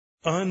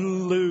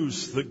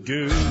Unloose the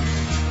goose.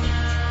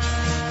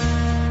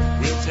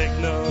 We'll take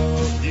no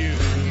views.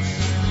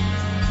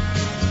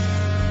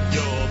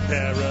 Your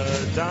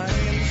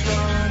paradigm's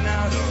run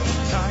out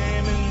of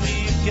time and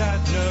we've got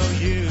no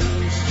use.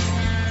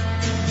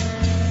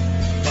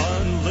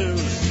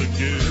 Unloose the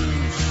goose.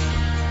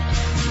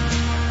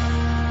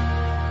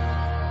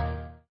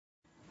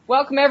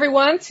 Welcome,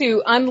 everyone,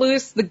 to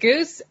Unloose the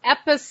Goose,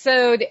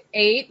 Episode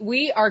 8.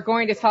 We are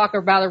going to talk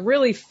about a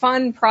really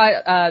fun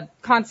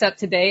concept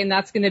today, and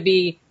that's going to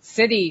be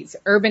cities,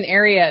 urban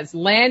areas,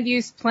 land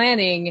use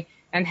planning,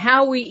 and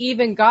how we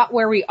even got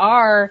where we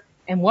are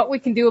and what we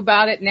can do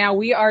about it now.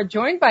 We are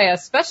joined by a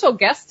special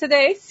guest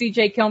today,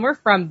 CJ Kilmer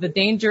from the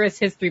Dangerous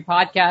History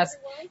Podcast.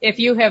 If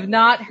you have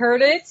not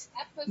heard it,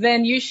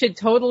 then you should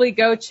totally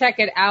go check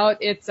it out.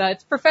 It's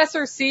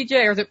Professor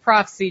CJ, or is it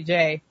Prof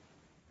CJ?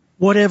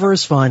 Whatever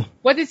is fine.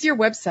 What is your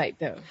website,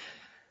 though?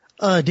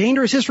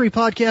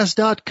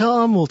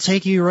 DangerousHistoryPodcast.com will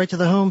take you right to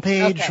the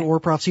homepage, okay. Or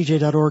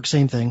profcj.org,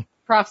 same thing.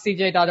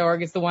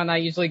 ProfCJ.org is the one I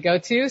usually go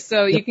to,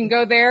 so you can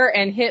go there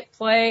and hit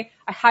play.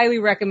 I highly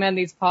recommend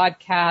these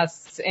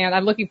podcasts, and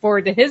I'm looking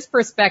forward to his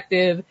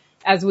perspective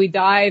as we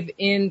dive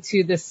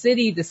into the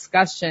city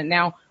discussion.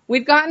 Now,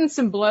 we've gotten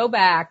some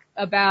blowback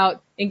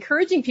about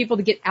encouraging people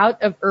to get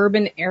out of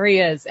urban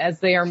areas as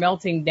they are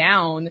melting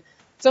down.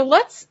 So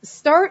let's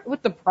start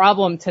with the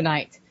problem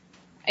tonight.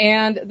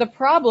 And the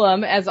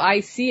problem, as I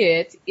see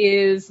it,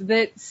 is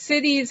that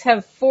cities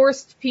have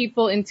forced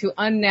people into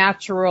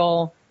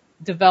unnatural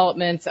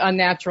developments,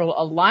 unnatural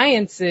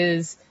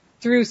alliances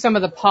through some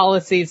of the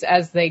policies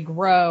as they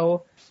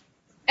grow.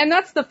 And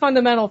that's the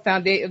fundamental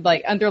foundation,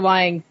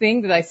 underlying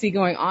thing that I see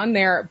going on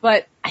there.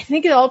 But I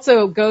think it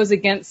also goes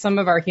against some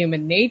of our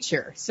human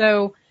nature.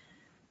 So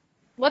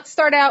let's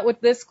start out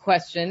with this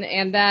question,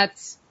 and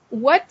that's,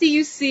 what do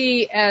you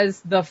see as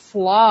the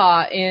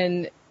flaw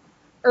in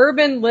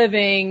urban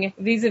living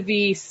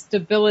vis-a-vis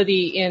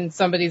stability in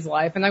somebody's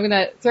life? And I'm going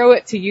to throw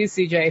it to you,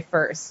 CJ,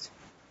 first.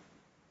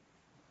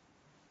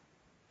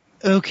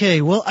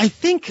 Okay, well, I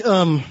think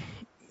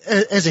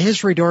as a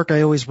history dork,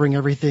 I always bring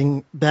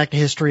everything back to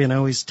history, and I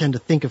always tend to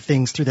think of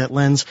things through that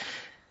lens.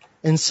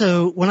 And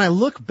so when I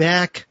look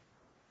back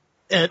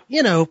at,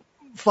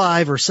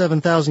 5,000 or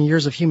 7,000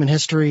 years of human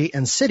history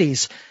and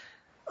cities,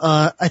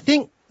 I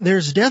think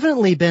there's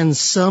definitely been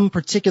some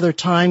particular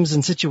times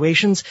and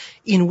situations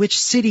in which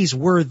cities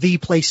were the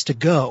place to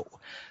go,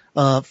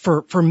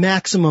 for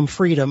maximum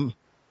freedom,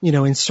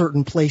 in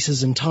certain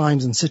places and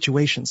times and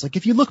situations. Like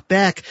if you look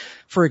back,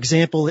 for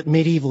example, at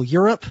medieval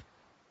Europe,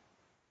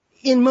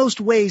 in most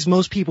ways,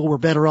 most people were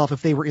better off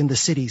if they were in the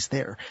cities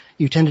there.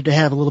 You tended to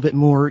have a little bit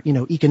more,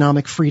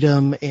 economic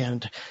freedom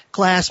and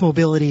class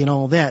mobility and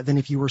all that than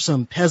if you were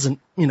some peasant,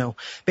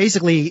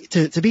 Basically,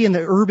 to be in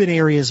the urban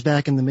areas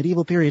back in the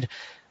medieval period,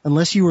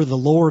 unless you were the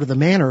lord of the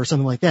manor or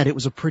something like that, it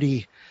was a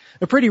pretty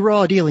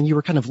raw deal, and you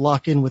were kind of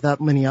locked in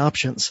without many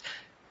options.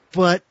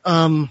 But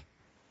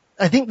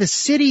I think the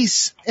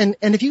cities, and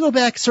if you go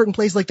back, certain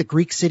places like the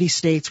Greek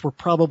city-states were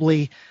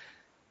probably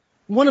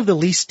one of the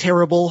least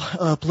terrible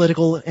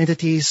political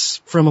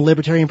entities from a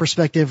libertarian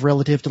perspective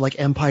relative to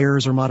like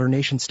empires or modern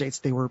nation states.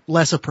 They were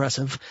less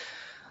oppressive,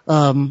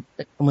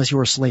 unless you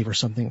were a slave or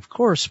something, of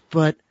course.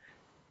 But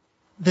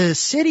the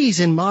cities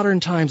in modern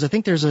times, I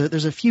think there's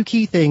a few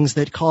key things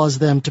that cause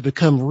them to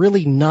become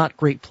really not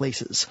great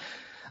places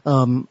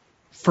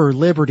for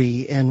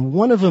liberty, and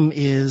one of them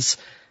is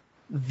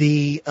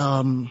the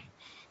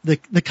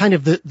kind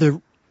of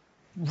the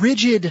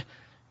rigid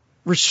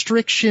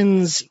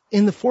restrictions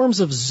in the forms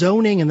of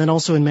zoning, and then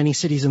also in many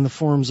cities in the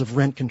forms of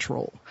rent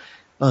control.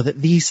 That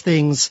these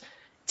things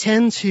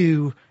tend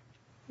to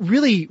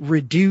really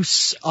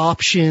reduce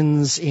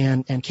options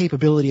and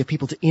capability of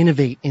people to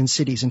innovate in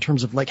cities in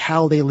terms of like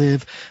how they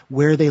live,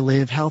 where they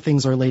live, how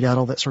things are laid out,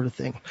 all that sort of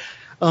thing.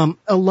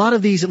 A lot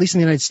of these, at least in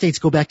the United States,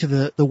 go back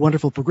to the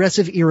wonderful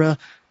progressive era,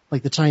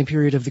 like the time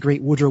period of the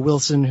great Woodrow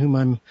Wilson, whom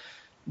I'm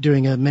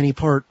doing a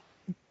many-part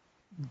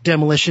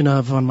demolition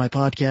of on my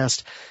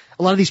podcast.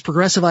 A lot of these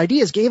progressive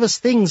ideas gave us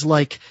things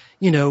like,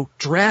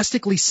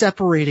 drastically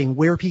separating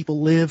where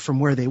people live from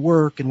where they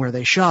work and where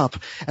they shop,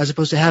 as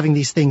opposed to having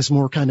these things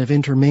more kind of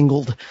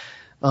intermingled,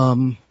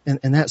 and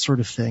that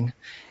sort of thing.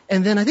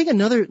 And then I think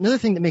another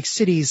thing that makes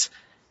cities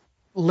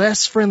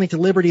less friendly to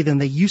liberty than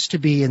they used to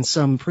be in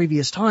some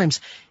previous times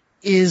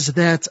is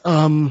that,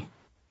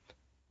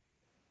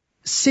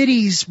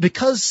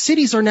 because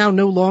cities are now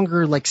no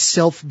longer like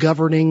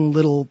self-governing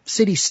little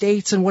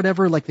city-states and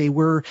whatever, like they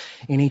were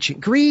in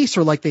ancient Greece,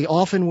 or like they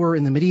often were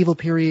in the medieval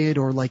period,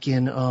 or like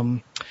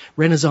in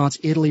Renaissance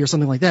Italy or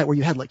something like that, where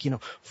you had like,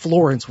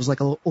 Florence was like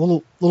a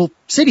little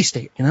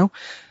city-state,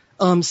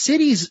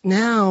 Cities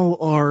now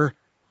are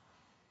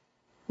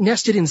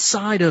nested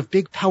inside of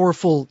big,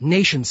 powerful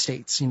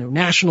nation-states,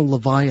 national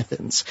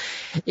leviathans.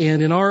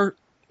 And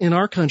in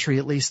our country,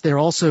 at least, they're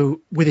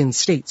also within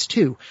states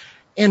too.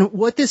 And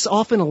what this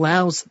often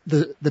allows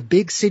the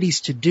big cities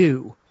to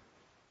do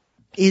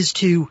is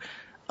to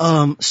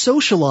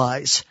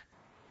socialize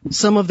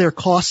some of their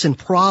costs and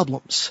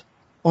problems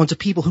onto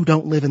people who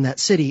don't live in that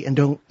city and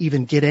don't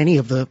even get any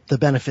of the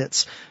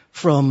benefits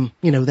from,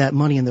 that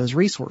money and those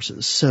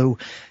resources. So,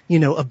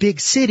 a big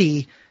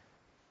city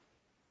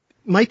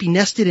might be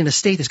nested in a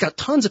state that's got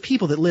tons of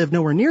people that live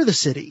nowhere near the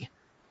city,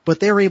 but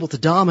they're able to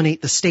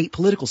dominate the state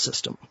political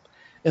system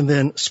and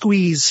then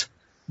squeeze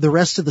the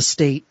rest of the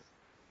state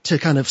to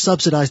kind of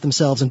subsidize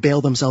themselves and bail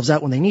themselves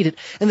out when they need it.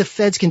 And the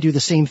feds can do the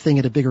same thing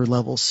at a bigger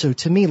level. So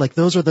to me, like,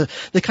 those are the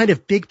kind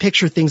of big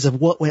picture things of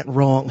what went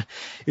wrong,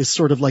 is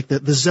sort of like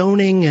the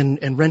zoning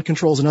and rent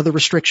controls and other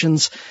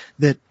restrictions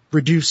that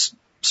reduce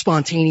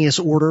spontaneous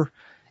order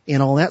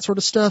and all that sort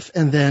of stuff.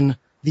 And then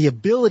the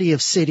ability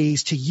of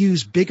cities to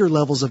use bigger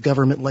levels of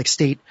government like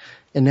state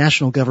and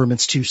national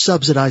governments to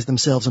subsidize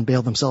themselves and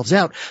bail themselves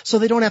out so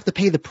they don't have to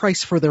pay the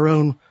price for their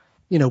own,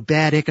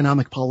 bad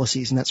economic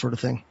policies and that sort of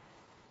thing.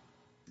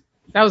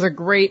 That was a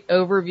great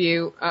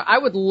overview. I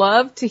would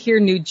love to hear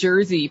New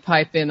Jersey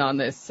pipe in on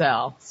this,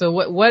 Sal. So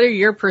what are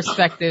your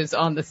perspectives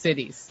on the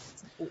cities?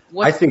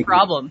 What's the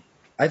problem?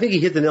 I think he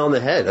hit the nail on the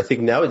head. I think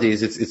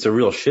nowadays it's a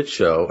real shit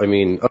show. I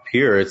mean, up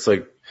here, it's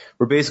like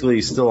we're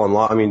basically still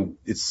on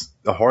it's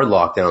a hard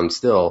lockdown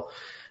still.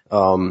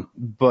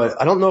 But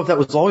I don't know if that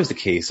was always the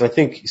case. I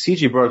think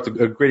CJ brought up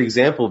a great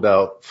example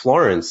about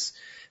Florence.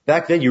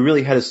 Back then, you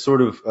really had a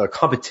sort of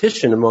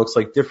competition amongst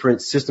like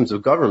different systems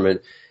of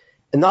government.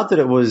 And not that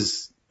it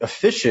was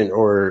efficient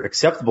or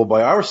acceptable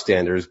by our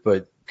standards,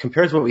 but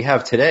compared to what we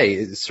have today,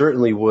 it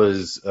certainly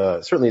is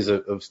a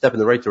step in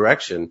the right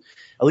direction.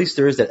 At least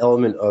there is that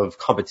element of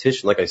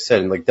competition, like I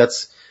said, and like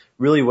that's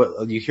really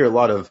what you hear a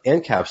lot of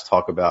ANCAPs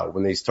talk about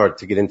when they start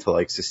to get into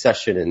like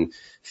secession and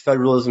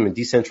federalism and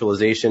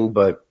decentralization.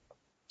 But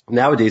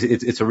nowadays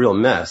it's a real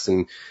mess.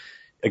 And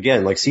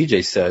again, like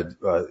CJ said,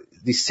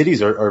 these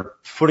cities are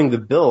footing the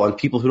bill on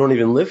people who don't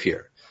even live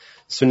here.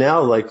 So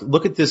now, like,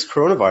 look at this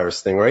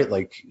coronavirus thing, right?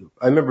 Like,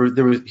 I remember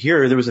there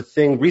was a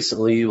thing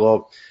recently.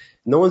 Well,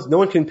 no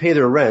one can pay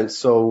their rent,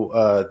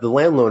 so the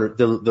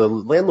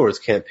landlords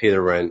can't pay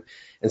their rent.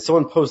 And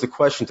someone posed a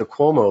question to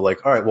Cuomo,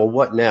 like, all right, well,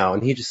 what now?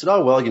 And he just said,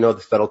 oh, well, the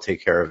Fed will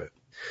take care of it.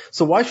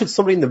 So why should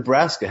somebody in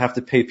Nebraska have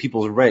to pay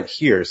people's rent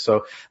here?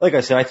 So, like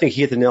I said, I think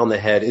he hit the nail on the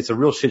head. It's a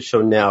real shit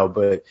show now,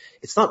 but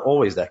it's not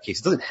always that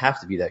case. It doesn't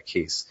have to be that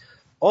case.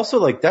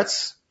 Also, like,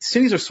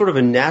 cities are sort of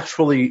a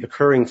naturally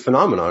occurring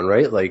phenomenon,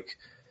 right? Like,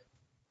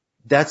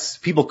 that's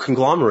people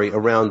conglomerate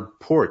around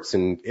ports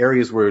and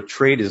areas where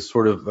trade is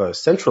sort of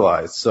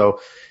centralized.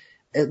 So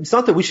it's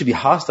not that we should be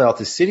hostile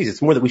to cities.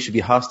 It's more that we should be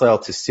hostile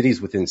to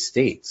cities within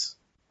states.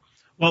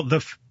 Well,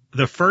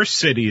 the first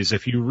cities,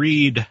 if you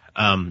read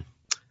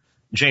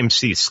James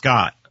C.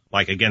 Scott,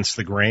 like Against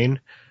the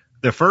Grain,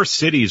 the first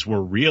cities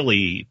were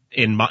really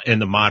in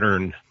the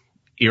modern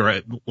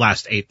era,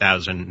 last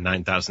 8,000,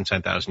 9,000,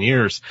 10,000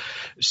 years,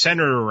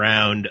 centered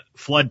around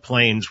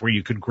floodplains where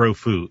you could grow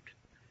food.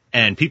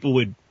 And people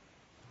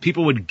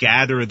would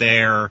gather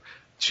there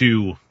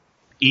to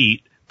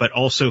eat, but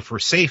also for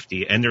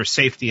safety, and there's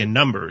safety in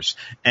numbers.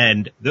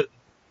 And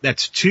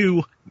that's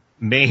two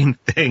main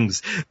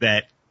things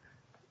that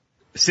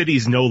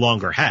cities no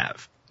longer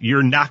have.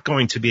 You're not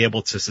going to be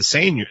able to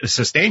sustain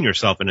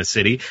yourself in a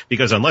city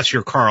because unless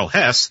you're Carl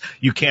Hess,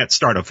 you can't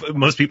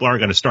most people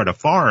aren't going to start a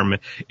farm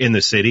in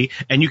the city,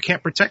 and you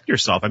can't protect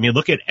yourself. I mean,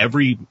 look at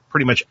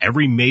pretty much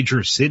every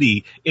major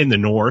city in the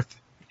north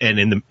and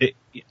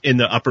in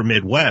the upper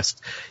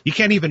Midwest. You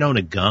can't even own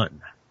a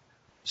gun.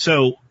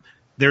 So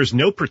there's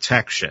no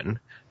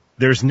protection.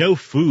 There's no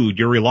food.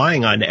 You're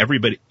relying on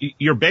everybody.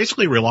 You're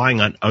basically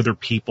relying on other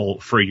people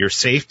for your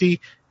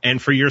safety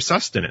and for your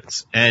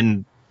sustenance.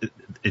 And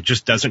it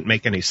just doesn't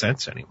make any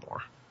sense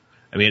anymore.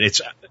 I mean,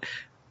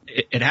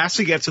 it has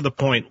to get to the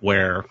point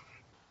where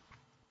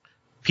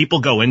people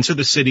go into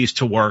the cities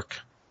to work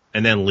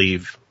and then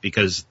leave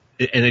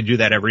and they do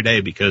that every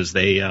day because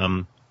they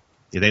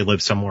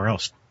live somewhere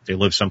else. They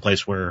live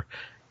someplace where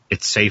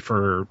it's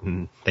safer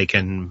and they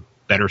can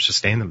better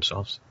sustain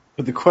themselves.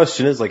 But the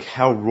question is, like,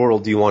 how rural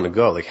do you want to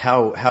go? Like,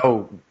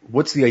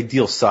 what's the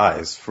ideal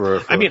size for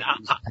a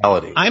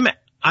municipality?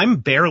 I'm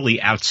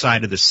barely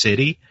outside of the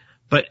city,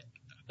 but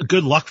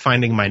good luck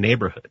finding my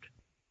neighborhood.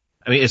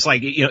 I mean, it's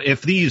like,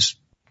 if these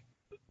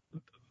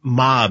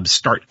mobs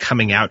start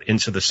coming out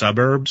into the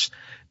suburbs,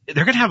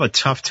 they're going to have a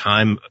tough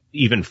time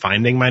even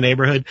finding my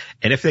neighborhood.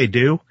 And if they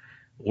do,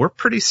 we're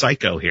pretty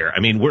psycho here. I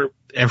mean,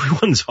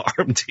 everyone's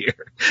armed here.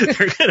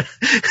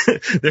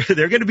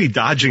 They're going to be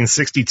dodging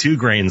 62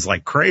 grains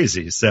like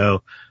crazy.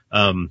 So,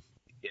 I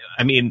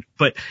mean,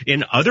 but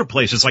in other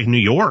places like New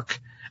York,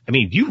 I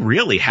mean, you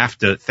really have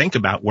to think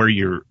about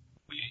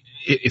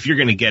if you're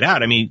going to get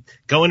out. I mean,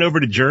 going over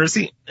to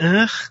Jersey,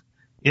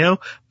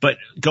 but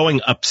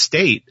going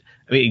upstate,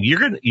 I mean,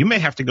 you may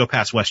have to go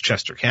past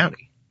Westchester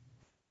County.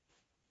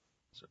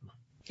 So.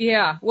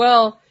 Yeah.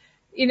 Well,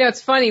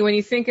 it's funny when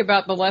you think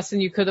about the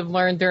lesson you could have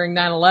learned during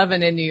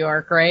 9/11 in New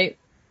York, right?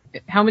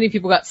 How many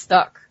people got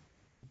stuck?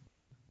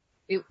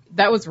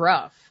 That was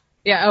rough.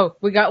 Yeah. Oh,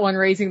 we got one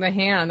raising the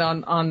hand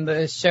on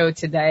the show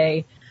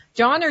today.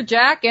 John or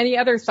Jack, any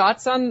other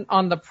thoughts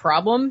on the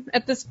problem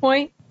at this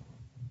point?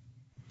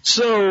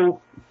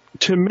 So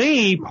to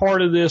me,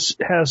 part of this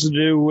has to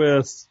do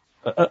with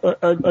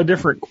a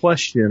different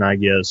question, I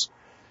guess.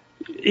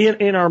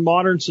 In our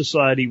modern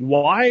society,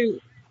 why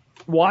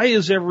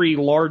is every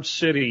large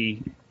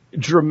city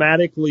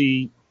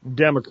dramatically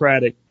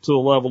democratic to the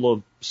level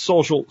of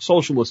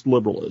socialist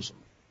liberalism?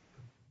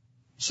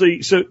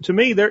 See, so to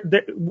me,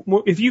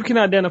 if you can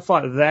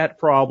identify that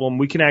problem,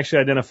 we can actually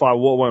identify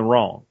what went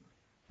wrong.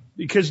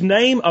 Because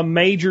name a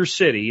major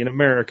city in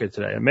America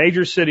today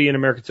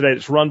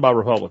that's run by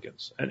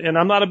Republicans. And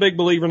I'm not a big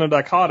believer in a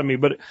dichotomy,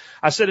 but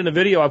I said in a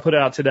video I put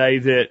out today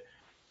that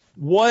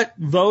what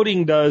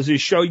voting does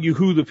is show you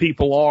who the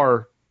people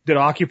are that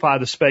occupy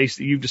the space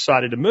that you've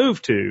decided to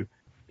move to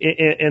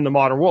in the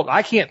modern world.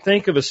 I can't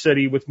think of a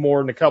city with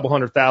more than a couple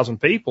 100,000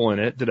 people in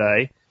it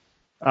today.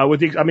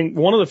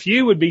 One of the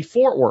few would be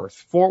Fort Worth.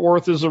 Fort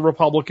Worth is a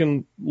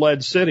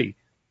Republican-led city.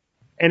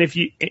 And if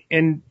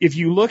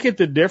you look at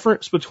the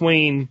difference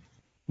between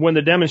when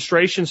the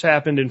demonstrations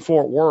happened in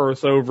Fort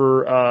Worth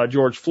over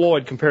George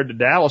Floyd compared to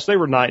Dallas, they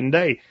were night and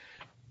day.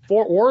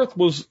 Fort Worth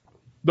was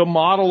the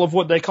model of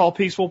what they call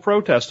peaceful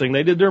protesting.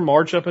 They did their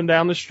march up and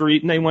down the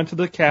street, and they went to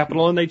the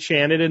Capitol, and they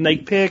chanted, and they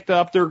picked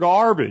up their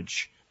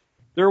garbage.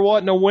 There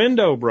wasn't a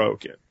window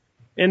broken.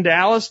 In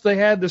Dallas, they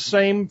had the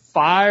same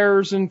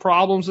fires and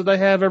problems that they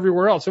have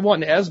everywhere else. It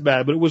wasn't as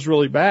bad, but it was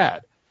really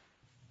bad.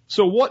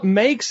 So what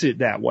makes it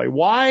that way?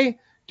 Why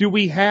do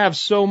we have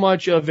so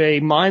much of a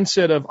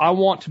mindset of, I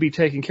want to be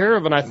taken care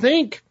of? And I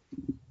think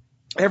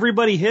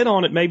everybody hit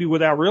on it maybe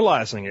without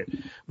realizing it.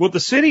 What the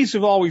cities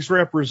have always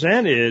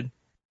represented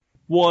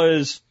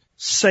was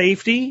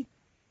safety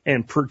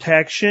and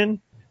protection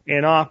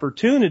and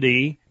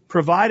opportunity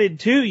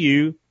provided to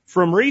you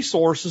from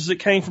resources that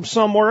came from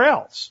somewhere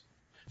else.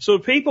 So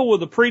people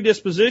with a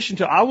predisposition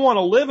to, I want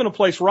to live in a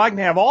place where I can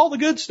have all the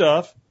good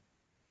stuff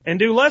and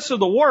do less of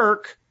the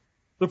work.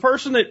 The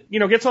person that,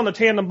 gets on the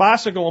tandem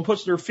bicycle and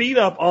puts their feet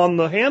up on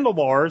the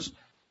handlebars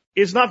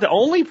is not the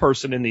only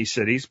person in these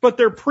cities, but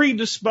they're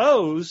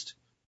predisposed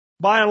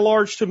by and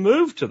large to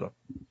move to them.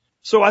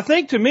 So I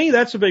think to me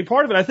that's a big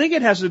part of it. I think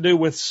it has to do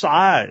with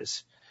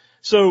size.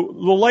 So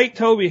the late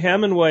Toby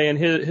Hemingway in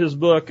his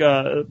book,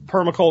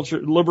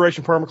 Permaculture,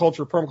 Liberation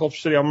Permaculture,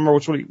 Permaculture City, I don't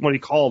remember what he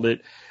called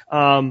it.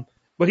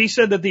 But he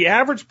said that the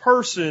average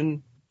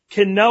person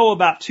can know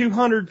about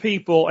 200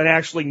 people and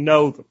actually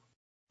know them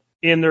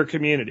in their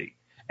community.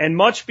 And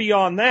much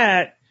beyond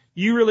that,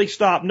 you really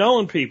stop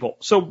knowing people.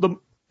 So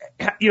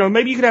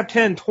maybe you could have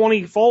 10,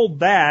 20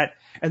 fold that,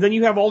 and then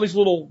you have all these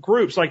little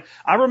groups. Like,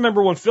 I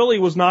remember when Philly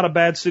was not a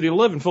bad city to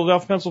live in,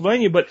 Philadelphia,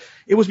 Pennsylvania, but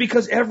it was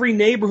because every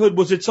neighborhood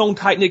was its own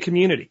tight-knit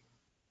community.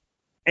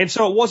 And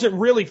so it wasn't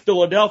really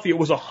Philadelphia, it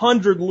was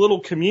 100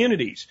 little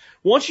communities.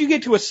 Once you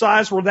get to a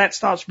size where that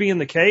stops being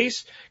the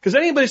case, because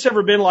anybody that's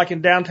ever been like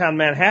in downtown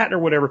Manhattan or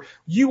whatever,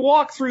 you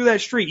walk through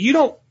that street,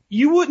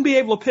 you wouldn't be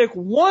able to pick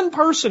one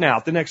person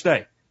out the next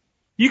day.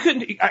 You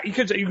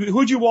could say,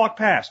 who'd you walk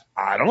past?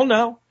 I don't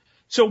know.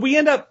 So we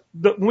end up,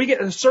 when we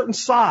get a certain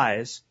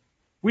size,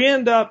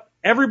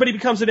 everybody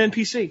becomes an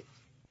NPC.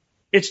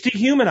 It's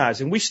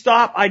dehumanizing. We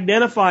stop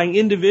identifying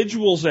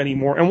individuals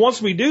anymore. And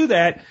once we do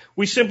that,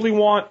 we simply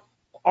want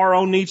our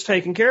own needs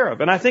taken care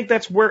of. And I think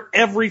that's where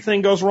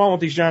everything goes wrong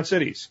with these giant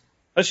cities.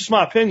 That's just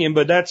my opinion,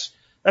 but that's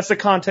the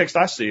context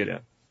I see it in.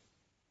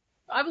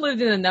 I've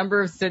lived in a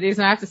number of cities,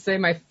 and I have to say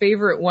my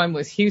favorite one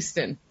was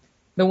Houston,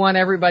 the one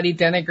everybody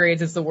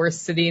denigrates as the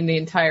worst city in the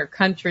entire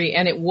country.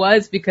 And it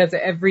was because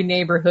every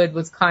neighborhood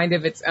was kind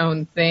of its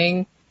own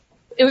thing.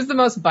 It was the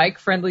most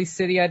bike-friendly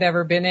city I'd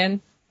ever been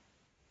in.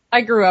 I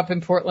grew up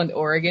in Portland,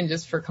 Oregon,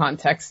 just for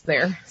context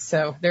there.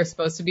 So they're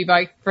supposed to be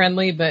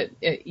bike-friendly, but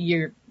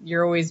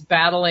you're always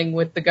battling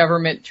with the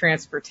government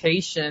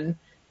transportation.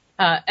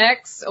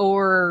 X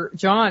or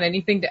John,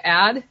 anything to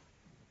add?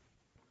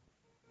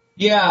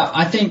 Yeah,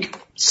 I think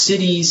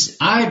cities,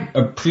 I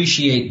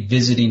appreciate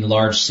visiting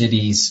large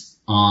cities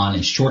on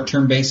a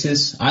short-term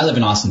basis. I live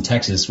in Austin,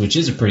 Texas, which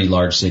is a pretty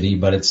large city,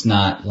 but it's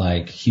not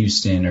like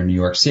Houston or New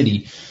York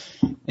City.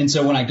 And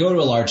so when I go to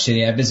a large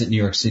city, I visit New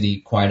York City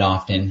quite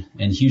often,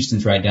 and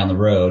Houston's right down the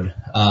road.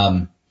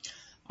 I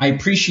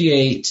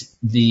appreciate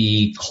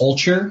the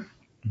culture,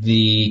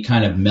 the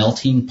kind of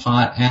melting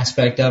pot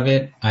aspect of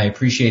it. I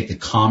appreciate the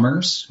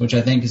commerce, which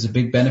I think is a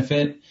big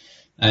benefit.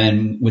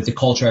 And with the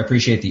culture, I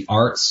appreciate the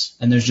arts.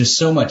 And there's just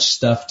so much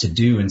stuff to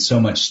do and so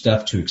much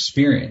stuff to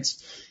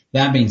experience.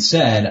 That being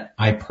said,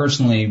 I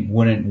personally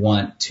wouldn't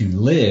want to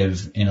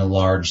live in a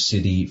large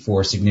city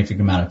for a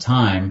significant amount of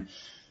time.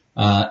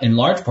 In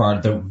large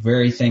part, the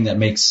very thing that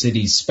makes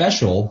cities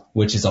special,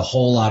 which is a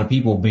whole lot of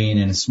people being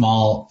in a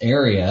small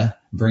area,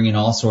 bringing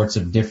all sorts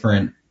of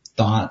different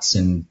thoughts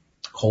and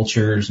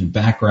cultures and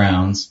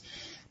backgrounds,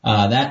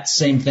 that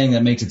same thing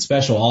that makes it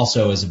special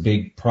also is a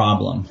big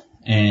problem.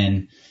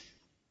 And,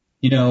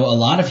 a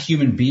lot of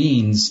human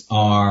beings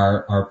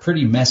are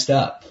pretty messed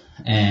up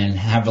and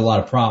have a lot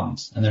of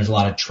problems. And there's a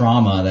lot of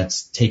trauma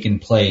that's taken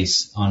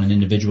place on an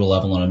individual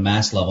level, on a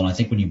mass level. And I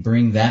think when you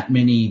bring that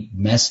many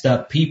messed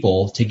up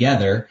people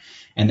together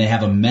and they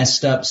have a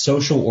messed up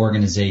social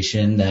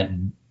organization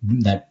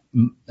that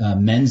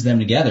mends them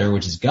together,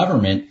 which is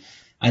government,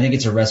 I think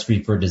it's a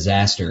recipe for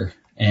disaster.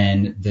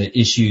 And the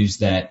issues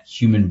that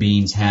human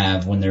beings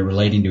have when they're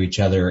relating to each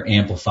other are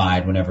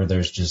amplified whenever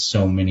there's just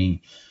so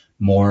many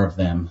more of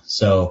them.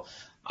 So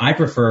I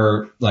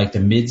prefer like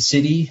the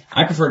mid-city.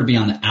 I prefer to be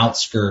on the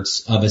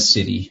outskirts of a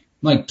city,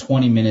 like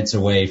 20 minutes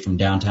away from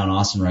downtown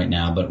Austin right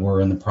now, but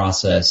we're in the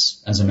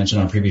process, as I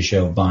mentioned on a previous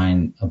show, of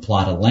buying a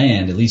plot of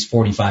land, at least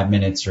 45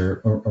 minutes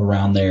or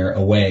around there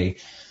away.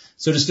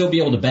 So to still be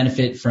able to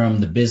benefit from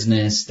the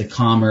business, the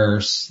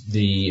commerce,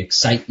 the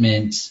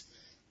excitement,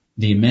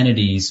 the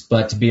amenities,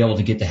 but to be able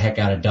to get the heck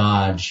out of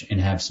Dodge and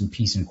have some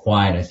peace and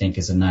quiet, I think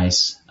is a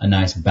nice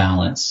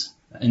balance.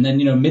 And then,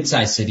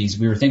 mid-sized cities,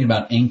 we were thinking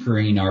about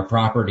anchoring our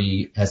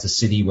property as a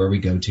city where we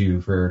go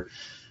to for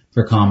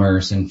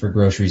commerce and for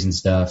groceries and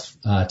stuff,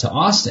 to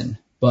Austin.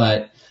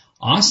 But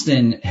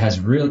Austin has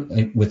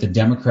really, with the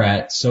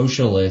Democrat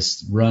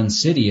socialist run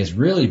city, has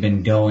really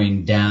been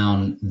going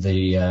down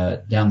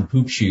the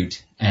poop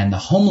chute. And the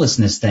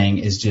homelessness thing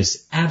is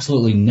just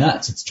absolutely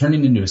nuts. It's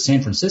turning into a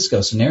San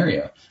Francisco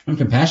scenario. I'm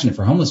compassionate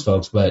for homeless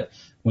folks, but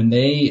when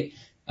they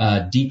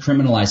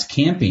decriminalized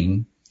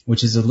camping,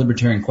 which is a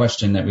libertarian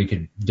question that we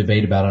could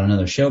debate about on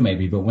another show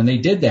maybe, but when they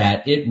did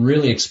that, it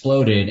really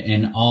exploded,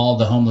 and all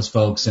the homeless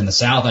folks in the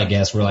South, I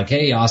guess, were like,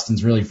 hey,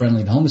 Austin's really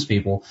friendly to homeless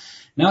people.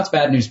 Now it's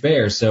bad news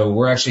bears, so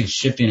we're actually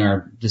shifting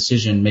our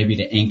decision maybe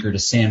to anchor to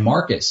San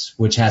Marcos,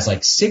 which has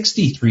like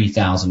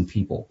 63,000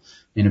 people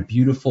and a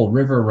beautiful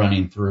river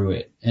running through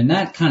it. And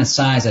that kind of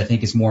size, I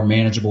think, is more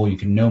manageable. You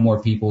can know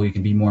more people. You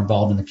can be more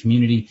involved in the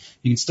community.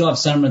 You can still have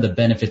some of the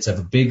benefits of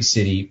a big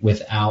city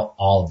without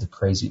all of the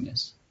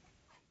craziness.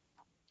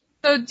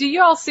 So do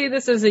you all see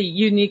this as a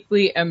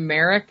uniquely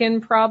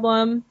American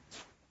problem?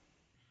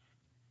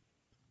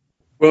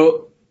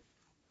 Well,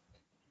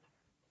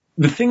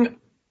 the thing,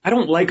 I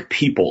don't like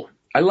people.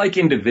 I like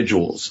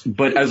individuals,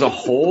 but as a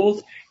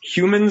whole,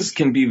 humans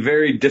can be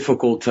very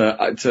difficult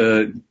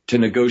to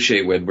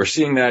negotiate with. We're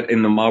seeing that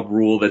in the mob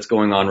rule that's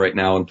going on right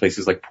now in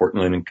places like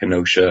Portland and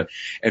Kenosha.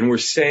 And we're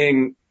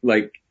saying,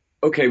 like,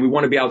 okay, we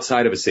want to be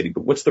outside of a city,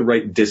 but what's the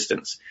right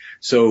distance?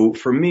 So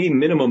for me,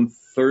 minimum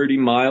 30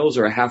 miles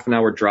or a half an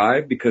hour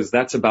drive, because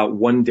that's about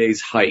one day's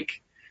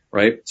hike,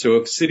 right? So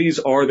if cities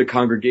are the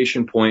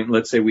congregation point,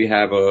 let's say we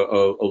have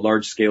a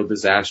large scale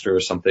disaster or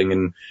something,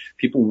 and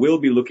people will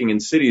be looking in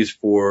cities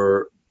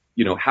for,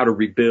 how to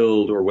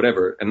rebuild or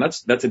whatever. And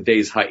that's a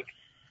day's hike.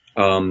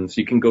 So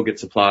you can go get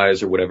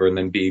supplies or whatever and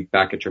then be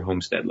back at your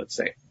homestead, let's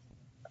say.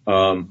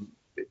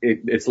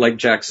 It's like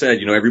Jack said,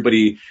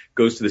 everybody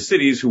goes to the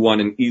cities who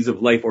want an ease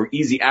of life or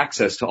easy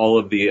access to all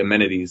of the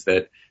amenities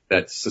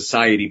that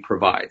society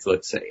provides,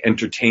 let's say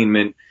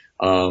entertainment,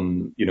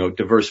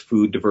 diverse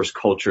food, diverse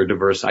culture,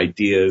 diverse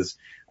ideas,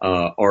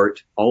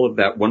 art, all of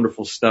that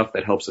wonderful stuff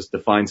that helps us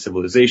define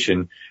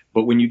civilization.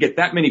 But when you get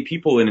that many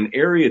people in an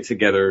area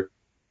together,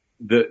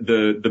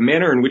 the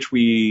manner in which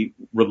we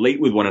relate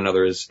with one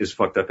another is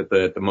fucked up at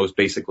the most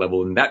basic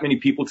level. And that many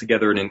people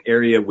together in an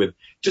area with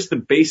just the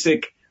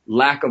basic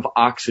lack of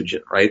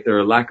oxygen, right? There are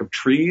a lack of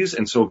trees.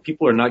 And so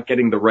people are not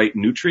getting the right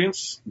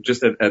nutrients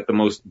just at the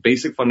most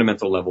basic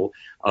fundamental level.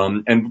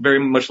 And very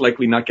much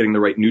likely not getting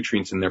the right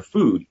nutrients in their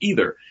food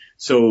either.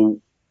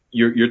 So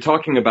you're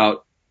talking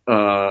about,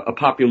 a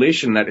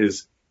population that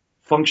is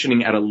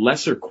functioning at a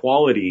lesser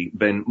quality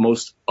than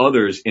most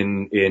others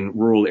in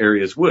rural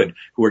areas would,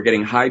 who are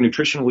getting high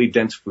nutritionally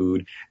dense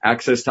food,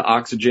 access to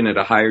oxygen at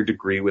a higher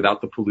degree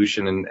without the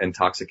pollution and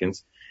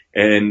toxicants.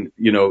 And,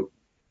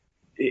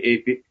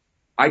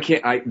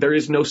 there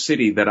is no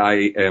city that I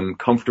am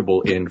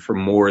comfortable in for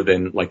more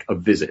than like a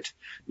visit,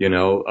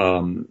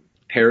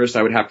 Paris,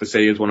 I would have to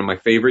say, is one of my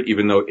favorite,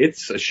 even though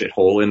it's a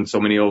shithole in so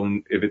many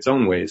of its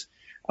own ways.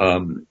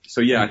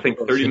 So yeah, I think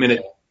 30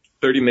 minute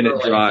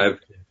drive.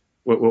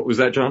 What was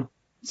that, John?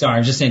 Sorry,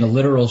 I'm just saying a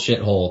literal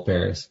shithole,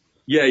 Paris.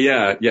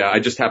 Yeah. I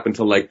just happened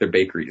to like their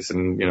bakeries,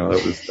 and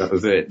that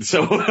was it.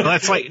 So well,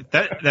 that's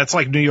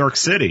like New York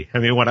City. I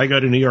mean, when I go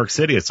to New York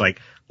City, it's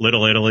like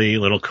Little Italy,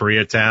 Little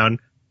Koreatown.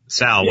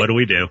 Sal, what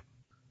do?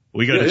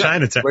 We go to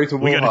Chinatown. Right to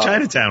we go to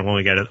Chinatown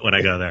when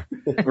I go there.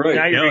 Right.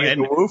 Now you're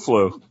getting the woo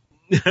flu.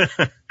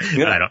 I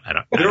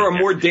don't. There are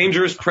more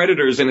dangerous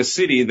predators in a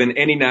city than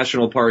any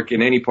national park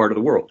in any part of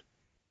the world.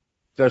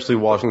 Especially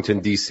Washington,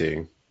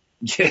 D.C.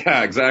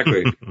 Yeah,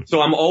 exactly.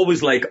 So I'm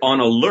always like on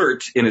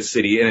alert in a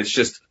city, and it's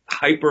just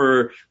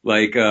hyper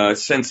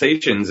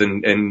sensations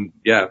and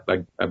yeah.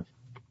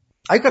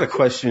 I got a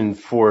question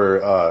for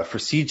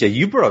CJ.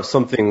 You brought up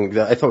something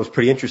that I thought was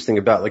pretty interesting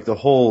about like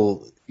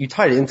you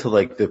tied it into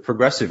like the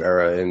progressive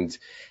era and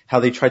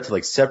how they tried to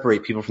like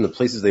separate people from the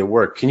places they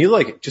work. Can you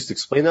like just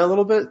explain that a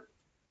little bit?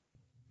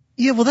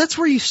 Yeah, well, that's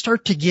where you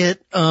start to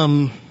get a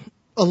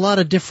lot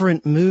of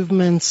different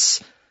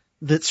movements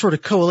that sort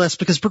of coalesce,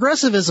 because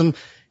progressivism,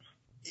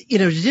 to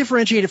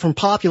differentiate it from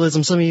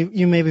populism, some of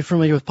you may be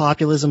familiar with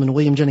populism and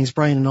William Jennings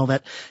Bryan and all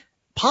that.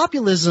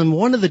 populism,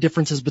 one of the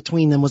differences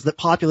between them was that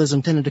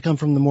populism tended to come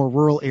from the more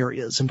rural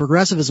areas, and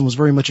progressivism was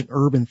very much an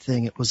urban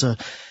thing. It was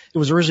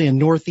originally a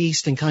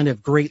Northeast and kind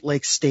of Great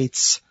Lakes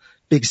states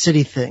big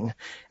city thing.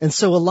 And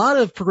so a lot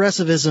of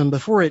progressivism,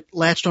 before it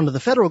latched onto the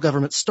federal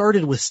government,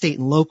 started with state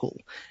and local.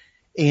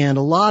 And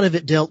a lot of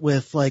it dealt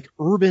with like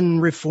urban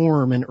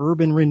reform and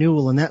urban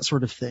renewal and that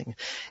sort of thing.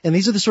 And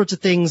these are the sorts of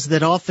things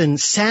that often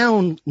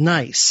sound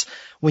nice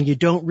when you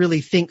don't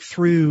really think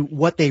through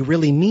what they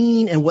really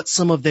mean and what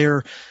some of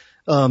their,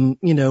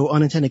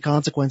 unintended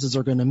consequences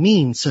are going to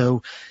mean.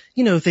 So,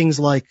 things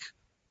like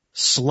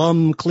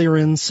slum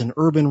clearance and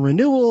urban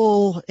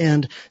renewal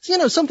and,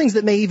 some things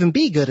that may even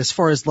be good as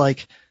far as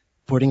like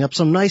putting up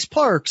some nice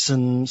parks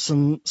and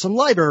some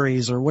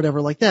libraries or whatever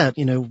like that,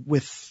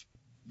 with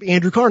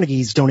Andrew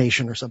Carnegie's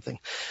donation or something.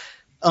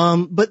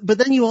 But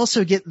then you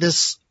also get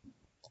this,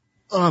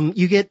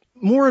 you get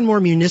more and more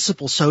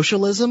municipal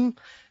socialism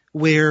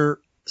where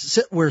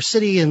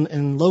city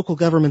and local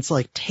governments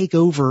like take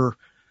over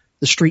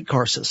the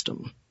streetcar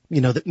system,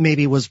 that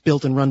maybe was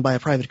built and run by a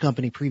private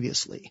company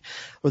previously,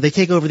 or they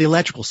take over the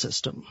electrical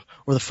system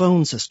or the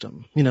phone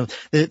system.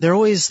 They're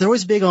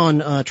always big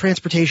on,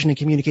 transportation and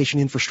communication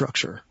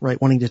infrastructure,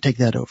 right? Wanting to take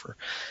that over.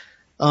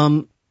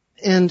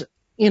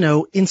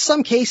 In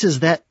some cases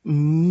that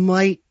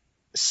might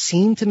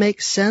seem to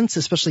make sense,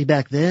 especially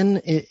back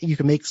then. You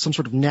can make some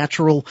sort of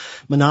natural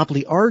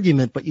monopoly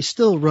argument, but you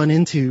still run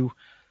into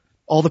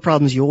all the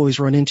problems you always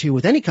run into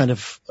with any kind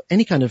of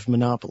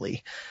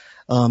monopoly,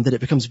 that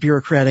it becomes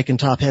bureaucratic and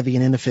top heavy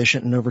and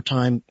inefficient, and over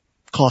time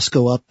costs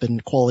go up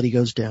and quality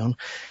goes down.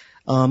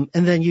 And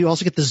then you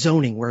also get the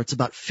zoning where it's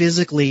about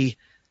physically,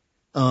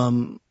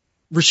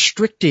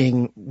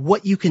 restricting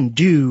what you can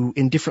do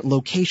in different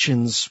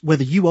locations,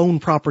 whether you own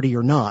property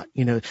or not.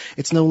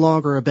 It's no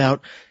longer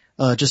about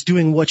just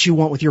doing what you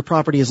want with your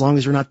property as long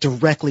as you're not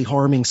directly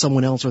harming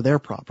someone else or their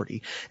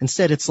property.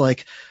 Instead, it's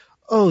like,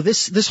 oh,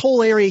 this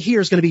whole area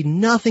here is going to be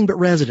nothing but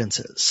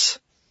residences,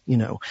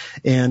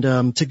 and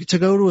to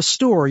go to a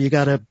store, you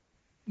got to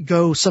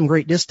go some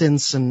great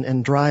distance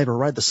and drive or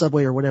ride the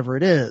subway or whatever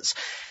it is.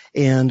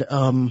 And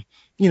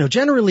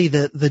generally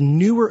the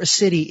newer a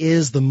city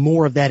is, the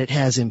more of that it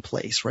has in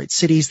place, right?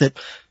 Cities that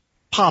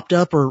popped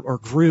up or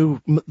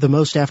grew the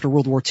most after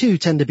World War II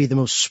tend to be the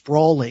most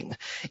sprawling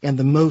and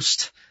the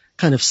most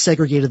kind of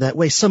segregated that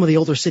way. Some of the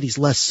older cities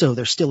less so.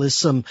 There still is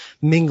some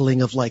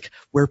mingling of like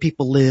where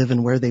people live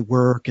and where they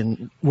work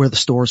and where the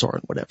stores are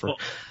and whatever.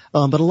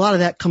 But a lot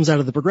of that comes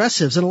out of the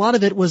progressives, and a lot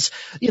of it was,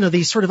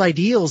 these sort of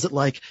ideals that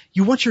like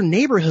you want your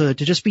neighborhood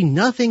to just be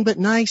nothing but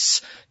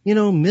nice,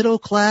 middle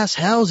class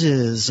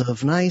houses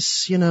of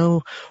nice,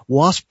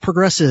 WASP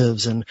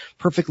progressives and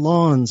perfect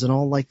lawns and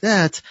all like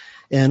that.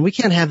 And we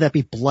can't have that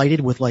be blighted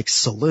with like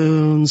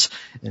saloons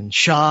and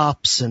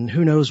shops and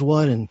who knows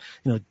what and,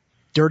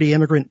 dirty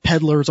immigrant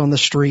peddlers on the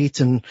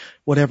street and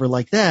whatever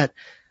like that.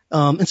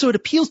 And so it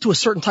appeals to a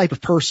certain type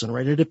of person,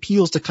 right? It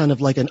appeals to kind of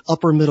like an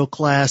upper middle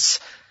class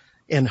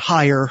and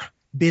higher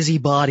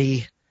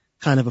busybody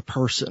kind of a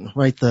person,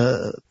 right?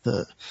 The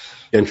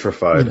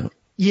gentrified.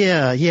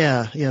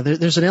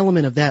 There's an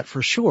element of that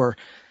for sure.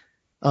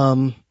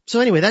 So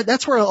anyway,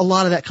 that's where a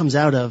lot of that comes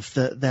out of,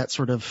 that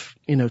sort of,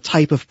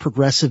 type of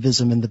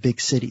progressivism in the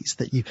big cities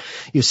that you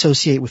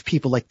associate with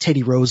people like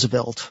Teddy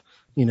Roosevelt,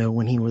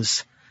 when he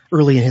was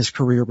early in his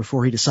career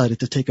before he decided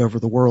to take over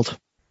the world.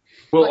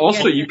 Well,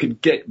 also you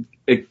could get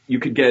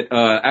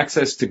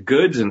access to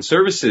goods and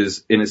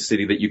services in a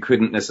city that you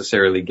couldn't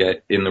necessarily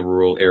get in the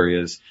rural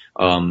areas.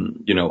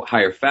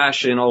 Higher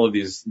fashion, all of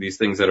these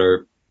things that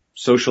are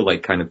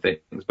socialite kind of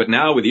things. But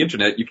now with the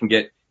internet, you can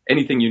get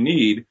anything you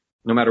need,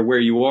 no matter where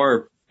you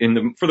are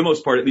for the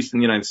most part, at least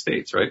in the United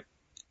States, right?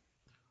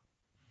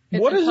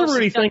 What does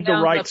everybody think the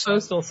right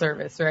postal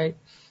service, right?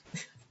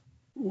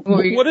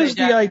 What is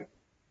the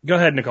Go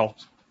ahead, Nicole.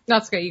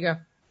 That's good. You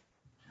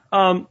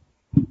go.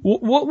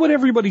 What would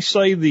everybody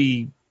say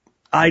the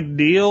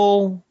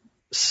ideal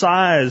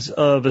size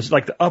of is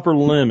like the upper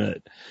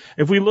limit?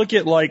 If we look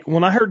at like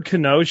when I heard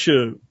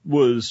Kenosha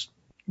was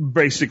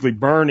basically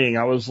burning,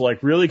 I was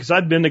like, really? Because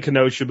I'd been to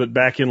Kenosha, but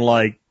back in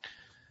like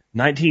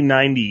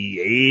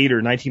 1998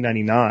 or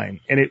 1999,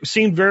 and it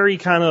seemed very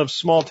kind of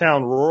small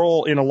town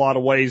rural in a lot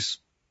of ways,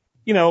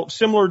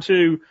 similar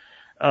to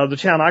the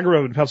town I grew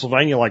up in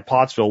Pennsylvania, like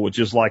Pottsville, which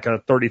is like a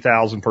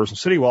 30,000 person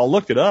city. Well, I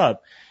looked it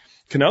up.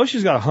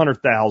 Kenosha's got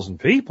 100,000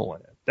 people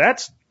in it.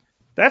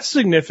 That's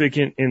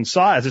significant in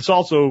size. It's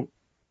also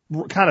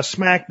kind of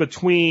smack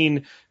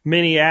between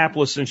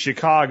Minneapolis and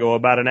Chicago,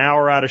 about an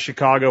hour out of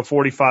Chicago,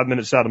 45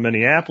 minutes out of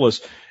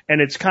Minneapolis.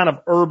 And it's kind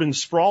of urban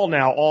sprawl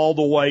now all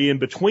the way in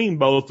between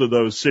both of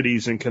those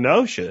cities in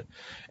Kenosha.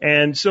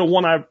 And so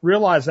when I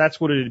realized that's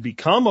what it had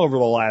become over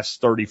the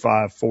last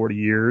 35, 40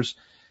 years,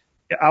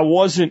 I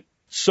wasn't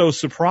so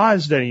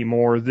surprised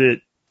anymore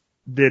that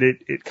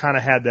it kind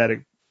of had that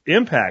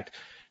impact.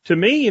 To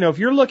me, if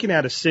you're looking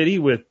at a city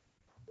with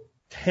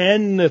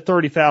 10 to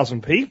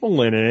 30,000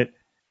 people in it,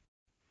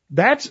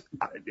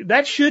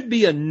 that should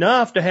be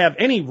enough to have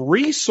any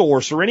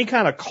resource or any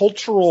kind of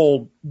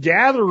cultural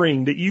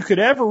gathering that you could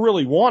ever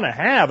really want to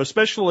have,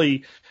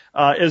 especially,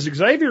 as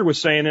Xavier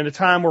was saying, in a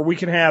time where we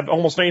can have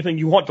almost anything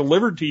you want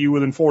delivered to you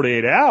within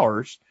 48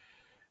 hours.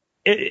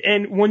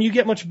 And when you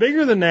get much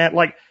bigger than that,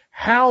 like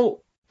how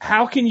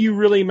can you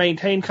really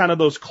maintain kind of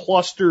those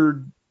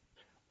clustered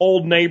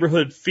old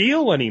neighborhood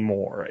feel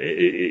anymore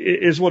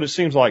is what it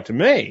seems like to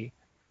me.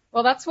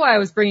 Well, that's why I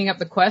was bringing up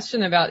the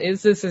question about,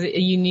 is this a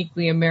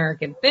uniquely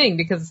American thing?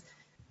 Because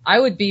I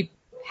would be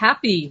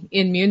happy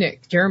in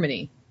Munich,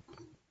 Germany.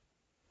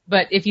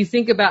 But if you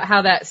think about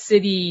how that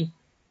city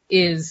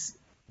is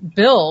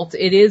built,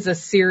 it is a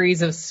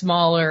series of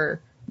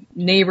smaller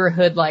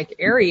neighborhood-like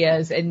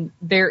areas, and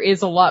there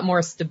is a lot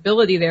more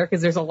stability there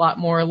because there's a lot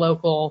more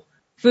local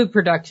food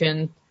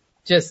production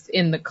just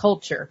in the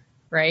culture,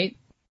 right?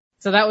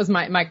 So that was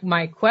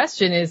my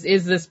question is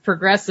this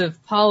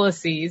progressive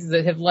policies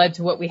that have led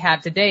to what we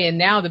have today? And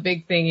now the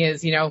big thing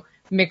is,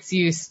 mixed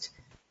use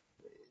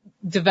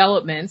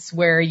developments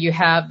where you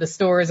have the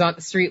stores on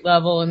the street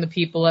level and the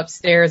people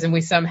upstairs, and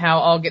we somehow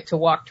all get to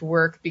walk to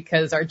work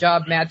because our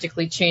job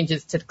magically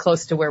changes to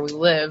close to where we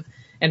live.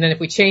 And then if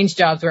we change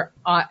jobs, we're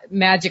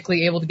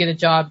magically able to get a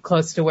job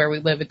close to where we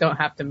live and don't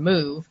have to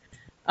move.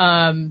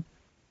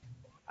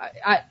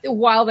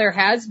 While there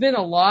has been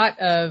a lot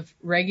of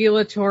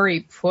regulatory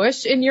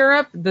push in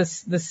Europe, the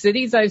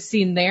cities I've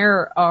seen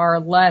there are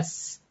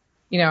less,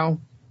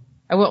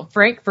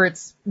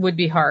 Frankfurt's would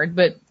be hard,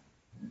 but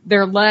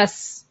they're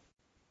less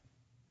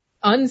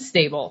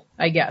unstable,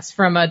 I guess,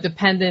 from a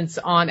dependence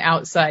on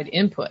outside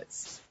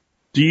inputs.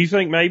 Do you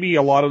think maybe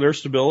a lot of their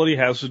stability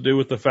has to do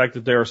with the fact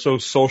that they are so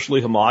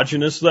socially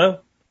homogenous, though?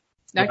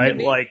 That right? could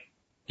be. Like,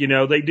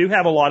 they do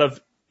have a lot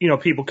of,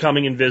 people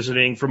coming and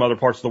visiting from other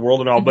parts of the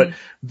world and all, but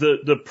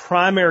the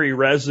primary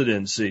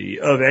residency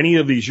of any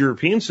of these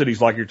European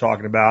cities, like you're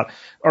talking about,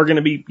 are going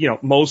to be,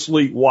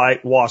 mostly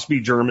white,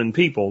 waspy German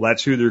people.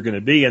 That's who they're going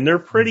to be. And they're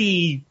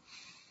pretty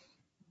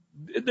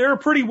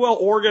well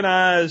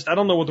organized. I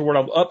don't know what the word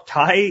of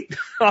uptight,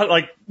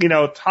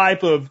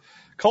 type of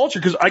culture.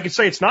 Cause I could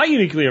say it's not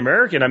uniquely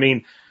American. I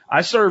mean,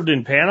 I served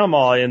in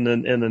Panama in the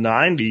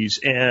 90s,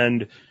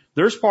 and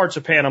there's parts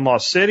of Panama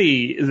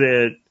City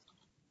that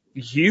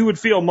you would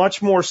feel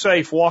much more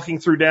safe walking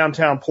through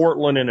downtown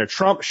Portland in a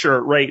Trump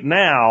shirt right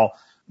now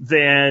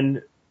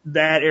than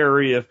that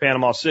area of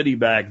Panama City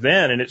back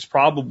then. And it's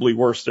probably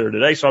worse there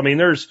today. So, I mean,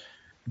 there's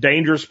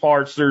dangerous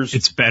parts.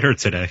 It's better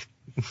today.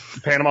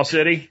 Panama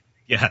City?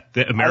 Yeah.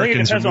 The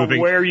Americans I think it depends are moving.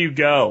 On where you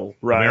go,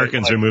 right?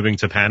 Americans are moving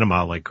to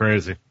Panama like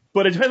crazy.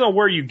 But it depends on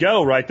where you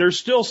go, right? There's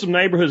still some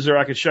neighborhoods there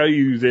I could show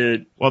you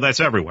that. Well, that's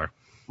everywhere.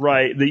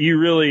 Right. That you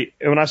really,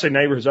 and when I say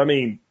neighborhoods, I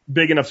mean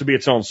big enough to be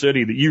its own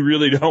city that you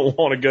really don't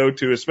want to go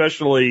to,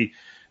 especially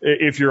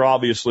if you're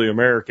obviously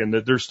American,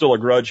 that there's still a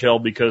grudge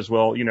held because,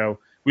 well,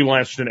 we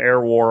launched an air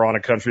war on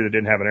a country that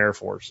didn't have an air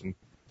force. And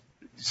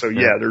so,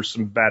 yeah, there's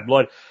some bad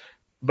blood.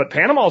 But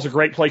Panama is a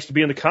great place to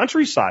be in the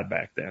countryside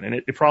back then. And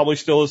it probably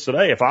still is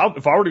today. If I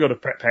were to go to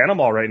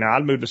Panama right now,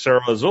 I'd move to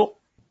Cerro Azul.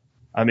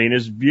 I mean,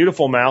 it's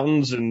beautiful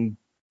mountains, and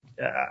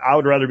I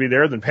would rather be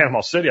there than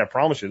Panama City. I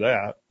promise you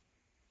that.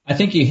 I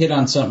think you hit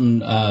on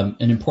something,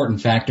 an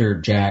important factor,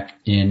 Jack,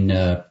 in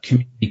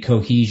community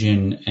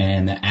cohesion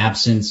and the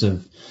absence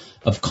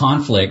of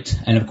conflict.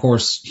 And of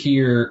course,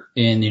 here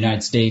in the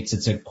United States,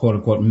 it's a quote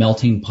unquote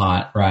melting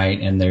pot, right?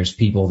 And there's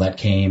people that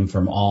came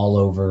from all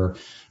over,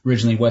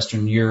 originally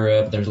Western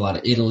Europe. There's a lot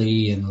of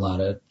Italy and a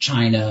lot of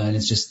China, and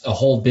it's just a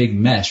whole big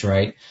mesh,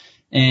 right?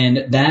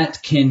 And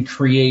that can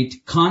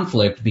create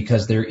conflict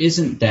because there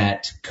isn't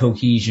that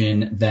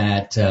cohesion,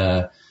 that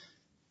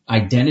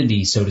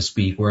identity, so to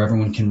speak, where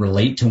everyone can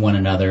relate to one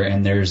another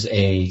and there's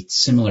a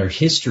similar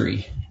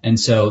history. And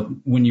so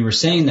when you were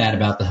saying that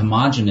about the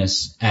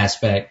homogenous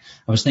aspect,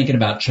 I was thinking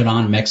about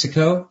Cherán,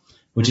 Mexico,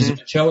 which is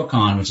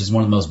Michoacan, which is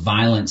one of the most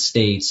violent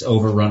states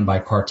overrun by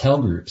cartel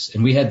groups.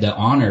 And we had the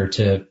honor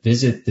to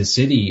visit the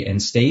city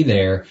and stay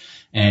there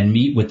and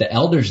meet with the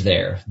elders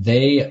there.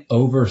 They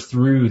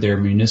overthrew their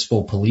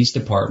municipal police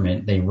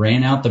department. They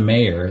ran out the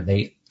mayor.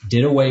 They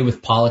did away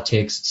with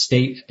politics,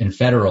 state and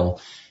federal.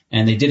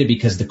 And they did it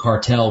because the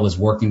cartel was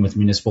working with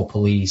municipal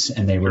police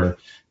and they were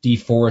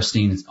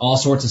deforesting, all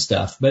sorts of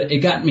stuff. But it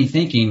got me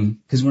thinking,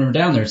 because when we're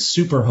down there, it's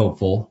super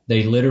hopeful.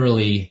 They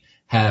literally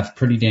have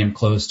pretty damn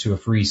close to a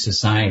free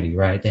society,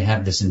 right? They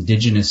have this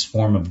indigenous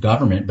form of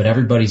government, but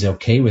everybody's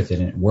okay with it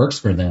and it works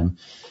for them.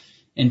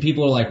 And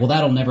people are like, well,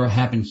 that'll never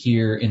happen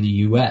here in the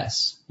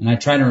U.S. And I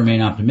try to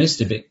remain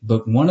optimistic,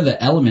 but one of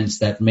the elements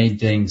that made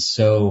things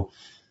so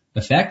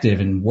effective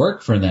and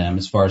work for them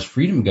as far as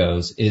freedom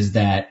goes is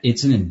that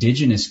it's an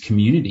indigenous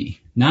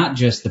community, not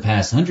just the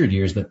past 100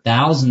 years, but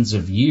thousands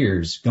of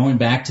years going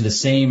back to the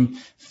same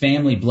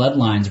family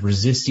bloodlines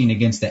resisting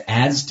against the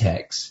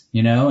Aztecs,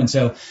 and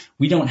so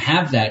we don't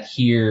have that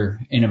here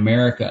in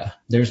America.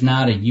 There's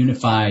not a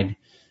unified,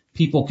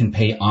 people can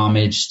pay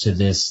homage to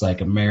this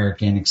like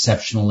American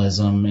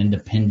exceptionalism,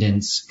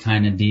 independence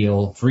kind of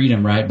deal,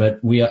 freedom, right?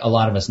 But a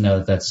lot of us know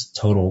that that's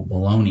total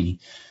baloney.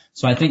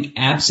 So I think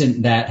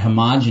absent that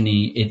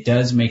homogeny, it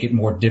does make it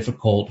more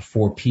difficult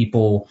for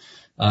people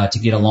to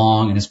get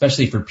along, and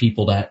especially for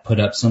people to put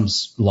up some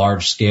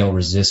large-scale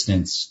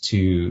resistance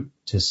to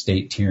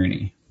state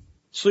tyranny.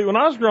 See, when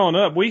I was growing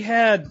up, we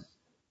had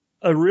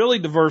a really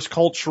diverse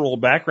cultural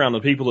background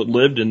of people that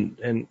lived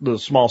in the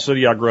small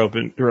city I grew up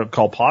in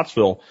called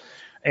Pottsville.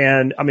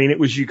 And I mean, it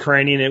was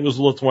Ukrainian, it was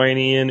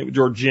Lithuanian, it was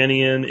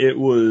Georgian, it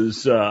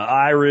was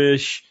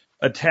Irish,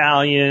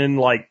 Italian,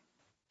 like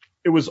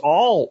it was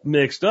all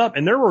mixed up.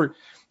 And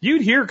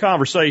you'd hear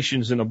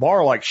conversations in a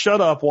bar like, "Shut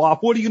up,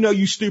 Wop. What do you know,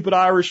 you stupid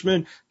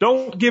Irishman?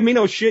 Don't give me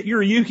no shit.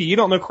 You're a Yuki. You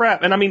don't know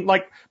crap." And I mean,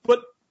 like,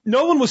 but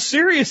no one was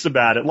serious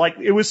about it. Like,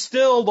 it was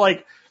still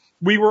like,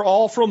 we were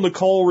all from the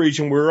coal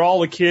region. We were all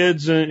the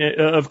kids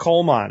of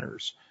coal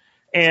miners.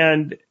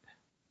 And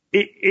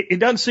it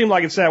doesn't seem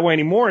like it's that way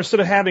anymore. Instead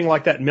of having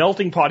like that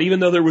melting pot, even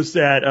though there was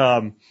that,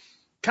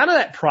 kind of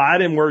that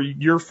pride in where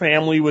your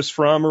family was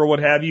from or what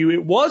have you,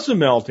 it was a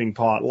melting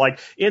pot. Like,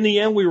 in the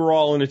end, we were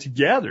all in it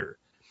together.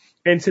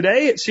 And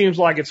today it seems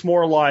like it's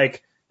more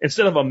like,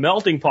 instead of a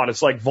melting pot,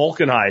 it's like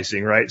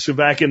vulcanizing, right? So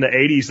back in the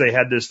 80s, they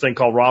had this thing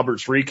called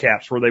Robert's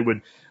recaps where they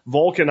would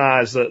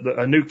vulcanize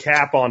a new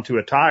cap onto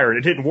a tire, and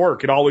it didn't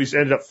work. It always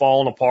ended up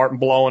falling apart and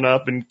blowing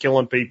up and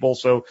killing people.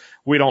 So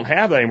we don't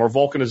have that anymore.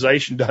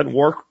 Vulcanization doesn't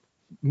work.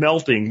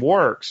 Melting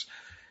works.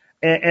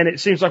 And it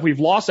seems like we've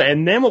lost that.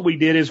 And then what we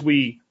did is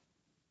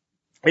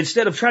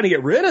instead of trying to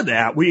get rid of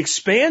that, we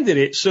expanded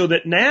it so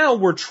that now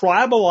we're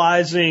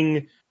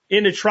tribalizing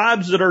into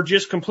tribes that are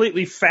just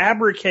completely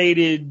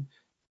fabricated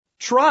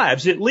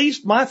tribes. At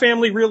least my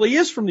family really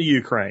is from the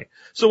Ukraine.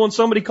 So when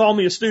somebody called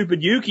me a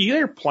stupid Yuki,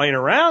 they're playing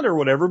around or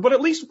whatever, but at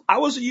least I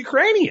was a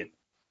Ukrainian.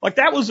 Like,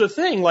 that was the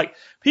thing. Like,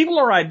 people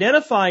are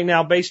identifying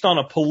now based on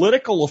a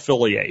political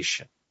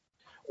affiliation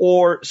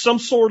or some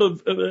sort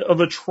of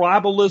a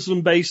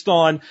tribalism based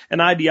on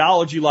an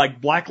ideology like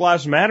Black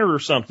Lives Matter or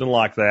something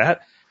like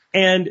that.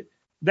 And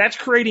that's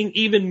creating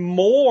even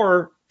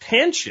more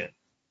tension,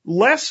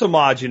 less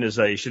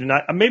homogenization.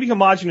 And maybe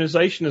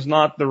homogenization is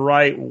not the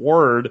right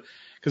word,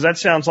 because that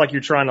sounds like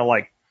you're trying to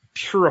like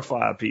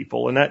purify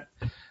people. And that,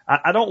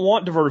 I don't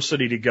want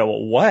diversity to go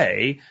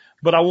away,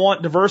 but I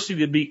want diversity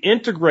to be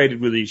integrated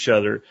with each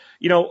other.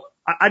 You know,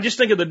 I just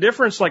think of the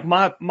difference. Like,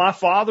 my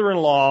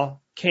father-in-law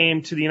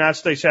came to the United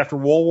States after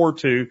World War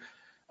II,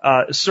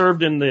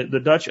 served in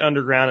the Dutch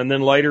underground and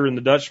then later in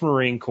the Dutch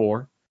Marine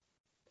Corps.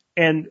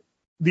 And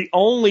the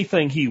only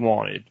thing he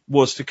wanted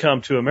was to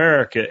come to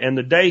America. And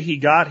the day he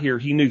got here,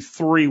 he knew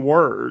 3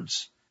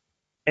 words.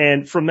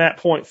 And from that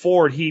point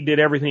forward, he did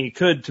everything he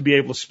could to be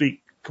able to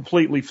speak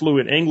completely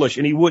fluent English.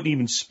 And he wouldn't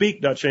even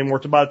speak Dutch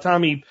anymore. So by the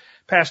time he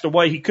passed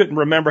away, he couldn't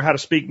remember how to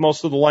speak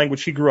most of the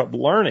language he grew up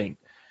learning.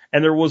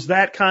 And there was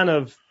that kind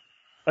of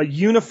a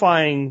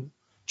unifying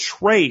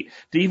trait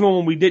to, even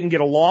when we didn't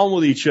get along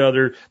with each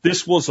other,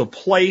 this was a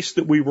place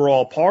that we were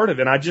all part of.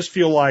 And I just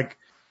feel like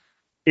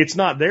it's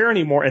not there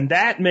anymore. And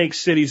that makes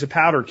cities a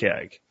powder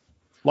keg.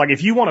 Like,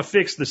 if you want to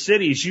fix the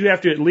cities, you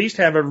have to at least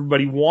have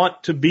everybody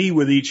want to be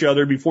with each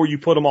other before you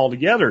put them all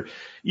together.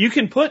 You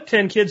can put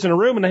 10 kids in a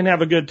room and then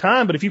have a good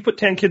time, but if you put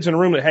 10 kids in a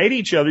room that hate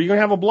each other, you're going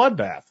to have a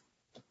bloodbath.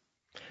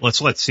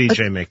 Let's let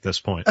CJ make this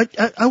point.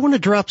 I want to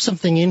drop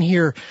something in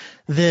here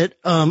that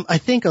I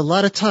think a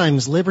lot of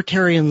times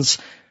libertarians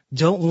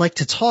don't like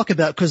to talk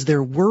about because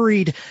they're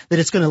worried that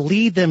it's going to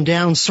lead them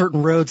down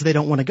certain roads they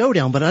don't want to go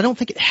down, but I don't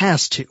think it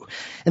has to.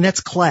 And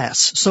that's class,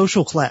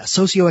 social class,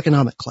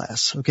 socioeconomic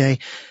class, okay?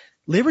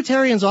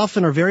 Libertarians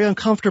often are very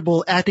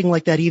uncomfortable acting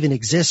like that even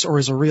exists or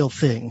is a real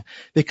thing,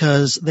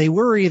 because they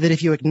worry that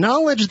if you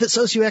acknowledge that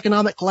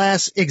socioeconomic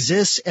class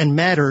exists and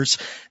matters,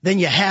 then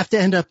you have to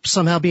end up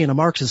somehow being a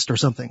Marxist or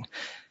something.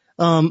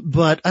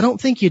 But I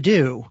don't think you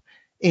do.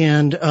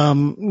 And,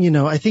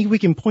 I think we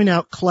can point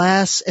out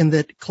class, and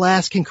that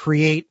class can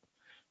create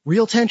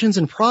real tensions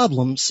and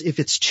problems if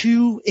it's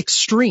too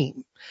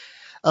extreme.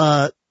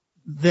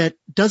 That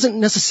doesn't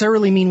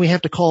necessarily mean we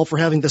have to call for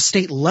having the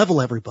state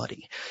level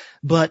everybody,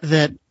 but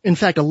that, in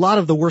fact, a lot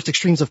of the worst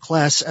extremes of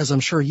class, as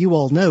I'm sure you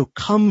all know,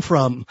 come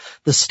from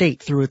the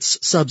state through its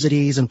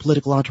subsidies and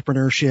political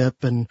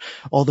entrepreneurship and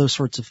all those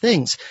sorts of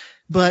things.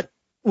 But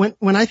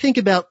when I think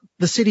about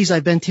the cities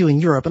I've been to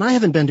in Europe, and I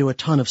haven't been to a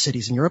ton of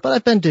cities in Europe, but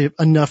I've been to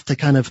enough to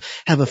kind of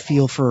have a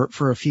feel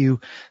for a few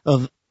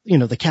of,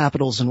 the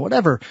capitals and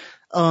whatever.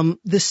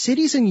 The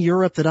cities in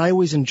Europe that I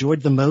always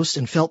enjoyed the most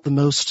and felt the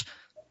most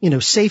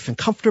safe and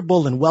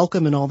comfortable and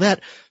welcome and all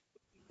that,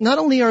 not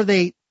only are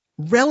they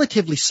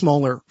relatively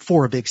smaller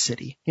for a big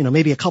city,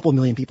 maybe a couple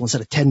million people instead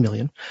of 10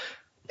 million,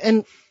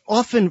 and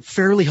often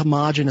fairly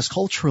homogenous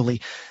culturally,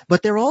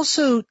 but they're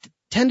also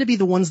tend to be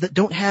the ones that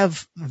don't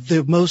have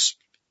the most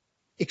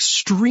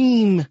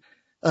extreme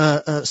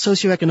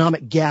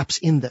socioeconomic gaps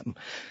in them.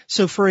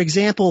 So, for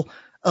example,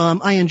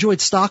 I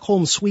enjoyed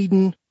Stockholm,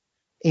 Sweden,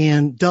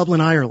 and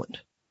Dublin, Ireland,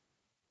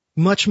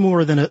 much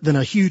more than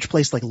a huge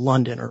place like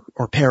London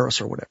or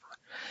Paris or whatever.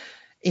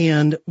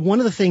 And one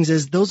of the things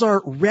is those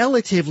are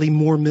relatively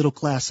more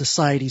middle-class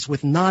societies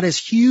with not as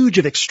huge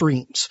of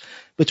extremes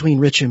between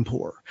rich and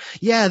poor.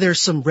 Yeah,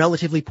 there's some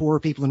relatively poorer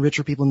people and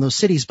richer people in those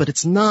cities, but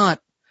it's not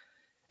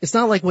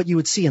like what you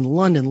would see in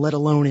London, let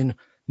alone in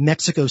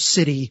Mexico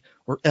City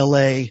or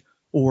LA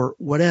or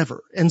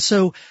whatever. And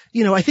so,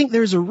 I think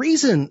there's a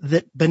reason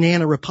that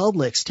banana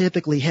republics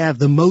typically have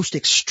the most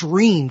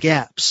extreme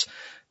gaps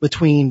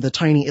between the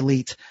tiny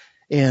elite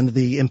and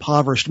the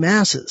impoverished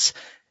masses.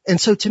 And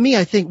so to me,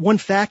 I think one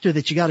factor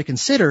that you got to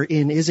consider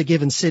in is a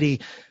given city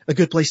a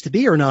good place to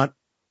be or not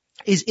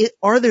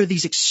are there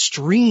these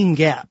extreme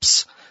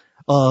gaps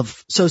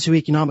of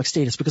socioeconomic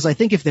status? Because I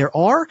think if there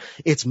are,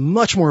 it's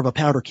much more of a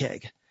powder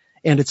keg.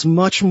 And it's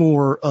much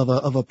more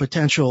of a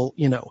potential,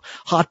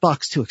 hot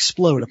box to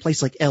explode, a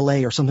place like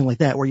LA or something like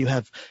that, where you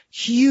have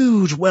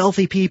huge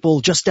wealthy people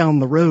just down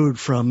the road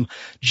from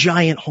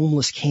giant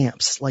homeless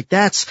camps. Like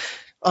that's,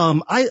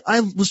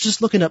 I was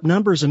just looking up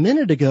numbers a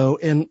minute ago,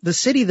 and the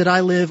city that I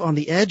live on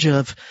the edge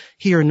of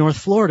here in North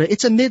Florida,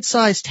 it's a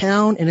mid-sized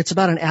town, and it's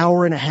about an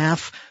hour and a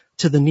half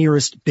to the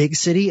nearest big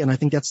city, and I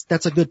think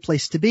that's a good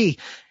place to be.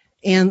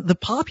 And the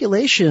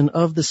population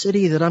of the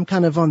city that I'm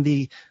kind of on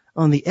the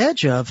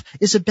edge of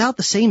is about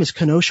the same as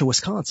Kenosha,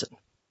 Wisconsin.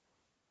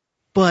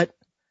 But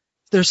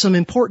there's some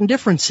important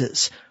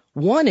differences.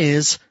 One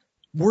is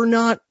we're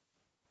not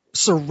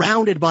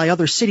surrounded by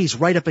other cities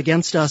right up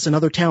against us and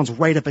other towns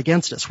right up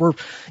against us. We're,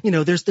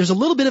 there's a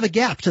little bit of a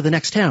gap to the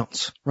next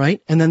towns,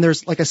 right? And then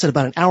there's, like I said,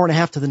 about an hour and a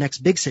half to the next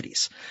big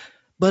cities.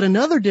 But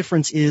another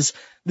difference is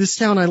this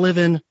town I live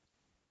in,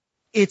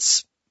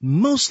 it's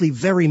mostly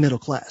very middle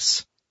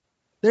class.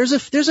 There's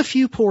a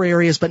few poor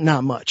areas, but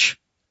not much.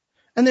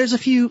 And there's a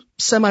few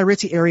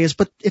semi-ritzy areas,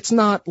 but it's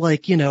not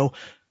like,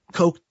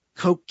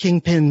 Coke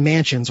kingpin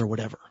mansions or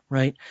whatever,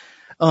 right?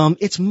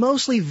 It's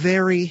mostly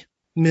very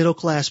middle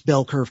class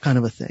bell curve kind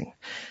of a thing.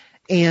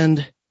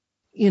 And,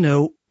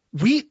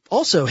 we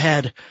also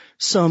had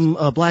some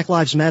Black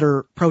Lives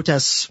Matter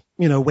protests,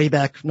 way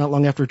back not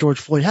long after George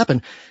Floyd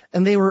happened.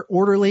 And they were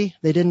orderly.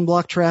 They didn't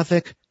block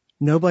traffic.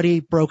 Nobody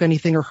broke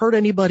anything or hurt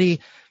anybody.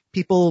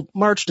 People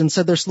marched and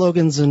said their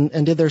slogans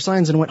and did their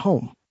signs and went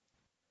home.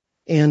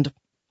 And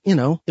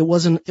it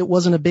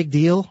wasn't a big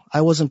deal.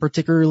 I wasn't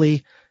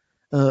particularly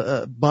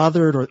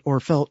bothered or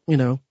felt,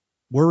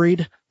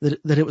 worried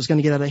that it was going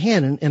to get out of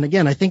hand. And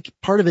again, I think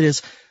part of it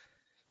is,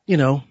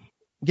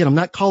 again, I'm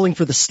not calling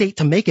for the state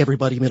to make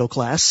everybody middle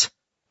class,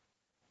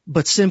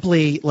 but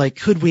simply like,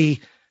 could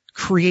we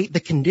create the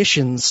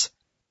conditions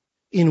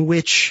in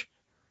which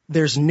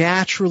there's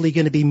naturally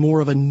going to be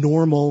more of a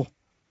normal,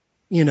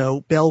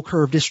 bell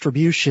curve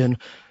distribution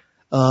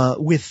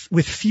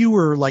with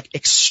fewer like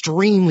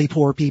extremely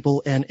poor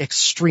people and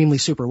extremely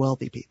super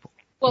wealthy people.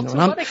 Well,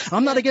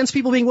 I'm not against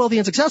people being wealthy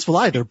and successful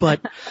either,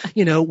 but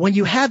when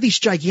you have these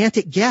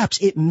gigantic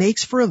gaps, it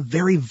makes for a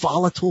very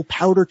volatile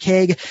powder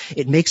keg.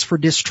 It makes for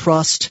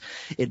distrust.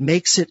 It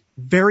makes it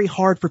very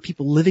hard for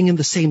people living in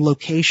the same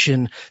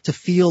location to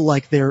feel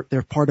like they're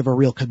part of a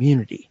real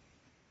community.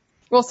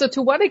 Well, so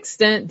to what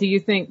extent do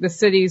you think the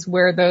cities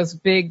where those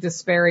big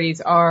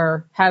disparities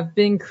have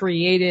been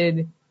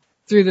created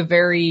through the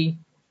very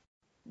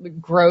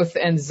growth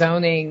and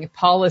zoning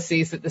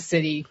policies that the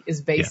city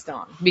is based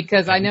on?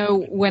 Because I know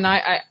when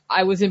I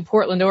was in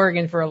Portland,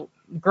 Oregon for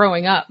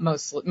growing up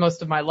most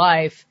of my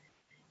life,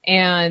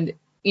 and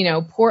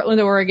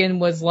Portland, Oregon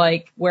was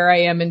like where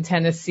I am in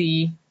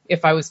Tennessee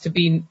if I was to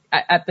be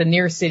at the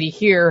near city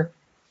here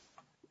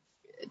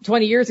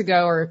 20 years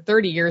ago or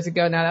 30 years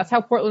ago now. That's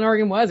how Portland,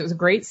 Oregon was. It was a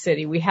great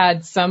city. We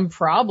had some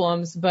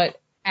problems, but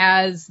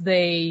as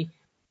they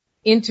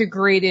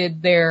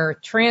integrated their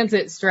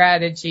transit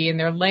strategy and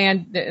their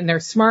land and their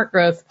smart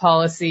growth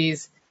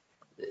policies,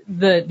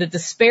 the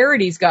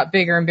disparities got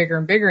bigger and bigger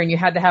and bigger, and you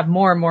had to have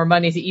more and more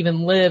money to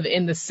even live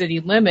in the city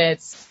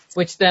limits,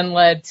 which then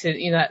led to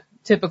that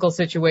typical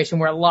situation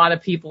where a lot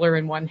of people are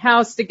in one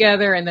house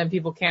together, and then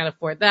people can't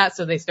afford that,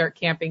 so they start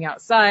camping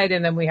outside,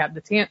 and then we have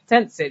the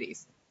tent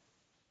cities.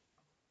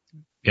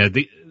 Yeah,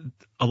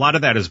 a lot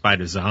of that is by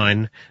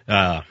design.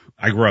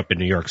 I grew up in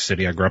New York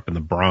City. I grew up in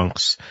the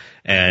Bronx,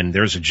 and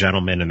there's a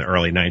gentleman in the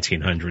early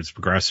 1900s,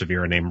 progressive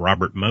era, named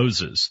Robert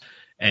Moses,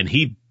 and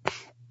he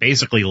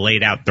basically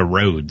laid out the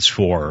roads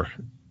for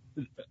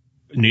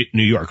New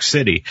York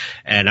City.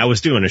 And I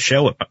was doing a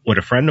show with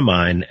a friend of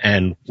mine,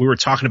 and we were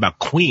talking about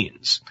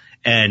Queens,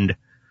 and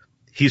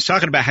he's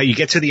talking about how you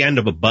get to the end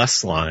of a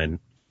bus line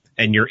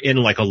and you're in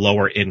like a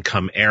lower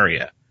income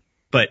area,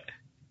 but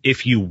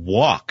if you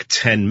walk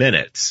 10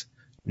 minutes,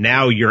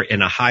 now you're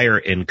in a higher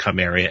income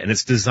area, and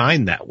it's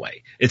designed that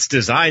way. It's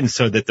designed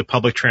so that the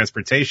public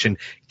transportation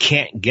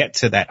can't get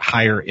to that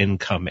higher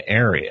income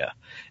area.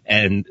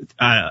 And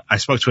I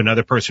spoke to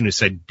another person who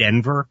said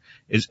Denver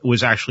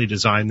was actually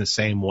designed the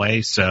same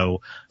way.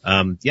 So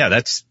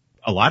that's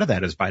a lot of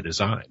that is by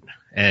design,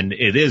 and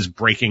it is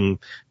breaking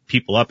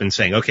people up and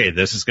saying, okay,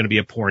 this is going to be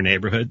a poor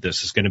neighborhood.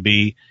 This is going to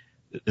be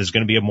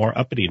a more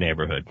uppity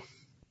neighborhood.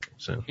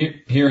 So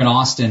here in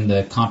Austin,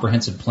 the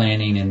comprehensive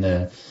planning and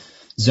the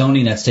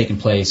zoning that's taken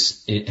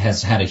place, it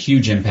has had a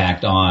huge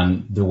impact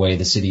on the way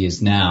the city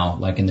is now.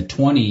 Like in the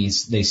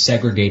 20s, they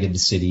segregated the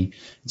city.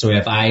 So we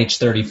have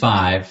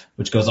IH-35,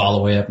 which goes all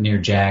the way up near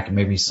Jack, and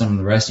maybe some of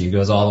the rest of you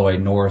goes all the way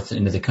north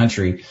into the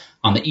country.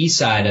 On the east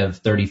side of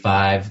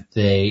 35,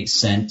 they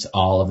sent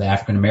all of the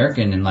African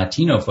American and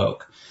Latino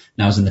folk.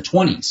 Now it was in the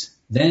 20s.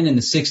 Then in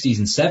the 60s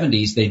and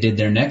 70s, they did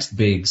their next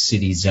big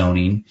city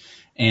zoning,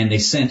 and they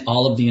sent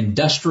all of the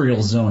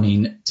industrial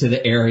zoning to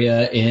the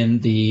area in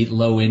the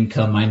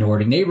low-income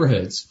minority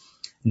neighborhoods.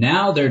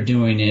 Now they're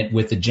doing it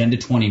with Agenda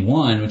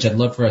 21, which I'd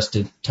love for us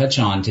to touch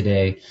on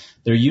today.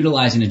 They're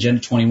utilizing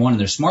Agenda 21 and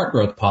their smart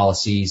growth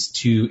policies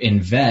to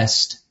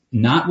invest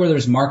not where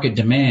there's market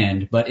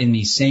demand, but in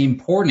these same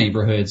poor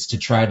neighborhoods to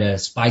try to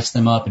spice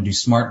them up and do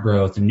smart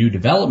growth and new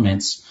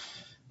developments.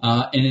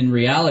 And in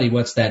reality,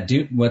 what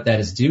that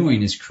is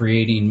doing is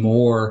creating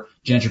more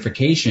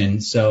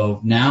gentrification. So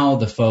now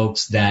the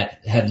folks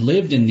that had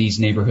lived in these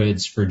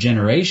neighborhoods for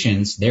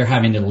generations, they're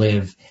having to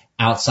live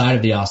outside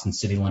of the Austin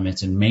city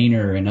limits in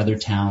Manor and other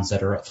towns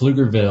that are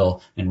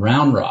Pflugerville and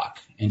Round Rock.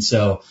 And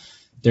so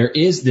there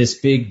is this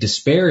big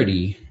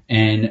disparity.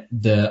 And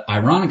the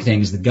ironic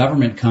thing is the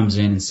government comes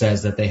in and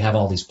says that they have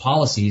all these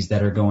policies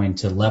that are going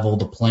to level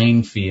the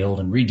playing field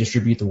and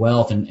redistribute the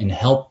wealth and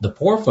help the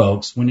poor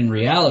folks, when in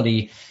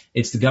reality,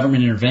 it's the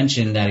government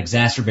intervention that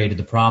exacerbated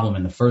the problem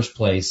in the first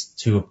place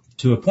to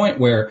a point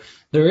where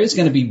there is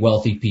going to be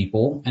wealthy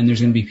people and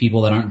there's going to be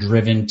people that aren't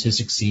driven to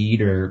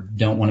succeed or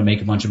don't want to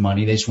make a bunch of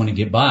money. They just want to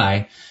get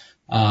by.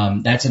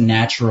 That's a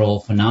natural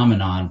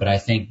phenomenon, but I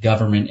think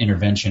government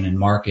intervention in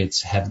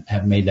markets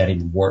have made that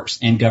even worse.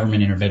 And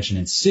government intervention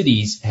in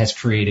cities has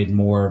created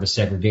more of a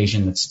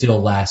segregation that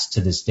still lasts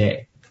to this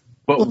day.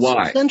 But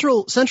why?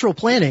 Central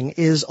planning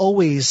is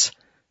always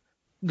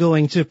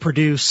going to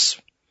produce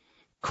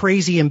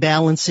crazy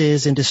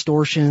imbalances and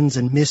distortions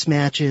and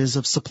mismatches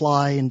of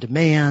supply and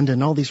demand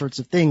and all these sorts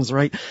of things,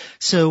 right?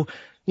 So,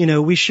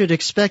 we should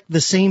expect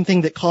the same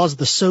thing that caused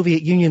the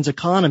Soviet Union's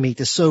economy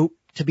to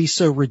be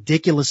so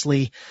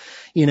ridiculously,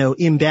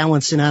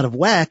 imbalanced and out of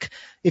whack.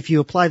 If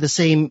you apply the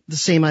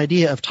same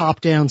idea of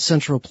top-down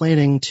central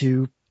planning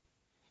to,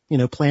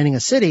 planning a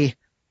city,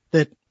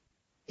 that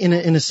in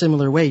a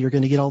similar way, you're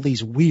going to get all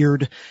these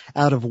weird,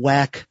 out of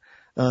whack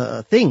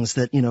things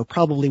that,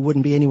 probably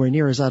wouldn't be anywhere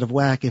near as out of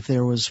whack if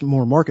there was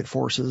more market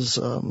forces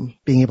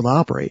being able to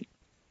operate.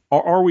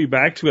 Are we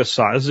back to a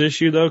size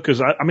issue, though?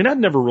 Because, I'd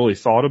never really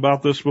thought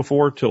about this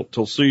before till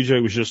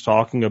CJ was just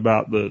talking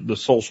about the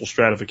social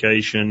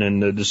stratification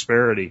and the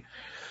disparity.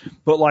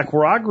 But, like,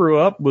 where I grew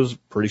up was a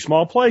pretty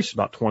small place,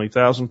 about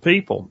 20,000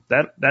 people.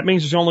 That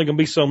means there's only going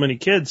to be so many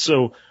kids.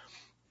 So,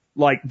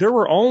 like, there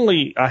were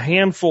only a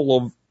handful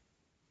of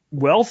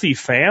wealthy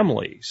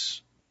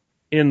families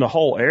in the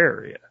whole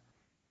area.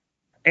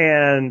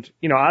 And,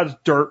 I was a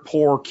dirt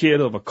poor kid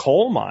of a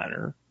coal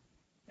miner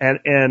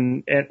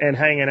and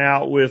hanging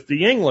out with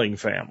the Yingling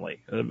family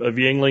of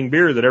Yingling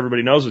beer that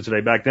everybody knows it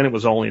today. Back then it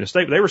was only an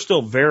estate, but they were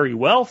still very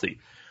wealthy.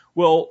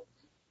 Well,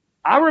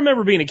 I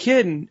remember being a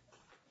kid and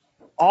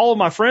all of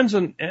my friends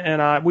and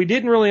I, we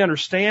didn't really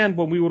understand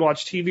when we would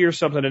watch TV or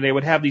something and they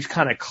would have these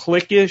kind of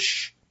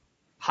cliquish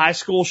high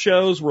school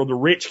shows where the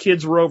rich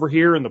kids were over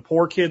here and the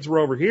poor kids were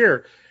over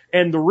here.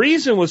 And the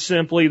reason was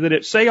simply that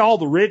if, say, all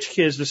the rich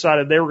kids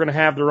decided they were going to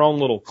have their own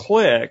little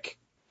clique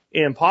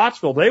in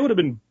Pottsville, they would have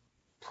been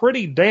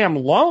pretty damn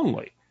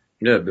lonely.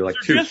 Yeah, it'd be like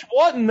there just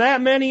wasn't that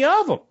many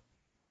of them.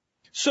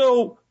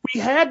 So we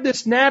had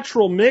this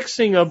natural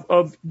mixing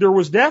of there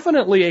was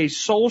definitely a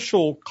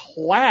social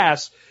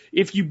class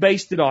if you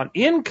based it on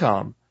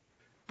income,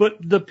 but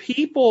the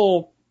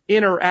people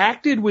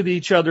interacted with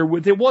each other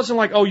with, it wasn't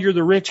like, oh, you're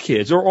the rich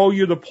kids or, oh,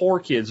 you're the poor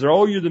kids or,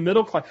 oh, you're the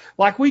middle class.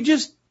 Like we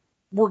just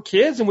were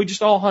kids and we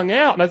just all hung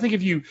out. And I think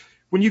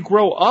when you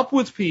grow up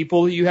with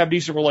people that you have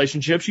decent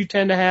relationships, you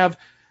tend to have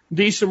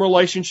decent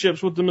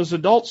relationships with them as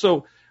adults.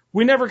 So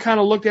we never kind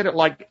of looked at it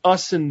like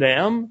us and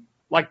them.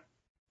 Like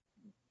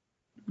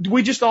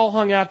we just all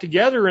hung out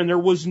together and there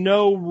was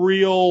no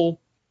real,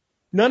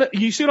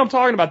 you see what I'm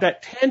talking about?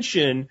 That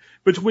tension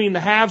between the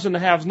haves and the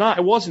haves not,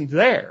 it wasn't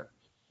there.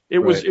 It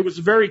was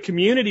very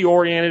community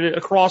oriented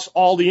across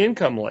all the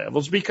income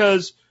levels,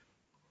 because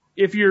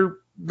if you're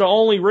the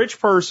only rich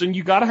person,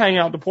 you got to hang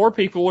out with the poor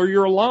people or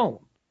you're alone.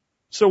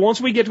 So once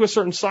we get to a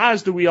certain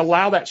size, do we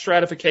allow that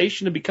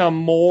stratification to become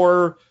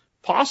more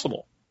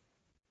possible?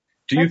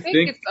 I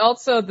think it's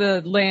also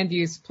the land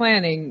use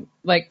planning,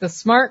 like the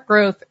smart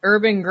growth,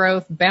 urban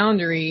growth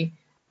boundary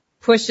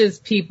pushes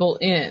people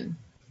in.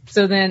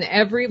 So then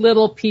every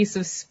little piece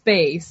of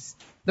space,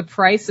 the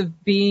price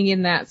of being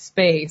in that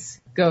space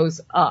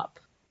goes up.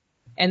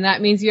 And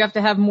that means you have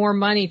to have more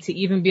money to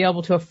even be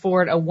able to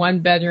afford a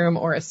 1-bedroom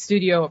or a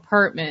studio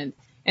apartment.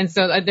 And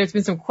so there's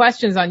been some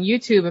questions on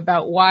YouTube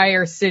about why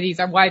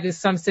do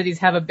some cities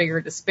have a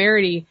bigger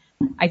disparity?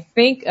 I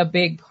think a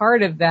big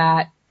part of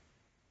that,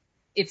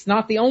 it's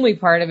not the only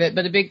part of it,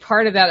 but a big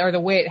part of that, or the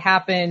way it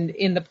happened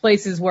in the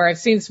places where I've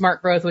seen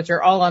smart growth, which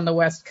are all on the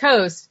West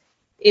Coast,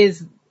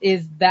 is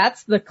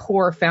that's the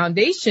core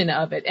foundation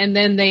of it. And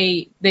then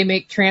they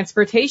make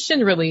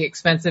transportation really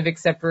expensive,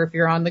 except for if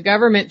you're on the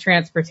government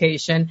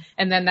transportation.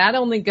 And then that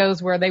only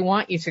goes where they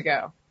want you to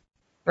go,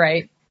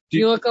 right?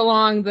 You look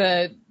along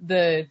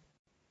the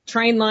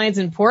train lines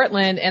in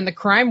Portland, and the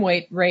crime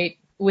rate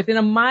within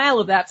a mile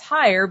of that's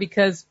higher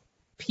because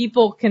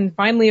people can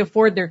finally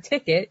afford their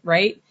ticket,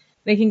 right?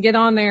 They can get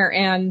on there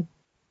and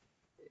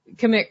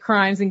commit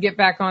crimes and get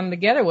back on the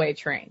getaway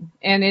train.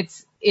 And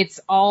it's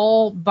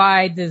all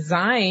by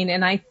design,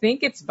 and I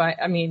think it's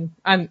I'm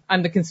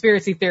the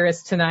conspiracy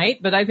theorist tonight,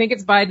 but I think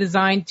it's by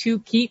design to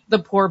keep the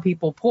poor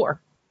people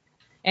poor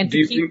and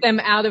to keep them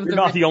out of the rich people area.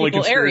 You're not the only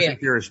conspiracy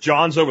theorist.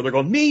 John's over there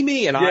going,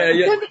 me, and I.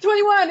 Agenda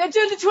 21,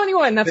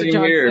 that's what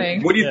John's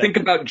saying. What do you think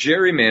about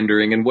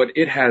gerrymandering and what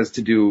it has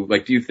to do?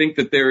 Like, do you think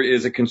that there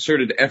is a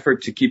concerted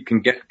effort to keep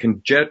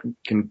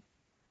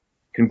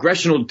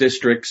congressional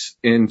districts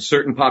in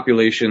certain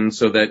populations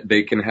so that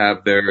they can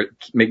have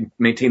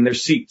maintain their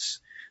seats?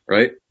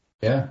 Right?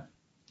 Yeah,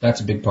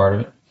 that's a big part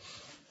of it.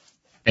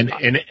 And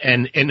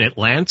in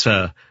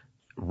Atlanta,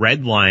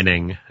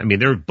 redlining, I mean,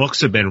 there are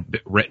books have been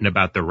written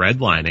about the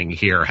redlining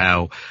here,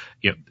 how,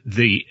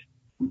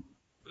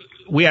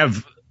 we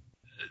have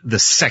the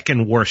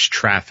second worst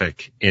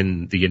traffic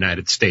in the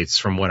United States,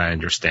 from what I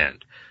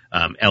understand.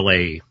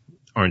 LA,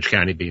 Orange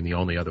County being the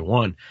only other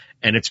one.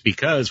 And it's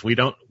because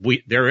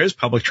there is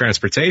public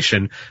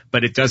transportation,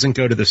 but it doesn't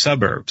go to the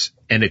suburbs,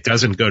 and it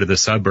doesn't go to the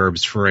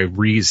suburbs for a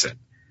reason.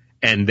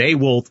 And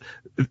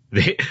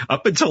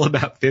up until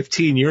about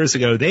 15 years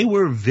ago, they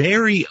were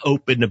very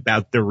open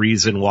about the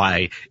reason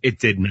why it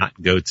did not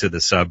go to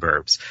the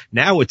suburbs.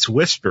 Now it's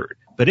whispered,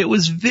 but it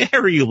was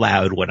very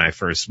loud when I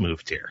first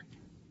moved here.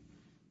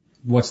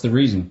 What's the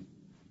reason?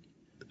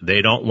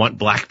 They don't want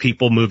black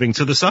people moving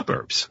to the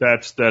suburbs.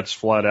 That's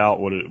flat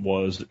out what it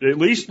was. At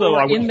least though,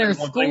 I would say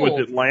one thing with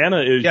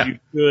Atlanta is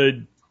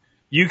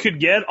you could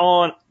get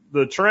on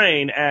the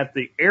train at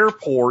the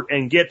airport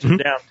and get to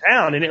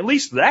downtown, and at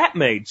least that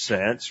made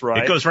sense,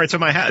 right? It goes right to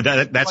my house.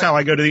 That's how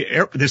I go to the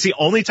airport. That's the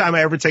only time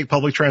I ever take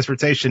public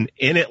transportation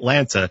in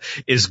Atlanta,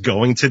 is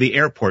going to the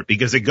airport,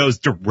 because it goes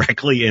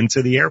directly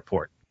into the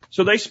airport.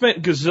 So they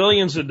spent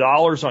gazillions of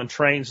dollars on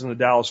trains in the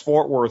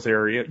Dallas-Fort Worth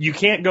area. You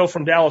can't go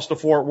from Dallas to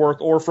Fort Worth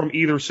or from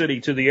either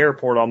city to the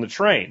airport on the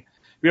train.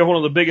 We have one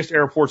of the biggest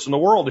airports in the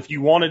world. If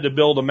you wanted to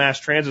build a mass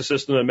transit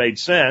system that made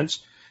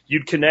sense,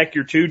 you'd connect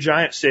your two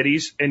giant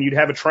cities, and you'd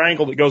have a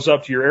triangle that goes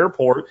up to your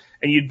airport,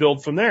 and you'd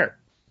build from there.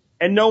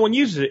 And no one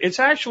uses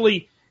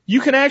it.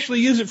 You can actually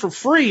use it for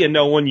free, and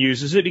no one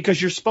uses it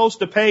because you're supposed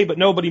to pay, but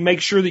nobody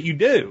makes sure that you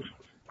do.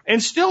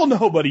 And still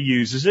nobody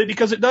uses it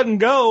because it doesn't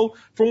go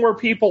from where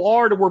people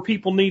are to where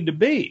people need to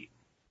be.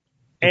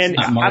 And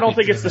I don't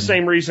think it's the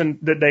same reason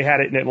that they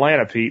had it in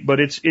Atlanta, Pete, but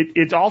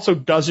it also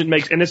doesn't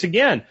make, and it's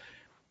again,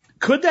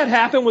 could that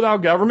happen without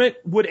government?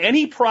 Would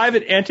any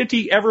private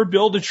entity ever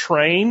build a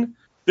train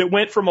that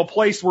went from a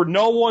place where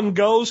no one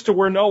goes to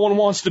where no one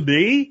wants to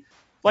be?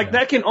 Like,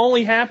 that can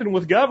only happen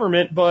with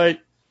government. But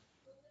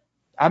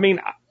I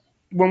mean,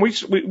 when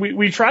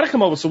we try to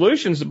come up with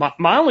solutions,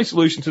 my only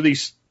solution to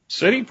these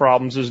city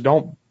problems is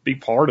don't be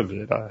part of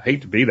it. I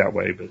hate to be that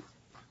way, but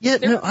yeah,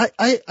 no,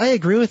 I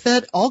agree with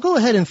that. I'll go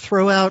ahead and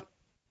throw out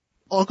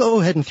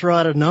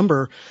a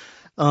number.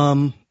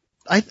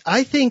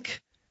 I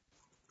think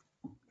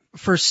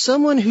for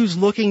someone who's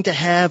looking to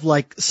have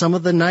like some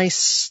of the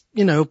nice,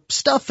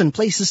 stuff and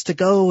places to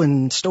go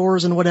and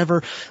stores and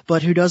whatever,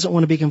 but who doesn't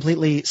want to be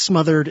completely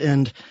smothered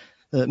and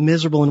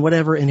miserable and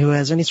whatever, and who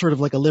has any sort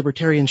of like a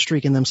libertarian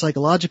streak in them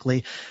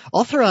psychologically,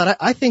 I'll throw out,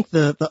 I think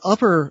the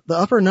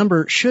upper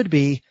number should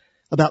be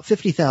about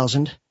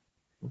 50,000.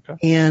 Okay.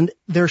 And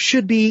there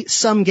should be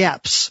some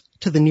gaps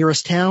to the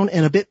nearest town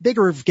and a bit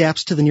bigger of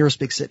gaps to the nearest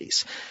big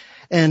cities.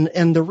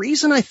 And the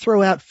reason I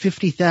throw out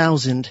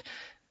 50,000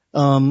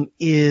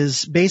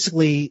 is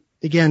basically,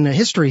 again, a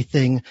history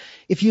thing.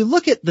 If you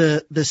look at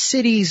the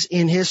cities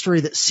in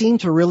history that seem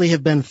to really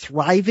have been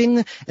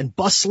thriving and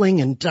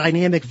bustling and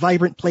dynamic,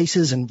 vibrant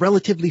places and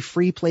relatively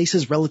free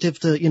places relative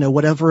to,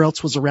 whatever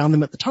else was around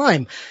them at the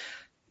time,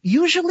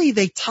 usually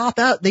they top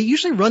out, they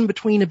usually run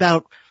between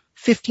about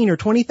 15 or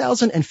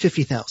 20,000 and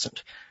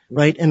 50,000.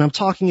 Right. And I'm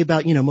talking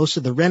about, most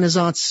of the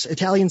Renaissance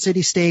Italian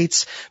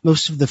city-states,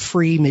 most of the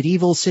free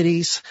medieval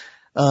cities,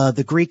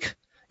 the Greek,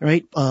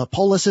 right,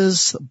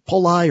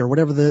 poli, or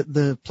whatever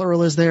the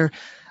plural is there.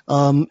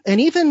 And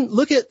even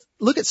look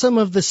at some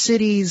of the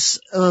cities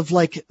of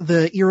like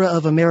the era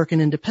of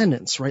American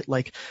independence, right?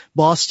 Like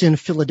Boston,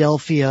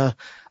 Philadelphia,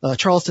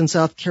 Charleston,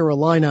 South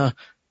Carolina.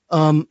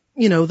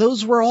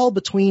 Those were all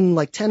between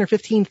like 10 or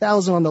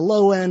 15,000 on the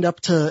low end up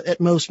to at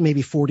most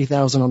maybe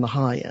 40,000 on the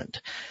high end.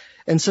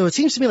 And so it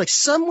seems to me like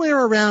somewhere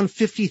around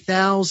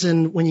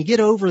 50,000, when you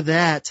get over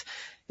that,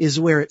 is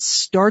where it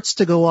starts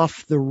to go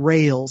off the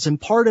rails. And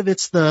part of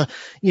it's the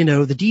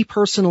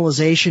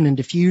depersonalization and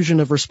diffusion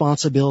of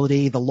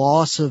responsibility, the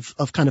loss of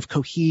kind of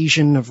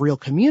cohesion of real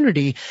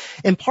community.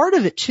 And part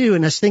of it too,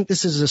 and I think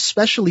this is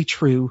especially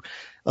true,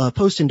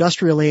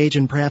 post-industrial age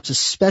and perhaps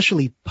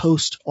especially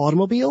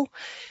post-automobile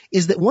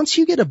is that once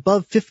you get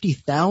above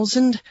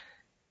 50,000,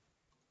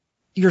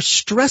 your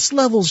stress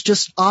levels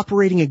just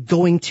operating and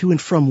going to and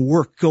from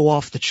work go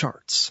off the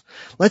charts.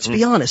 Let's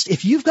be honest.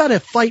 If you've got to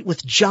fight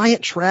with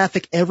giant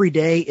traffic every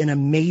day in a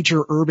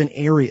major urban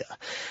area,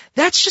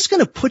 that's just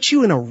going to put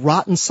you in a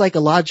rotten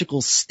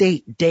psychological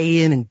state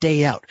day in and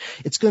day out.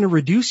 It's going to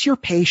reduce your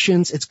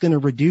patience. It's going to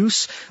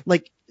reduce,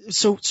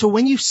 so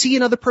when you see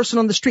another person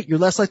on the street, you're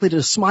less likely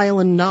to smile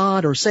and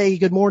nod or say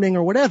good morning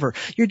or whatever.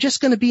 You're just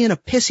going to be in a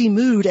pissy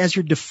mood as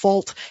your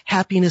default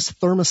happiness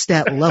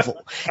thermostat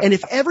level. And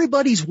if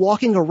everybody's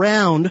walking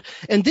around,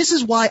 and this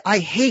is why I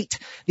hate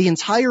the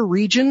entire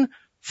region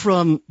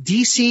from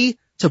DC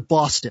to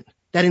Boston,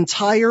 that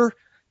entire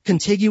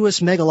contiguous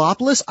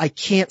megalopolis, I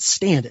can't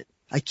stand it.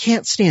 I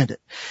can't stand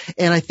it.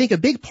 And I think a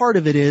big part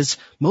of it is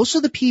most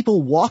of the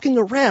people walking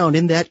around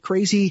in that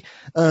crazy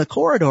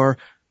corridor,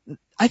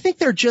 I think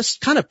they're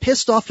just kind of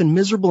pissed off and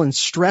miserable and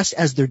stressed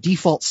as their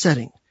default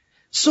setting.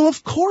 So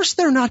of course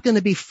they're not going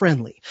to be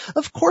friendly.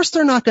 Of course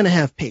they're not going to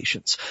have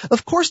patience.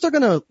 Of course they're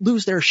going to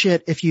lose their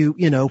shit if you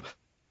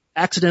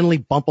accidentally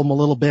bump them a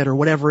little bit or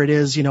whatever it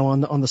is,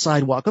 on the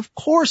sidewalk. Of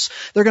course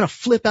they're going to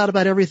flip out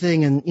about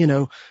everything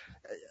and,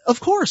 of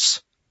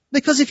course.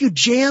 Because if you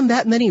jam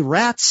that many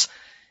rats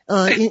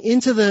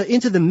into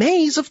the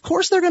maze, of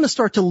course they're going to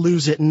start to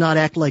lose it and not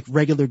act like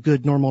regular,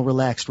 good, normal,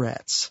 relaxed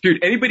rats.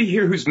 Dude, anybody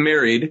here who's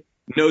married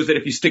knows that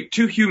if you stick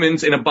 2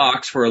 humans in a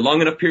box for a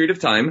long enough period of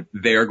time,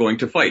 they are going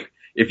to fight.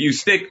 If you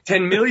stick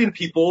 10 million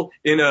people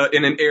in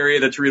an area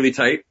that's really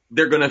tight,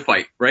 they're going to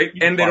fight, right?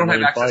 And they don't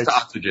have access to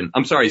oxygen.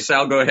 I'm sorry,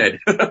 Sal, go ahead.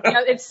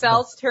 Yeah, it's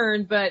Sal's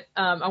turn, but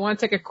I want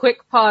to take a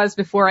quick pause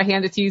before I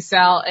hand it to you,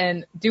 Sal,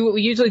 and do what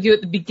we usually do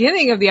at the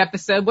beginning of the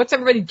episode. What's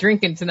everybody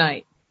drinking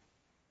tonight?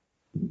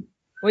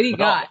 What do you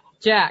got,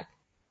 Jack?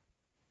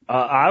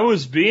 I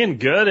was being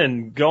good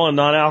and going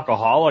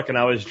non-alcoholic, and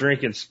I was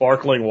drinking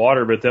sparkling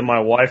water, but then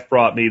my wife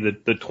brought me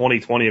the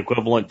 2020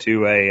 equivalent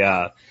to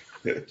a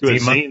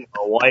Zima,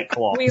 a White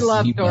Claw. We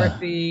love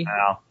Dorothy.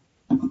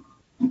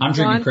 I'm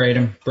drinking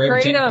Kratom.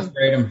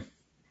 Kratom.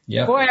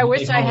 Yep. Boy, I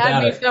wish I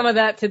had me some of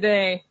that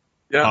today.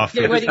 Yeah,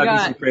 coffee. What do you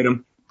got?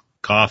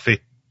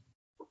 Coffee.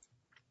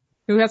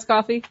 Who has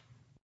coffee?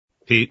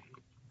 Pete.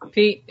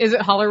 Is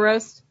it Hollow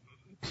Roast?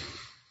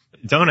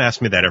 Don't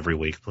ask me that every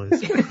week,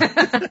 please.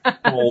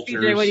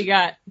 CJ, what do you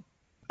got?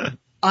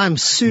 I'm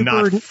super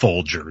Not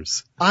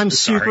Folgers. I'm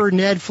super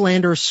Ned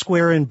Flanders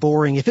square and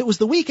boring. If it was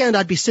the weekend,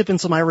 I'd be sipping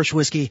some Irish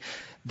whiskey,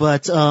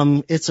 but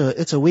it's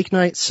a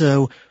weeknight,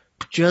 so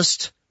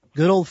just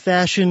good old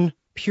fashioned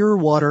pure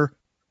water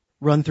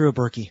run through a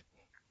Berkey.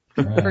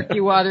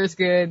 Berkey water's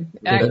good.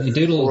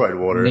 Right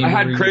water. I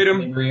had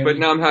Kratom, but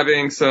now I'm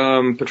having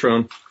some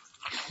Patron.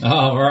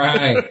 All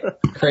right,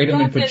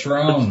 Kratom and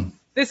Patron.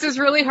 This is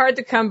really hard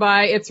to come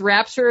by. It's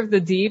Rapture of the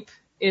Deep.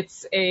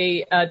 It's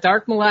a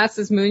dark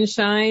molasses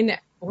moonshine.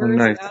 Where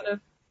is it out of?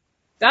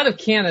 It's out of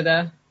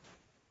Canada.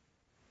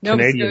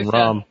 Canadian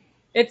rum.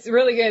 It's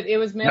really good. It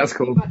was made. That's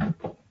cool.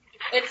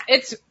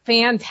 It's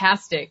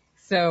fantastic.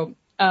 So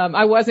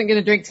I wasn't going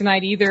to drink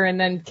tonight either, and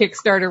then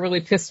Kickstarter really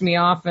pissed me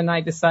off, and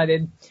I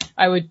decided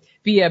I would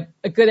be a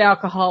good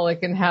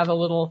alcoholic and have a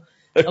little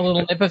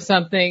nip of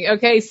something.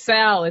 Okay,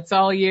 Sal, it's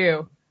all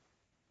you.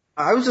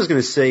 I was just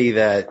going to say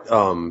that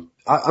I'm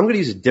going to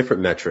use a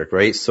different metric,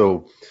 right?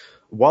 So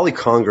Wally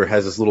Conger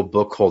has this little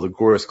book called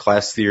Agorist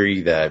Class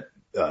Theory that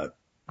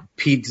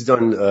Pete's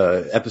done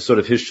an episode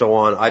of his show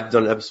on. I've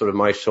done an episode of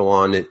my show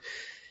on it.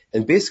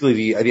 And basically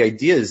the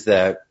idea is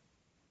that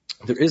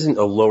there isn't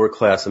a lower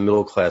class, a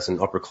middle class, an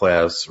upper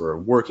class, or a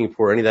working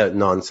poor, any of that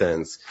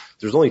nonsense.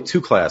 There's only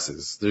 2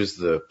 classes. There's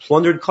the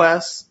plundered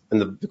class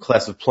and the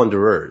class of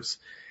plunderers.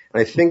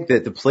 And I think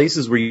that the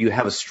places where you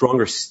have a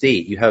stronger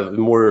state, you have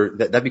more,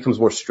 that becomes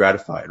more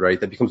stratified, right?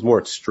 That becomes more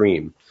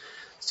extreme.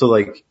 So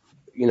like,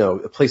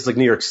 a place like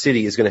New York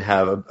City is going to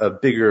have a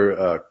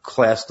bigger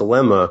class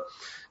dilemma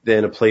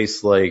than a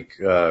place like,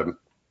 I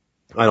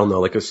don't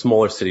know, like a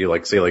smaller city,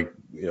 like say like,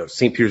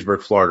 St.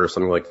 Petersburg, Florida or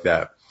something like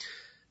that.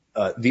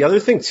 The other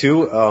thing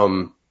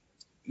too,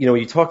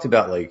 you talked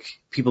about like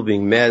people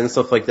being mad and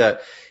stuff like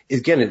that.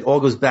 Again, it all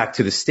goes back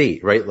to the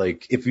state, right?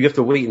 Like if you have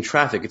to wait in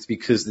traffic, it's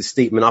because the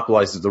state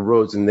monopolizes the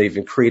roads and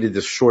they've created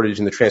this shortage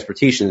in the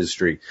transportation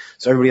industry.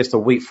 So everybody has to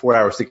wait 4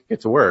 hours to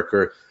get to work.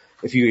 Or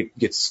if you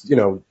get,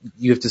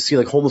 you have to see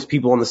like homeless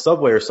people on the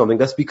subway or something,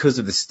 that's because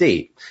of the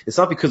state. It's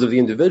not because of the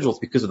individual, it's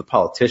because of the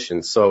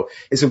politicians. So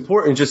it's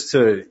important just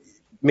to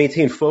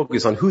maintain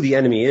focus on who the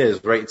enemy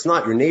is, right? It's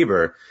not your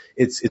neighbor.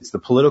 It's the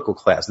political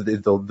class,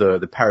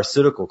 the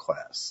parasitical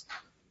class.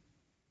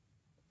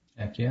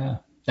 Heck yeah.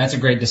 That's a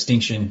great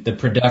distinction. The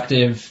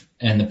productive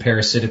and the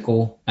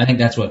parasitical. I think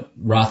that's what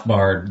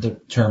Rothbard, the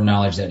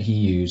terminology that he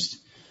used.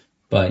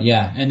 But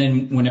yeah, and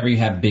then whenever you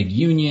have big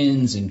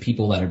unions and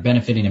people that are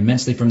benefiting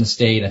immensely from the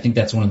state, I think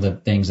that's one of the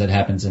things that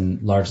happens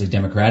in largely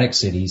democratic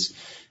cities.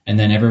 and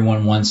then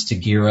everyone wants to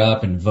gear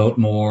up and vote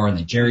more, and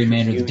they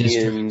gerrymander the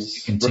districts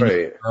to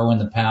continue growing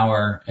the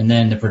power, and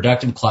then the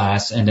productive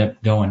class end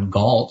up going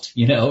galt,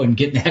 and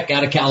getting the heck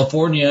out of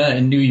California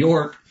and New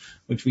York,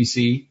 which we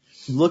see.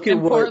 Look at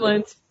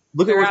Portland.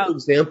 Look at what, for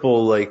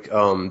example, like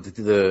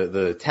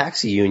the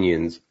taxi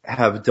unions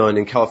have done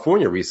in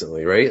California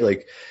recently, right?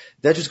 Like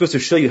that just goes to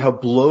show you how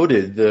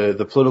bloated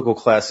the political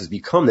class has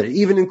become. That it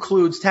even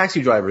includes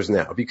taxi drivers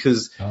now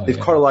because they've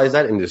cartelized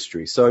that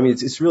industry. So I mean,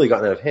 it's really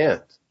gotten out of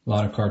hand. A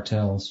lot of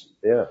cartels.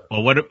 Yeah.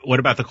 Well, what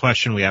about the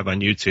question we have on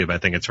YouTube? I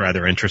think it's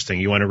rather interesting.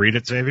 You want to read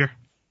it, Xavier?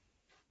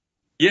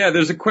 Yeah,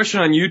 there's a question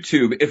on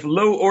YouTube. If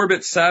low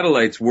orbit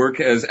satellites work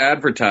as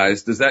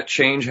advertised, does that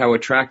change how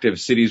attractive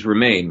cities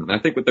remain? And I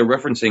think what they're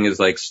referencing is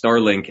like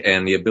Starlink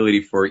and the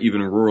ability for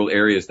even rural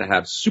areas to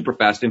have super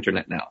fast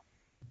internet now.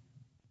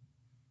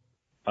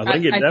 I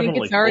think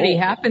it's already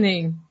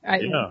happening.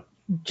 I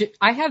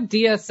have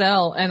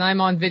DSL and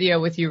I'm on video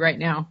with you right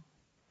now.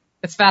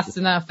 It's fast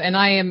enough.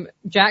 And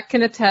Jack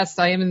can attest,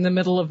 I am in the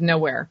middle of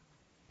nowhere.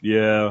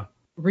 Yeah.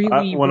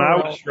 Really when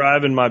rural. I was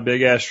driving my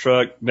big ass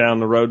truck down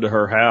the road to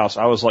her house,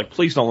 I was like,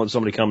 please don't let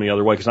somebody come the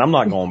other way because I'm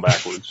not going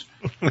backwards.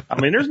 I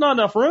mean, there's not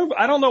enough room.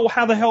 I don't know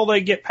how the hell they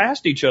get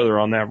past each other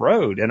on that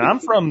road. And I'm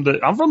from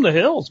the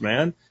hills,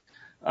 man.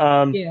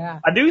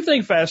 I do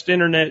think fast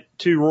internet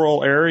to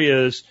rural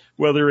areas,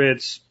 whether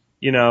it's,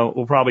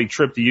 we'll probably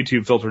trip the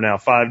YouTube filter now,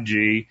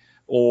 5G,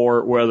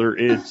 or whether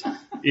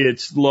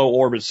it's low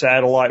orbit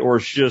satellite or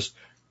it's just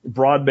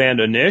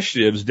broadband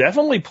initiatives,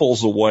 definitely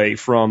pulls away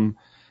from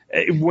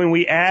when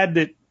we add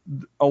that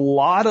a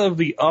lot of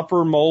the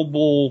upper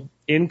mobile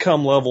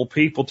income level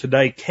people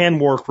today can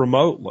work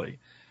remotely.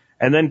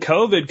 And then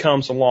COVID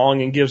comes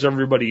along and gives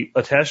everybody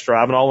a test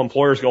drive and all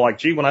employers go like,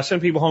 gee, when I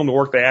send people home to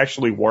work, they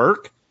actually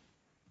work.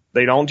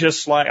 They don't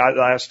just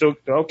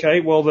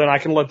okay, well then I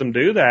can let them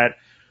do that.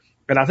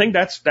 And I think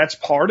that's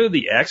part of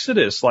the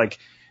exodus. Like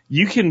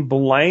you can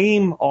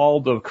blame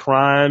all the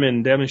crime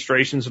and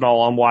demonstrations and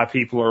all on why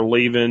people are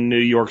leaving New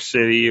York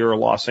City or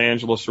Los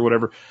Angeles or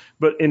whatever.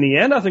 But in the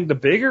end, I think the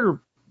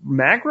bigger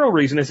macro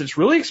reason is it's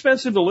really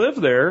expensive to live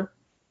there.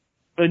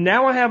 And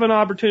now I have an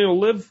opportunity to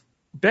live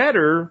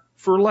better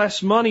for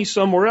less money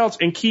somewhere else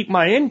and keep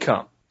my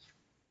income.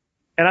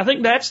 And I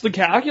think that's the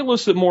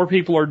calculus that more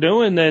people are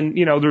doing than,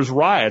 there's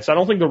riots. I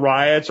don't think the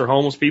riots or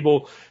homeless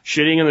people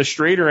shitting in the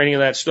street or any of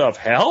that stuff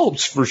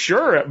helps for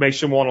sure. It makes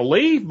them want to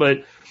leave.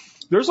 But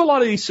there's a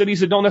lot of these cities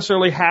that don't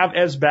necessarily have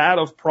as bad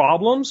of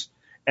problems,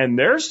 and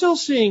they're still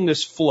seeing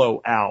this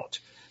flow out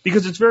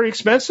because it's very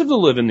expensive to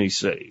live in these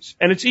cities.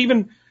 And it's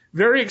even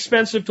very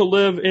expensive to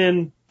live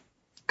in,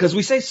 because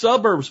we say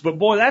suburbs, but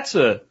boy, that's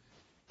a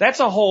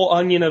whole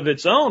onion of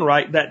its own,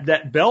 right?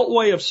 That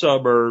beltway of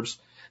suburbs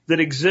that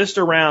exist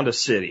around a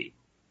city,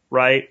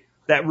 right?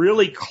 That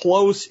really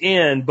close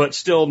in, but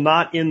still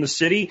not in the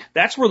city.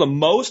 That's where the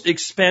most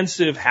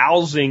expensive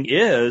housing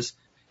is.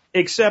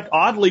 Except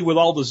oddly with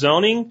all the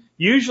zoning,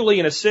 usually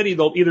in a city,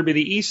 there'll either be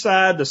the east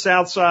side, the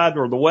south side,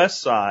 or the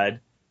west side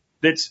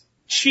that's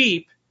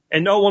cheap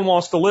and no one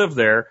wants to live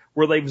there,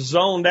 where they've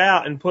zoned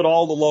out and put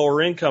all the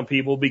lower income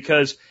people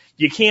because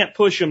you can't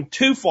push them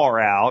too far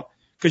out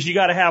because you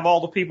got to have all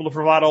the people to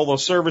provide all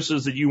those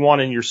services that you want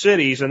in your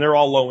cities and they're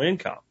all low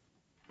income,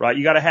 right?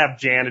 You got to have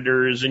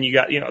janitors and you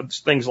got,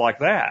 things like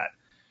that.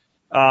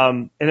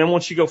 And then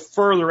once you go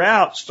further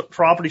out,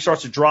 property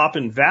starts to drop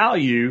in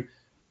value.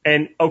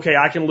 And okay,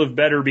 I can live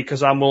better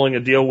because I'm willing to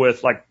deal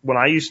with, like when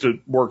I used to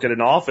work at an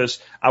office,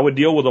 I would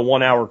deal with a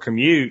 1-hour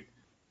commute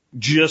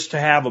just to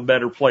have a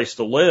better place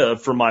to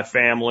live for my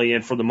family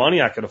and for the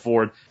money I could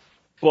afford.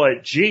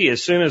 But gee,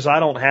 as soon as I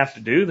don't have to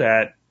do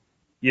that,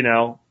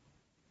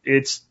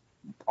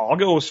 I'll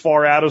go as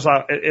far out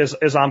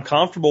as I'm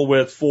comfortable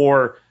with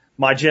for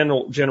my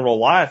general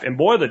life. And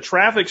boy, the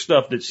traffic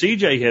stuff that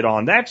CJ hit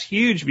on, that's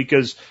huge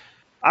because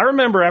I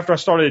remember after I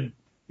started,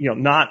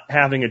 not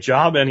having a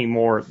job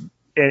anymore,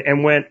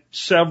 and went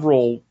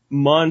several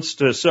months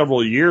to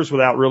several years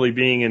without really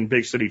being in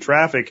big city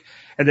traffic,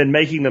 and then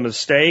making the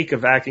mistake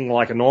of acting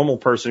like a normal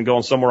person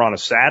going somewhere on a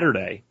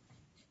Saturday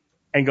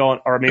and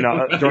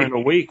during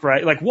the week,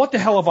 right? Like, what the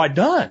hell have I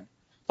done?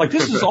 Like,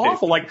 this is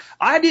awful. Like,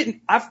 I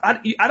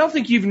don't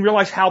think you even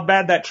realize how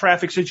bad that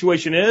traffic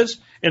situation is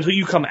until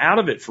you come out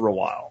of it for a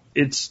while.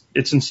 It's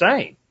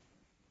insane.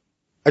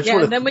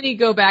 And then when you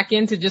go back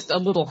into just a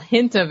little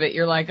hint of it,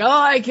 you're like, oh,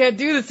 I can't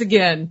do this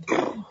again.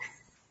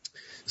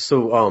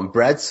 So,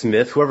 Brad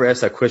Smith, whoever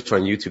asked that question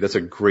on YouTube, that's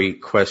a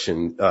great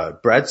question.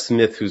 Brad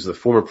Smith, who's the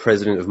former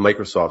president of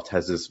Microsoft,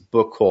 has this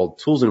book called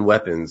Tools and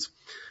Weapons,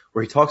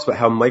 where he talks about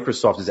how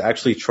Microsoft is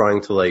actually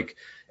trying to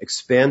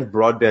expand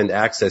broadband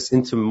access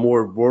into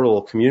more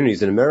rural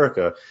communities in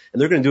America. And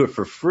they're going to do it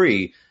for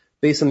free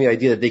based on the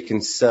idea that they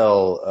can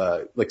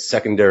sell,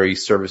 secondary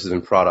services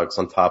and products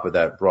on top of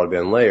that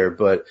broadband layer.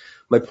 But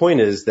my point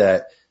is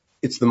that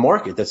it's the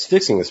market that's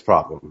fixing this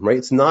problem, right?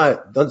 It's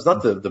not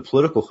the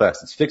political class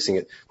that's fixing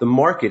it. The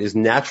market is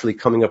naturally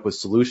coming up with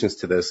solutions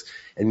to this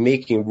and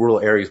making rural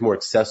areas more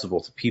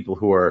accessible to people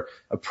who are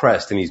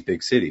oppressed in these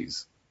big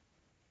cities.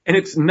 And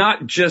it's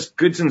not just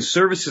goods and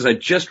services. I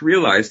just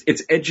realized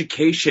it's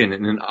education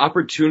and an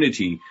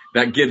opportunity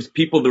that gives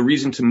people the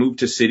reason to move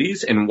to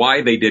cities and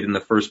why they did in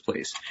the first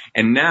place.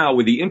 And now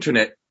with the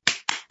internet,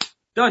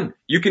 done.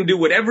 You can do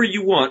whatever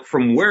you want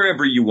from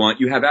wherever you want.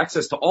 You have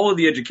access to all of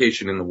the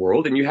education in the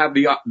world, and you have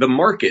the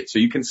market, so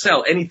you can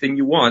sell anything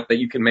you want that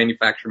you can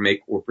manufacture,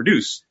 make, or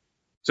produce.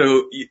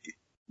 So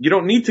you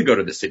don't need to go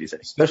to the cities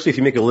anymore. Especially if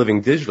you make a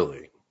living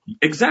digitally.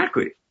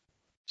 Exactly.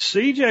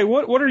 CJ,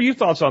 what are your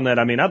thoughts on that?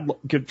 I mean,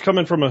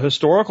 coming from a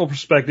historical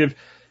perspective,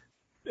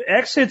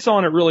 X hits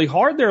on it really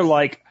hard there.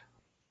 Like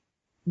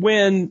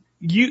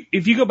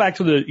if you go back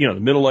to the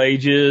Middle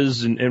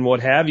Ages and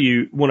what have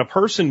you, when a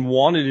person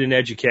wanted an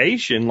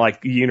education,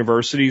 like the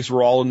universities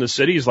were all in the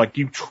cities, like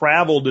you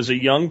traveled as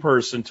a young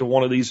person to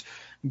one of these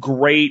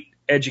great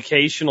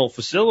educational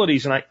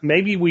facilities. And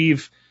maybe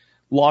we've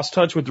lost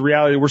touch with the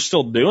reality that we're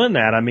still doing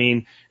that. I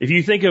mean, if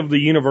you think of the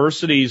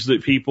universities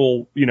that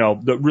people,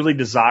 the really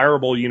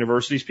desirable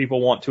universities people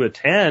want to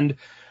attend,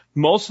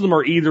 most of them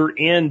are either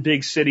in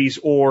big cities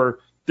or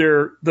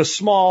they're the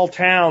small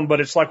town, but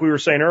it's like we were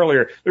saying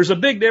earlier, there's a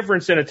big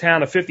difference in a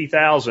town of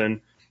 50,000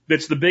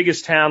 that's the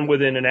biggest town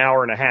within an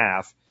hour and a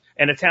half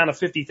and a town of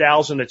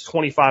 50,000 that's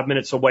 25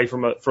 minutes away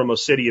from a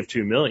city of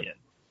 2 million.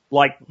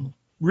 Like,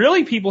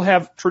 really, people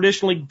have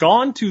traditionally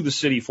gone to the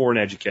city for an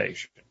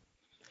education.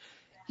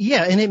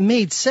 Yeah, and it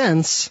made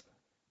sense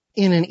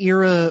in an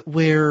era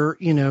where,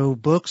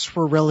 books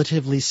were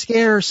relatively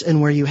scarce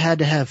and where you had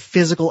to have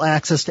physical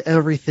access to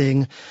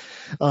everything.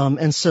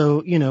 And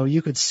so,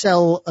 you could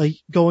sell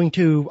going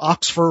to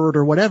Oxford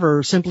or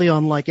whatever simply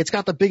on it's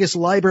got the biggest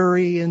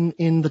library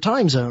in the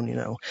time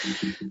zone,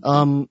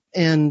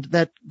 and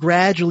that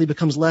gradually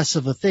becomes less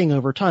of a thing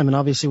over time. And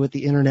obviously with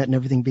the internet and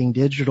everything being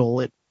digital,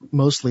 it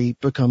mostly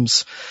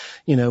becomes,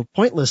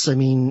 pointless. I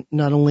mean,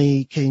 not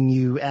only can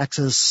you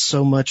access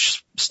so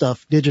much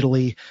stuff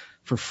digitally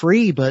for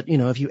free, but,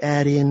 if you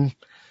add in,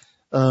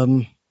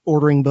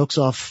 ordering books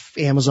off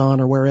Amazon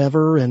or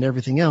wherever and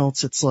everything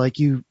else, it's like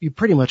you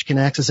pretty much can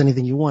access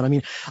anything you want. I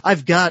mean,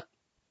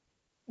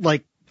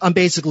 I'm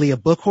basically a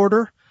book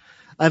hoarder.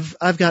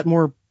 I've got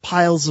more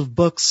piles of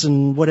books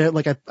and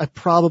whatever, I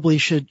probably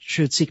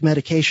should seek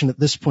medication at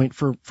this point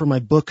for my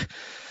book,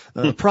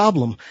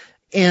 problem.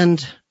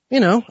 And,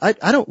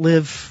 I don't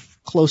live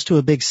close to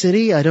a big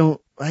city.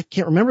 I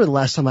can't remember the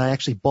last time I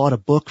actually bought a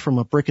book from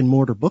a brick and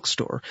mortar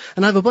bookstore.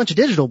 And I have a bunch of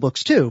digital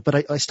books too,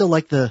 but I still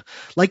like the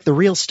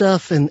real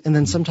stuff. And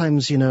then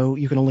sometimes, you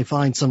can only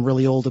find some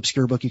really old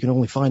obscure book. You can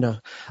only find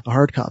a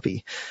hard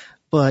copy.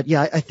 But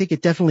yeah, I think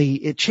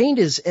it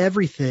changes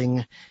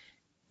everything.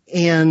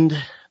 And,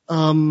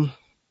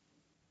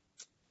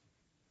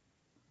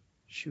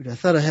 shoot, I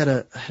thought I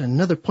had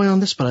another point on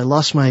this, but I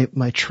lost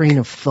my train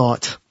of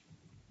thought.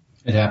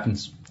 It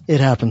happens. It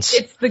happens.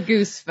 It's the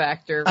goose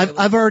factor. Really.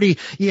 I've already,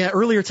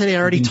 earlier today I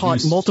already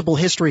taught multiple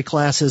history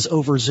classes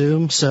over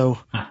Zoom, so.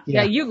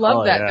 Yeah, you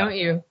love that, don't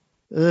you?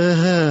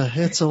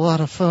 It's a lot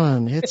of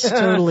fun. It's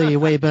totally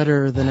way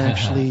better than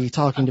actually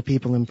talking to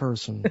people in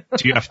person.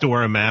 Do you have to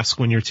wear a mask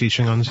when you're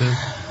teaching on Zoom?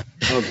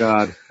 Oh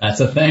God. That's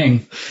a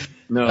thing.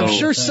 No. I'm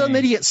sure some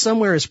idiot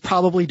somewhere is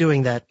probably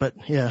doing that, but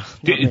yeah.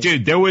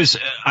 Dude, there was,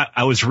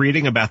 I was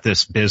reading about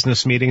this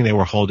business meeting they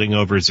were holding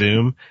over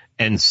Zoom,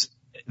 and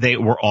they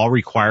were all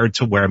required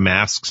to wear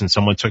masks, and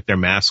someone took their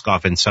mask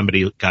off and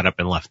somebody got up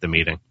and left the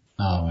meeting.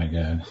 Oh my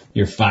God.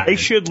 You're fired. They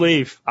should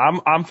leave.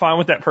 I'm fine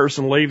with that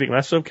person leaving.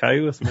 That's okay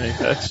with me.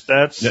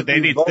 That's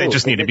they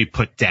just need to be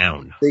put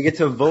down. They get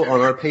to vote on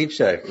our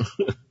paycheck.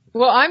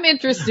 Well, I'm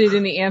interested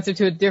in the answer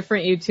to a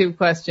different YouTube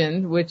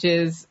question, which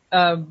is,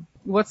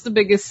 what's the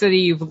biggest city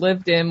you've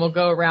lived in? We'll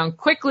go around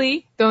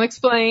quickly. Don't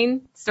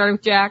explain. Starting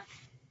with Jack.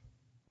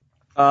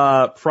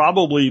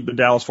 Probably the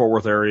Dallas-Fort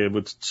Worth area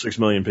with 6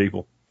 million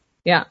people.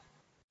 Yeah.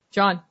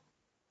 John.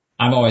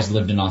 I've always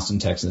lived in Austin,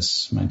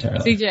 Texas my entire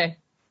life. CJ.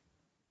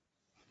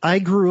 I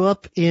grew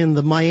up in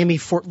the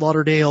Miami-Fort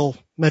Lauderdale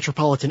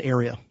metropolitan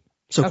area,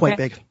 so quite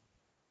big.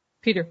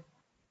 Peter.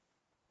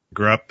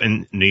 Grew up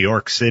in New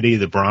York City,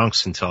 the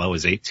Bronx, until I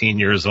was 18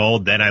 years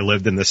old. Then I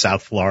lived in the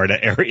South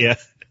Florida area,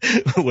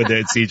 what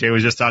CJ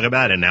was just talking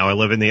about, and now I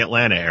live in the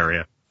Atlanta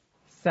area.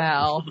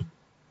 Sal.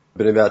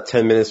 Been about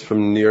 10 minutes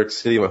from New York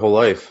City my whole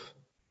life.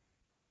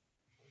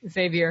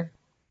 Xavier.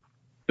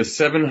 The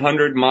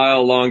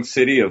 700-mile-long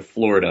city of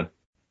Florida.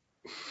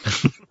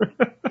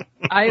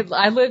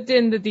 I lived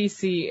in the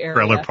D.C. area.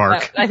 Trailer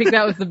Park. I think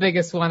that was the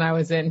biggest one I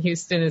was in.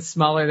 Houston is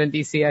smaller than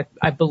D.C.,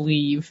 I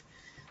believe.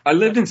 I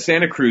lived in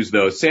Santa Cruz,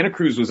 though. Santa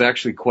Cruz was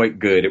actually quite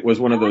good. It was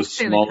one of those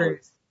smaller,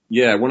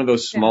 one of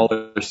those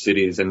smaller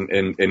cities, and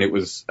it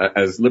was,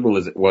 as liberal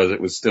as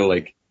it was still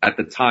like, at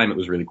the time it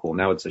was really cool.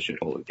 Now it's a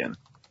shithole again.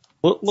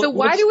 So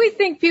why do we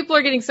think people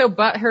are getting so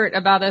butthurt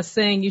about us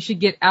saying you should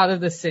get out of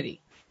the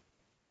city?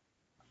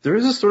 There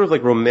is a sort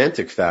of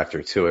romantic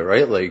factor to it,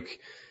 right?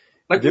 Like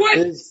what?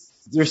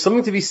 There's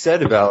something to be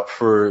said about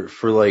for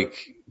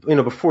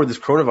before this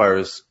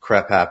coronavirus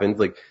crap happened,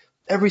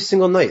 every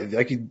single night.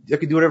 I could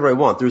do whatever I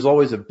want. There's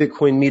always a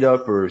Bitcoin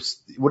meetup or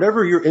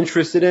whatever you're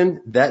interested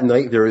in. That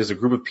night there is a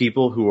group of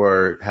people who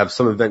have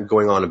some event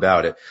going on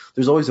about it.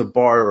 There's always a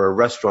bar or a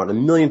restaurant, a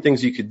million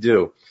things you could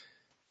do.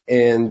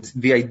 And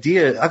the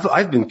idea,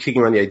 I've been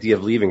kicking around the idea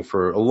of leaving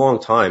for a long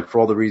time for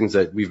all the reasons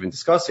that we've been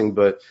discussing,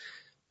 but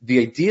the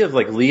idea of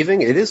like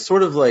leaving, it is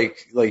sort of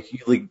like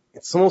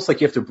it's almost like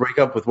you have to break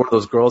up with one of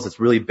those girls that's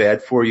really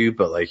bad for you,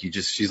 but like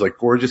she's like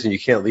gorgeous and you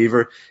can't leave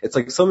her. It's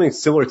like something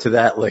similar to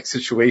that like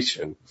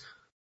situation.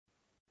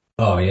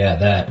 Oh yeah,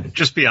 that.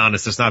 Just be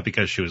honest, it's not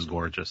because she was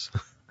gorgeous.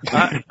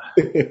 I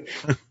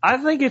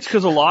think it's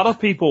because a lot of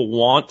people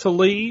want to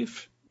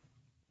leave,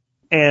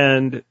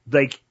 and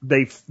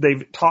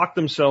they've talked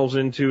themselves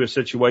into a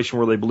situation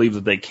where they believe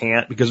that they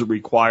can't because it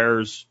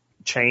requires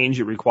change,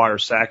 it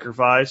requires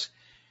sacrifice.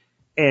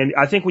 And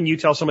I think when you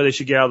tell somebody they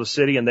should get out of the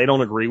city and they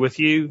don't agree with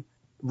you,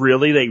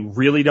 they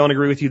really don't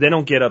agree with you, they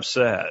don't get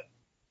upset.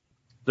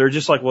 They're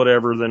just like,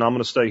 whatever, then I'm going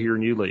to stay here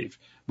and you leave.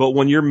 But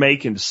when you're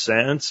making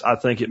sense, I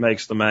think it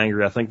makes them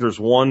angry. I think there's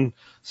one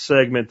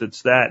segment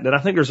that's that. Then I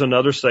think there's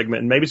another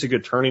segment, and maybe it's a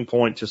good turning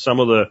point to some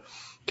of the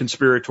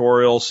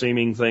conspiratorial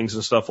seeming things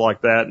and stuff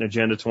like that in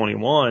Agenda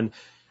 21.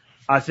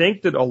 I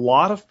think that a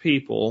lot of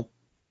people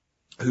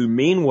who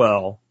mean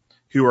well,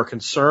 who are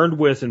concerned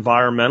with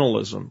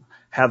environmentalism,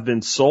 have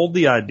been sold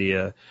the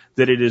idea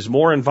that it is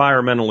more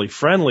environmentally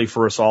friendly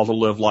for us all to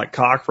live like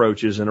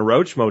cockroaches in a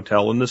roach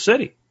motel in the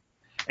city.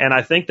 And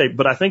I think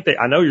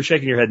I know you're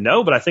shaking your head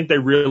no, but I think they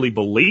really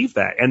believe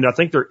that. And I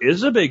think there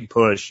is a big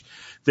push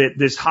that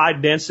this high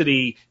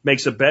density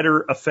makes a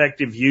better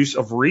effective use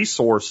of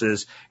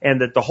resources,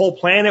 and that the whole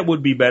planet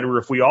would be better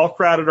if we all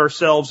crowded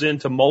ourselves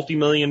into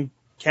multi-million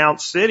count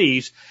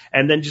cities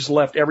and then just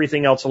left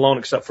everything else alone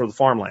except for the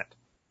farmland.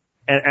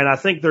 And I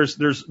think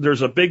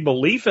there's a big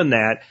belief in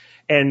that.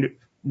 And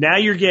now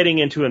you're getting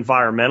into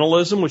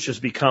environmentalism, which has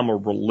become a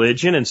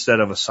religion instead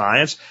of a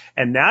science.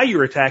 And now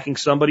you're attacking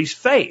somebody's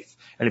faith.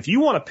 And if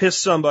you want to piss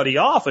somebody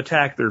off,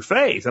 attack their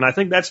faith. And I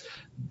think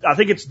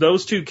it's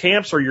those two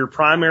camps are your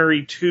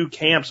primary two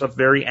camps of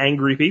very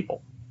angry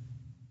people.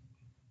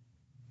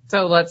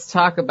 So let's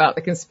talk about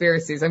the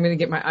conspiracies. I'm going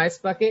to get my ice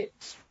bucket.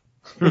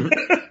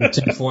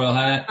 Tinfoil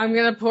hat. I'm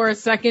going to pour a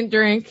second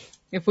drink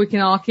if we can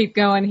all keep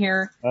going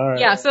here. All right.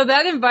 Yeah, so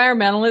that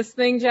environmentalist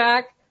thing,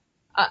 Jack,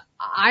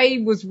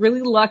 I was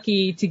really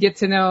lucky to get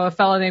to know a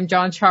fellow named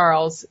John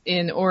Charles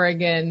in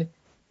Oregon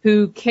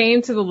who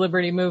came to the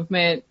Liberty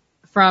Movement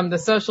from the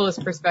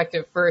socialist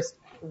perspective first,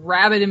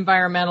 rabid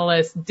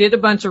environmentalist, did a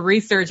bunch of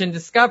research and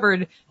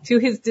discovered, to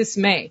his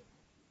dismay,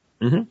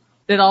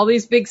 that all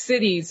these big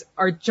cities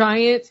are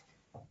giant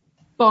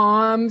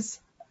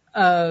bombs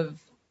of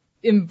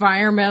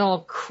environmental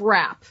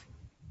crap.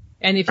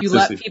 And if you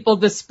let people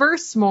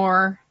disperse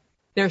more,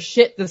 their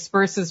shit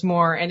disperses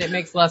more and it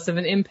makes less of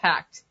an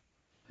impact.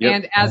 Yep.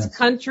 And as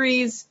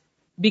countries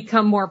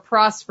become more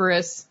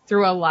prosperous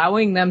through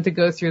allowing them to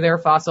go through their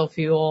fossil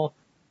fuel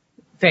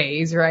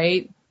phase,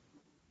 right?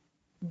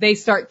 They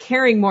start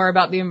caring more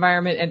about the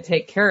environment and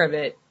take care of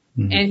it.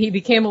 Mm-hmm. And he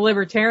became a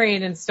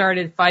libertarian and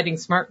started fighting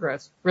smart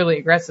growth really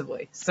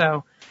aggressively.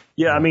 So,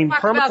 yeah, I mean,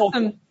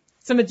 permaculture.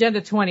 Some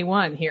Agenda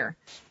 21 here.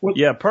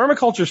 Yeah,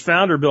 permaculture's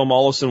founder, Bill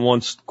Mollison,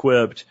 once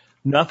quipped,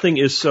 "Nothing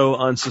is so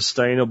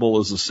unsustainable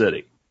as a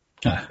city."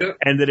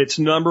 And that its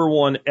number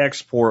one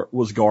export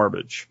was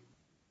garbage.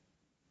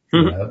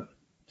 Yeah.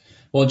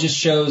 Well, it just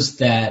shows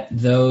that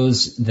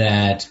those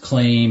that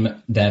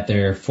claim that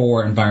they're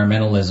for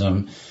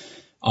environmentalism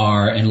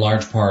are in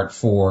large part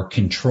for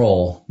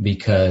control,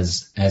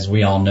 because as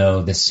we all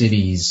know, the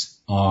cities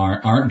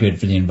aren't good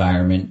for the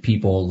environment,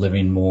 people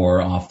living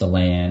more off the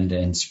land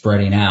and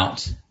spreading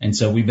out. And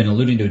so we've been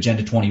alluding to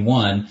Agenda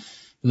 21.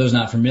 For those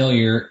not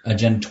familiar,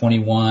 Agenda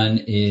 21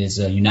 is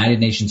a United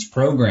Nations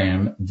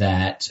program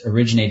that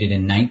originated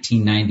in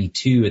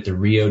 1992 at the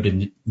Rio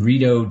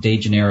de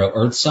Janeiro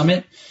Earth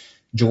Summit.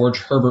 George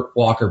Herbert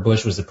Walker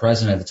Bush was the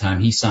president at the time.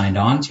 He signed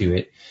on to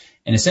it.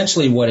 And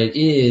essentially what it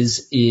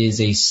is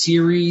a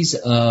series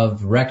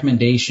of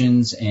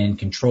recommendations and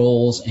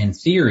controls and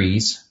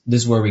theories.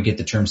 This is where we get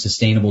the term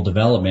sustainable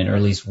development, or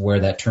at least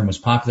where that term was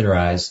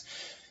popularized,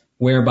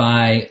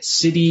 whereby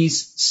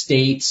cities,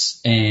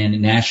 states,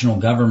 and national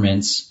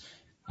governments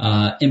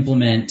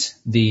implement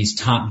these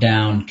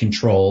top-down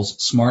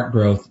controls. Smart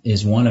growth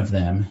is one of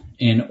them,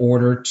 in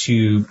order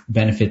to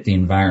benefit the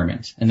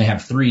environment. And they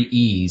have 3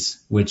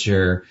 E's, which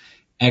are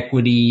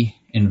equity,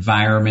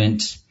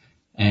 environment,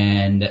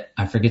 and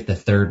I forget the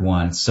third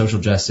one,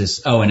 social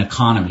justice, and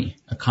economy.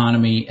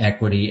 Economy,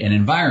 equity, and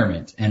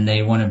environment. And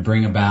they want to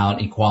bring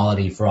about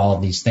equality for all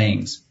of these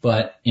things.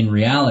 But in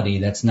reality,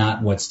 that's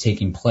not what's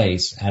taking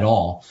place at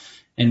all.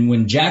 And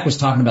when Jack was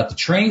talking about the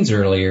trains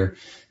earlier,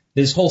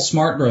 this whole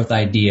smart growth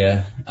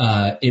idea,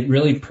 it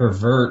really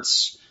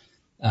perverts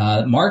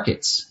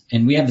markets.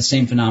 And we have the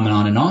same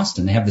phenomenon in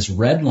Austin. They have this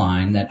red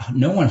line that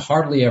no one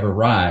hardly ever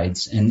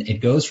rides, and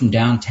it goes from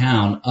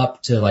downtown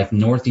up to like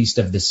northeast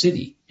of the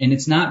city. And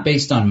it's not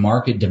based on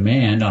market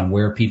demand on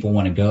where people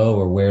want to go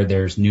or where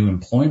there's new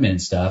employment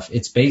and stuff.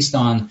 It's based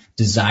on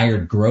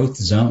desired growth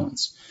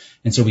zones.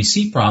 And so we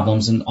see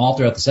problems, and all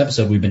throughout this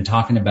episode, we've been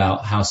talking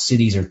about how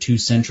cities are too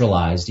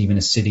centralized, even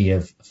a city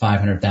of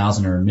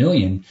 500,000 or 1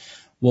 million.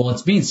 Well,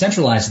 it's being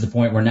centralized to the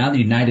point where now the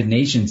United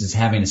Nations is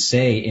having a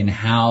say in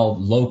how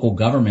local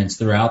governments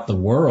throughout the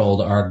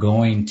world are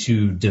going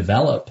to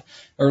develop.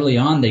 Early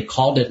on, they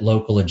called it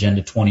Local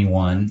Agenda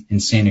 21 in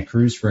Santa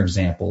Cruz, for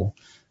example.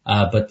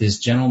 But this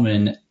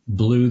gentleman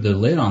blew the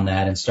lid on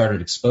that and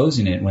started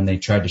exposing it when they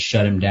tried to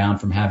shut him down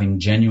from having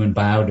genuine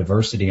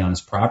biodiversity on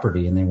his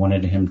property. And they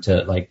wanted him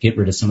to like get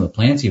rid of some of the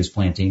plants he was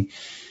planting.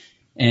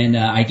 And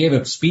I gave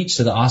a speech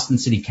to the Austin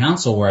City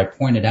Council where I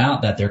pointed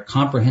out that their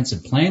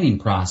comprehensive planning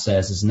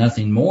process is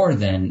nothing more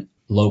than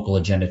Local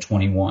Agenda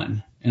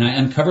 21. And I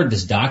uncovered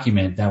this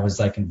document that was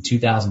like in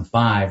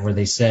 2005 where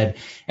they said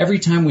every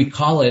time we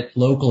call it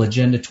Local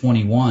Agenda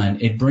 21,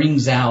 it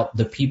brings out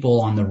the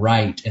people on the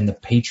right and the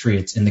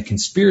patriots and the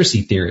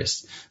conspiracy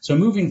theorists. So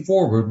moving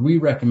forward, we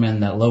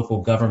recommend that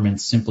local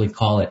governments simply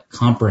call it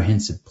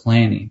comprehensive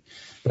planning.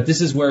 But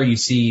this is where you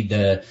see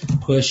the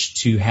push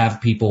to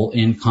have people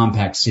in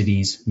compact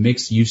cities,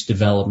 mixed use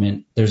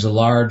development. There's a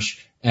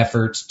large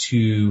effort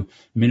to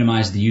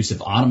minimize the use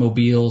of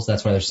automobiles.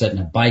 That's why they're setting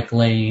up bike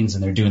lanes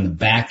and they're doing the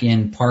back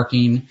end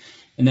parking.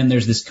 And then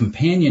there's this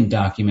companion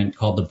document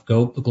called the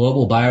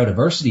Global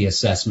Biodiversity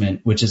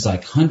Assessment, which is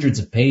like hundreds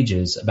of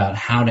pages about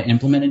how to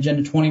implement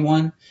Agenda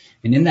 21.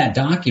 And in that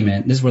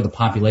document, this is where the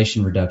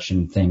population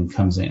reduction thing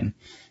comes in.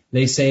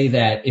 They say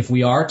that if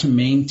we are to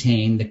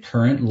maintain the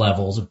current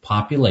levels of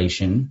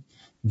population,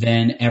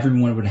 then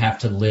everyone would have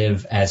to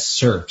live as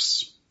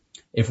serfs.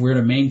 If we're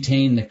to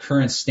maintain the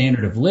current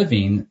standard of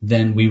living,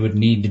 then we would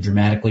need to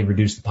dramatically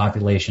reduce the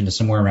population to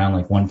somewhere around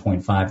like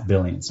 1.5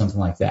 billion, something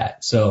like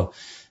that. So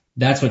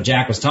that's what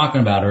Jack was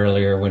talking about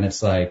earlier when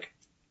it's like,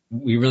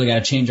 we really got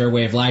to change our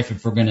way of life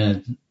if we're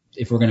going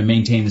to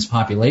maintain this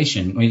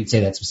population. We didn't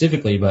say that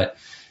specifically, but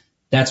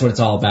that's what it's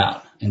all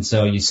about. And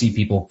so you see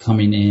people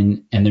coming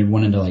in and they're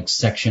wanting to like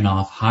section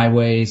off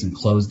highways and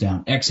close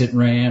down exit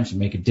ramps and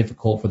make it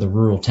difficult for the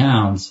rural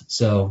towns.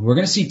 So we're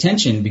going to see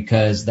tension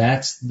because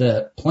that's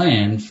the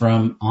plan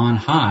from on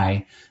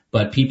high,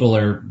 but people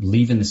are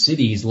leaving the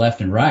cities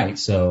left and right.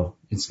 So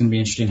it's going to be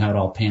interesting how it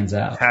all pans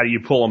out. How do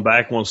you pull them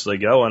back once they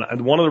go?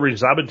 And one of the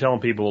reasons I've been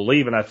telling people to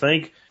leave, and I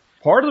think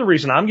part of the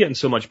reason I'm getting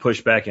so much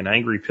pushback and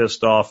angry,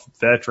 pissed off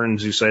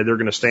veterans who say they're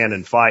going to stand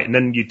and fight, and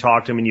then you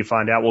talk to them and you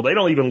find out, well, they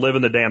don't even live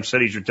in the damn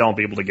cities you're telling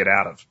people to get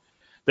out of.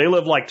 They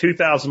live like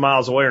 2,000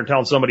 miles away and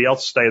telling somebody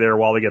else to stay there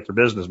while they get their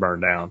business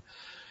burned down.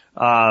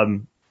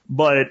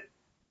 But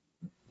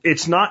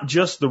it's not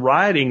just the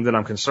rioting that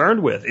I'm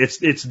concerned with.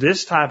 It's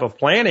this type of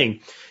planning.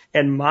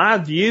 And my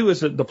view is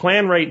that the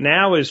plan right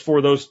now is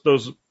for those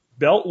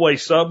beltway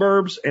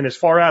suburbs and as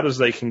far out as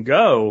they can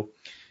go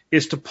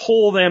is to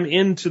pull them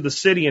into the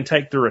city and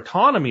take their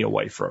autonomy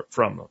away from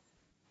them.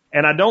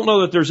 And I don't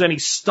know that there's any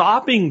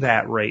stopping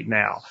that right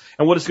now.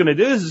 And what it's going to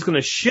do is it's going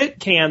to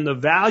shit can the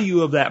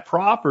value of that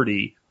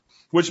property,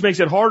 which makes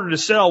it harder to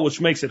sell,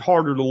 which makes it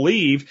harder to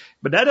leave.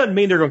 But that doesn't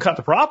mean they're going to cut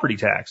the property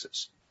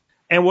taxes.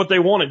 And what they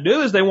want to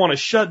do is they want to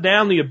shut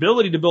down the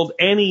ability to build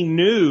any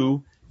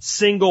new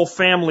single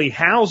family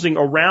housing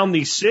around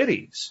these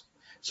cities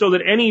so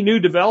that any new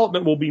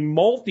development will be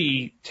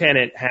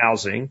multi-tenant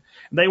housing.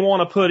 They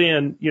want to put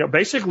in,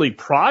 basically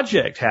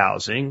project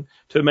housing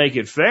to make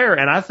it fair.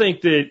 And I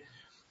think that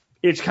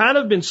it's kind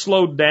of been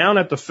slowed down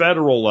at the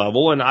federal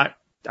level. And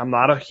I'm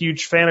not a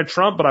huge fan of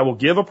Trump, but I will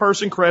give a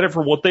person credit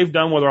for what they've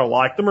done, whether I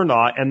like them or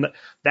not. And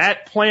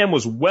that plan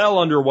was well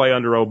underway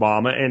under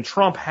Obama, and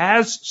Trump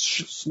has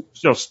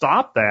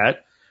stopped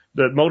that.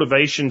 The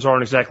motivations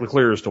aren't exactly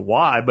clear as to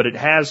why, but it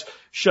has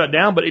shut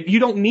down. But you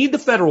don't need the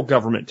federal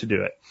government to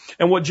do it.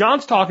 And what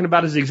John's talking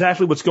about is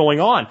exactly what's going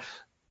on.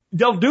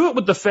 They'll do it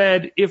with the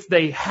Fed if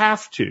they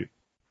have to.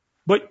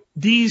 But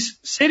these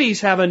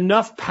cities have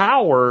enough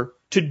power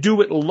to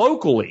do it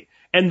locally.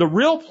 And the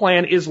real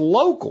plan is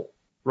local,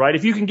 right?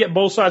 If you can get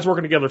both sides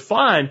working together,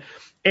 fine.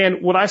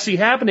 And what I see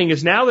happening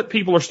is now that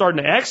people are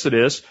starting to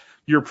exodus,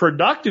 your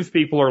productive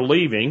people are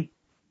leaving.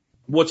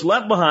 What's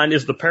left behind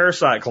is the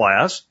parasite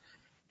class.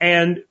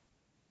 And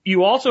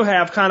you also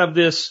have kind of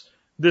this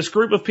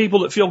group of people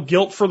that feel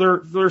guilt for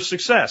their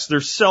success. They're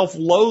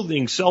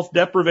self-loathing,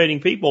 self-deprivating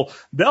people.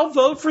 They'll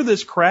vote for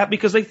this crap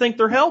because they think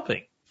they're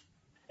helping.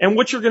 And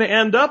what you're going to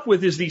end up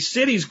with is these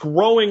cities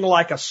growing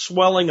like a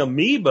swelling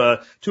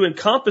amoeba to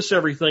encompass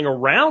everything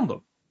around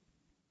them.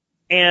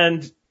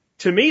 And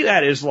to me,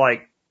 that is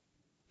like,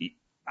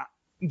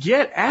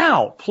 get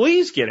out.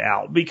 Please get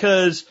out.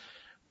 Because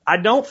I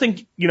don't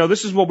think,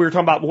 this is what we were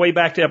talking about way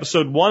back to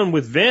episode 1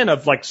 with Vin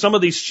of like some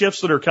of these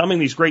shifts that are coming,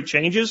 these great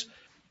changes.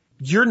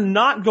 You're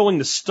not going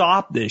to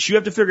stop this. You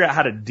have to figure out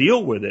how to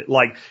deal with it.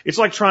 Like, it's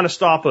like trying to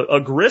stop a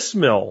grist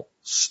mill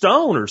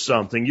stone or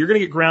something. You're going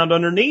to get ground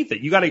underneath it.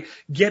 You got to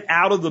get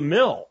out of the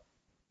mill.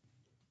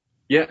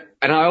 Yeah.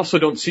 And I also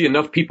don't see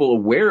enough people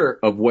aware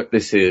of what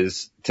this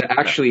is to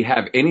actually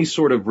have any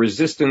sort of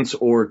resistance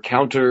or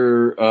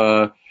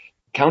counter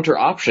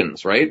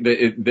options, right?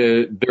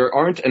 There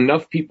aren't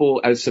enough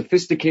people as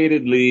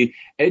sophisticatedly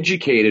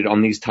educated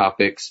on these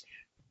topics.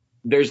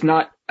 There's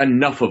not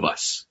enough of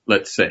us,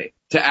 let's say,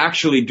 to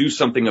actually do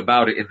something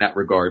about it in that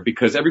regard,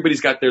 because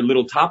everybody's got their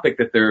little topic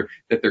that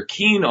they're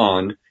keen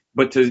on,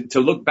 but to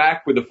look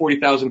back with a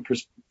 40,000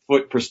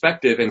 foot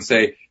perspective and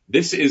say,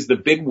 this is the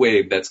big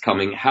wave that's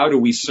coming. How do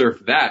we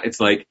surf that? It's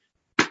like,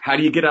 how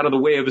do you get out of the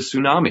way of a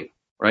tsunami,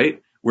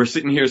 right? We're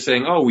sitting here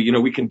saying, oh,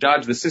 we can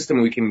dodge the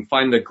system. We can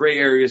find the gray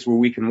areas where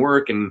we can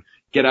work and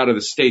get out of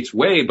the state's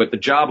way. But the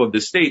job of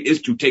the state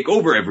is to take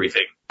over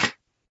everything.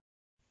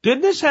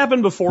 Didn't this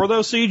happen before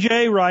though,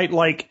 CJ, right?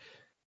 Like,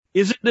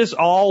 isn't this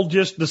all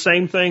just the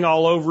same thing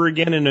all over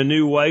again in a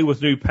new way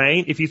with new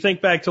paint? If you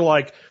think back to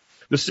like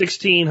the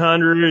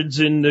 1600s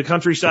in the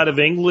countryside of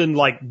England,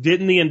 like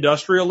didn't the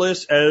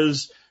industrialists,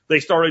 as they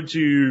started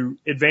to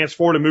advance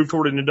forward and move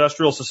toward an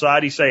industrial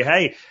society, say,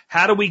 hey,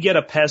 how do we get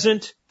a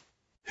peasant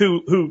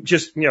who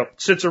just,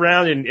 sits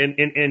around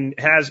and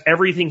has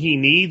everything he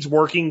needs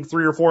working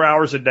 3 or 4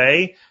 hours a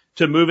day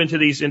to move into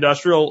these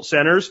industrial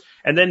centers?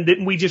 And then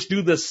didn't we just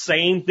do the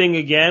same thing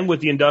again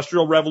with the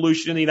Industrial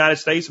Revolution in the United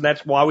States? And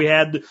that's why we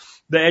had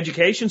the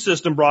education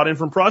system brought in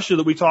from Prussia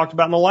that we talked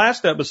about in the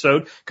last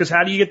episode. Because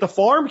how do you get the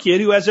farm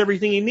kid who has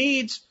everything he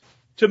needs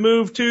to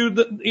move to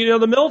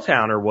the mill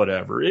town or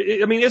whatever?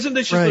 Isn't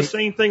this just the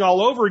same thing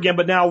all over again,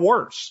 but now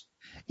worse?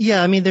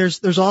 Yeah,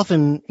 there's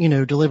often,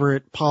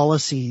 deliberate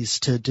policies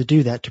to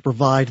do that, to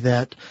provide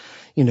that,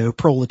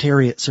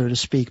 proletariat, so to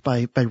speak,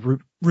 by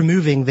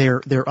removing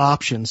their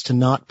options to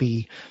not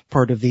be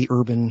part of the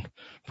urban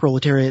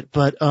proletariat.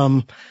 But,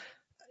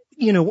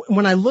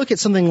 when I look at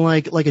something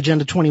like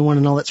Agenda 21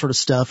 and all that sort of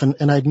stuff,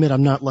 and I admit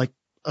I'm not like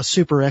a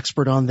super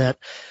expert on that,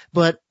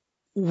 but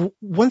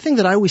one thing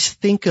that I always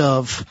think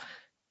of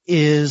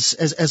is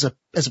as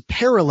a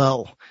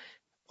parallel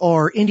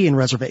are Indian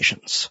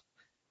reservations.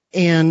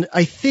 And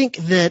I think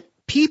that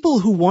people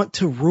who want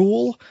to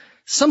rule,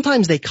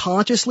 sometimes they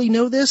consciously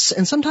know this,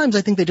 and sometimes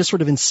I think they just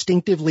sort of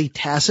instinctively,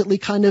 tacitly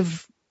kind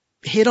of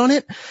hit on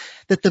it,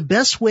 that the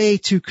best way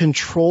to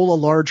control a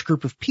large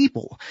group of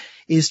people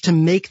is to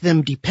make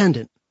them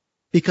dependent.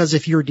 Because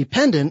if you're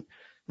dependent,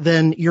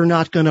 then you're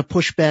not going to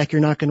push back,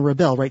 you're not going to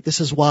rebel, right? This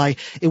is why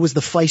it was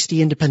the feisty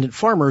independent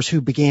farmers who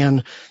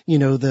began,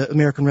 the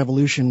American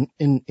Revolution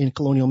in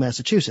colonial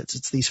Massachusetts.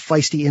 It's these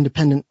feisty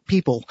independent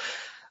people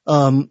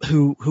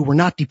who were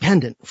not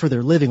dependent for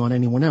their living on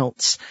anyone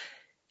else.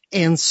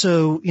 And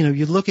so,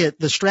 you look at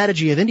the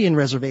strategy of Indian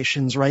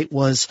reservations, right,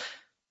 was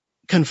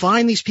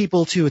confine these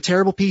people to a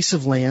terrible piece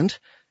of land,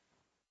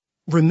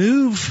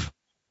 remove,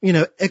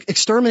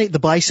 exterminate the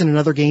bison and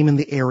other game in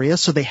the area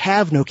so they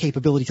have no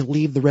capability to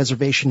leave the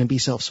reservation and be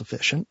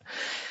self-sufficient,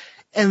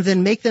 and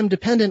then make them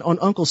dependent on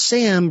Uncle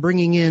Sam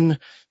bringing in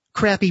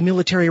crappy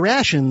military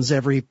rations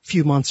every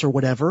few months or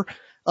whatever.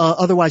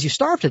 Otherwise you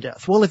starve to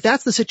death. Well, if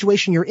that's the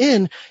situation you're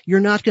in, you're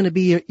going to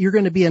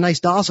be a nice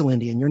docile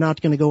Indian. You're not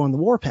going to go on the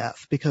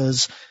warpath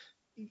because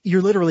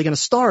you're literally going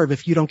to starve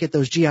if you don't get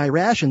those GI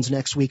rations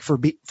next week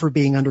for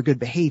being under good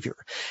behavior.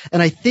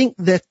 And I think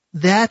that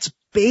that's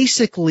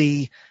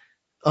basically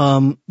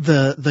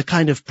the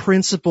kind of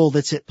principle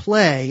that's at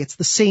play. It's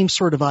the same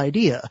sort of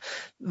idea.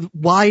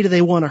 Why do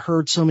they want to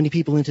herd so many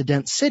people into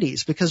dense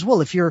cities? Because,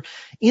 well, if you're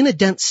in a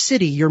dense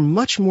city, you're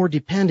much more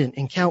dependent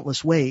in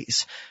countless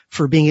ways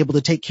for being able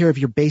to take care of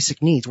your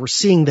basic needs. We're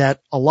seeing that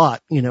a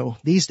lot,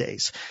 these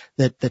days,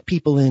 that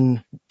people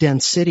in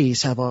dense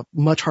cities have a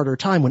much harder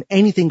time when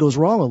anything goes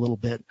wrong a little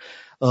bit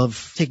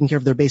of taking care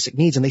of their basic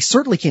needs. And they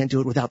certainly can't do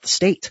it without the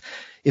state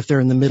if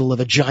they're in the middle of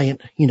a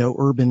giant,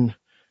 urban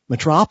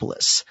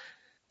metropolis.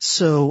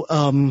 So,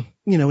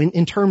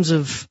 in terms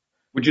of.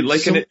 Would you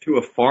liken it to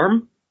a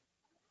farm?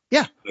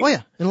 Yeah. Oh,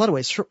 yeah. In a lot of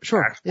ways.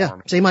 Sure. Yeah.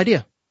 Same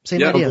idea.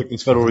 Idea. Like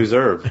it's Federal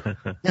Reserve.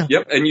 Yeah.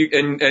 Yep. And you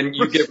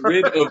get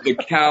rid of the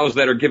cows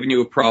that are giving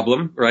you a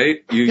problem,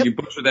 right? You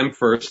butcher them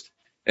first,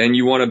 and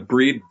you want to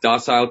breed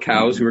docile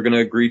cows who are going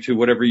to agree to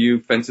whatever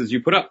fences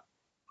you put up.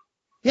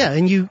 Yeah,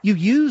 and you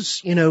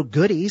use,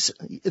 goodies.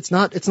 It's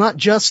not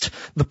just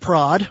the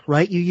prod,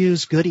 right? You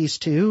use goodies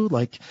too,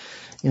 like,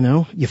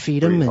 you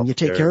feed them and you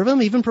take care of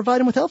them, even provide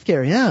them with health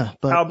care. Yeah.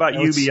 But how about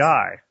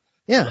UBI?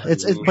 Yeah,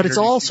 but it's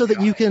all so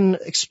that you can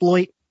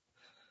exploit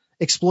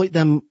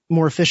them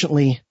more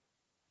efficiently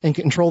and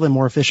control them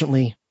more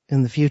efficiently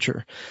in the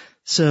future.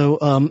 So,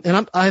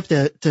 and I have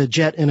to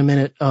jet in a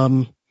minute.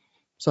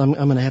 So I'm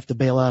going to have to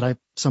bail out. I have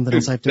something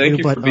else I have to do. Thank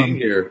you for being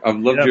here. I've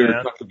loved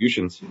your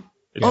contributions.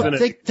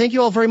 Thank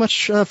you all very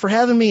much for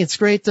having me. It's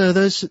great.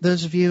 Those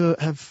of you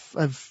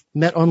I've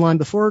met online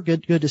before.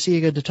 Good to see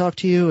you. Good to talk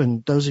to you.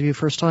 And those of you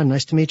first time,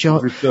 nice to meet you all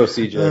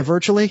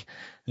virtually.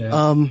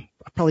 Yeah.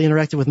 I probably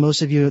interacted with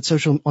most of you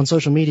on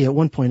social media at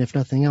one point, if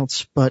nothing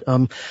else. But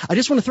I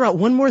just want to throw out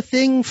one more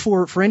thing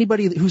for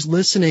anybody who's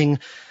listening.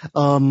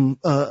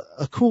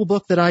 A cool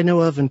book that I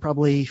know of, and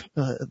probably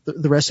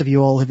the rest of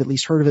you all have at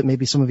least heard of it.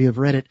 Maybe some of you have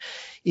read it.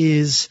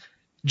 Is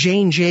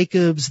Jane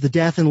Jacobs' The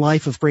Death and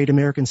Life of Great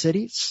American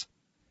Cities.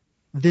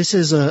 This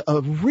is a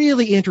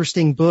really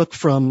interesting book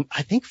from,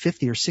 I think,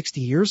 50 or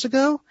 60 years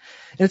ago.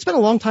 And it's been a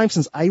long time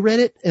since I read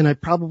it, and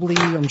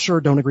I'm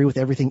sure don't agree with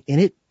everything in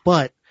it,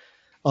 but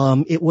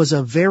It was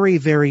a very,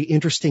 very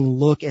interesting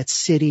look at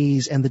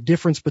cities and the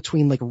difference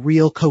between like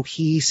real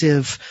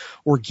cohesive,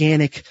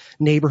 organic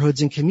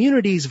neighborhoods and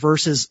communities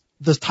versus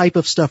the type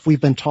of stuff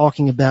we've been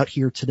talking about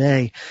here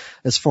today,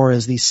 as far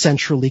as these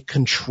centrally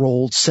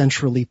controlled,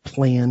 centrally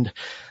planned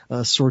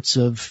sorts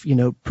of,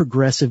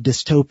 progressive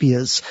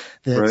dystopias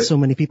that so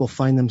many people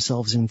find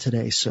themselves in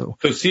today. So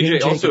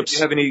CJ, also, if you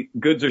have any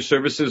goods or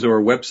services or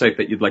a website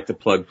that you'd like to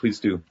plug, please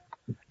do.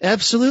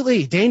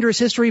 Absolutely.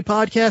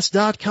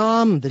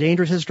 DangerousHistoryPodcast.com. The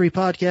Dangerous History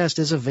Podcast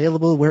is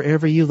available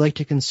wherever you like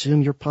to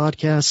consume your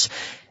podcasts.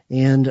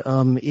 And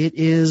it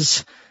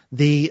is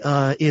the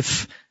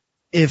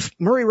if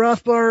Murray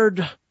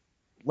Rothbard,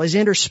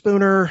 Lysander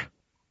Spooner,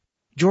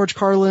 George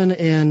Carlin,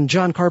 and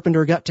John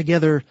Carpenter got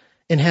together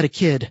and had a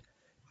kid,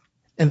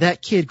 and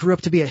that kid grew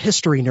up to be a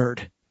history nerd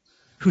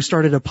who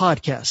started a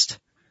podcast,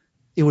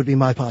 it would be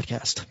my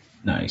podcast.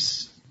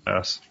 Nice.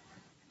 Yes.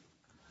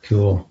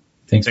 Cool.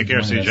 Thanks. Take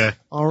care, CJ.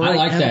 All right. I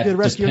like have that a good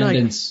rest of your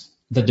night.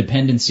 The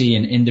dependency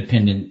and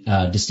independent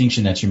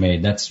distinction that you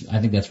made. I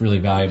think that's really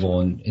valuable,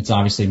 and it's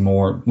obviously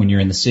more when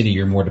you're in the city,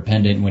 you're more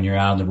dependent. When you're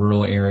out in the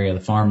rural area, the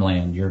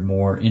farmland, you're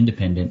more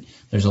independent.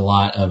 There's a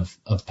lot of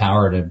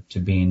power to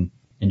being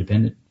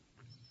independent.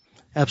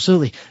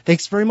 Absolutely.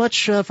 Thanks very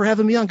much for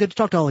having me on. Good to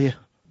talk to all of you.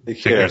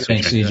 Take care.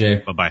 Thanks,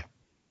 CJ. Bye-bye.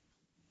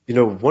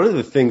 One of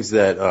the things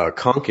that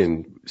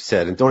Konkin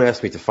said, and don't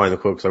ask me to find the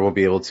quote because I won't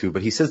be able to,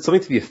 but he said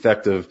something to the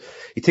effect of,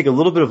 you take a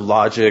little bit of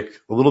logic,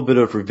 a little bit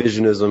of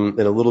revisionism,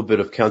 and a little bit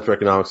of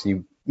counter-economics, and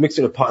you mix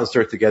it in a pot and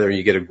stir it together, and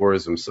you get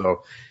agorism.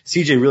 So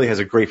CJ really has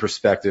a great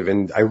perspective,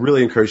 and I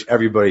really encourage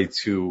everybody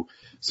to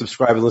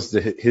subscribe and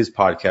listen to his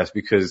podcast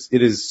because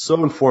it is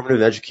so informative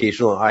and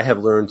educational. I have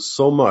learned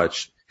so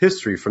much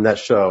history from that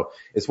show.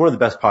 It's one of the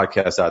best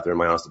podcasts out there, in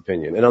my honest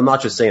opinion. And I'm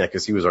not just saying that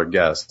because he was our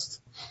guest.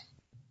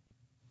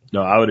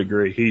 No, I would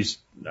agree.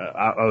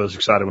 I was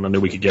excited when I knew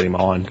we could get him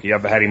on. Yeah,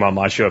 I've had him on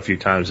my show a few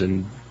times,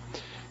 and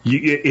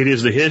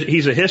he's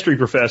a history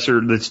professor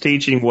that's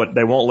teaching what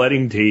they won't let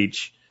him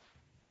teach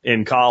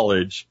in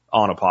college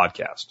on a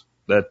podcast.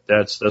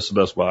 That's the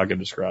best way I can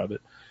describe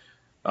it.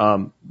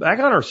 Back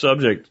on our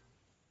subject,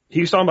 he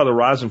was talking about the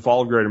rise and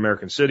fall of great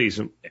American cities,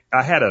 and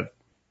I had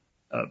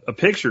a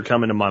picture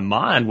come into my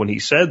mind when he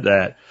said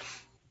that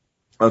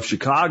of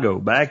Chicago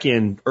back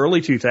in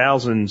early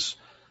 2000s.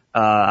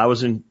 I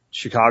was in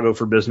Chicago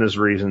for business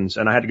reasons,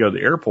 and I had to go to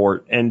the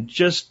airport. And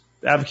just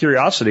out of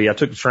curiosity, I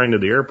took the train to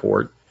the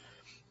airport,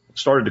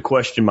 started to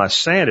question my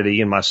sanity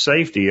and my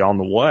safety on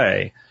the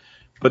way.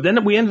 But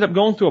then we ended up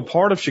going through a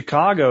part of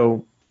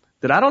Chicago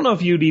that I don't know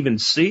if you'd even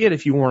see it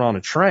if you weren't on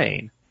a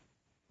train.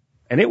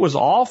 And it was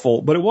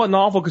awful, but it wasn't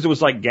awful because it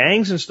was like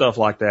gangs and stuff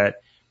like that.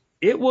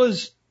 It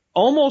was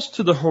almost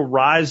to the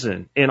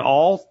horizon in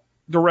all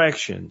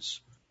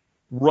directions,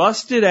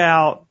 rusted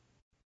out,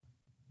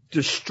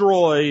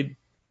 destroyed,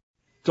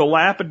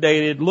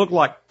 dilapidated, looked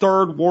like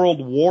third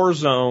world war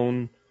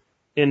zone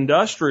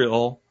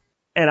industrial,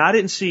 and I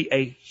didn't see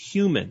a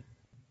human,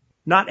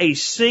 not a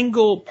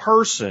single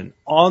person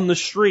on the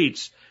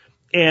streets.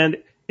 And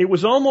it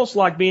was almost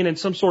like being in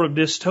some sort of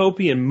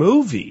dystopian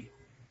movie.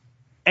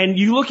 And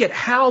you look at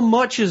how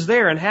much is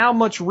there and how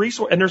much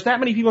resource, and there's that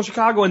many people in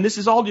Chicago, and this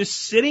is all just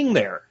sitting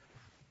there.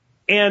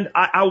 And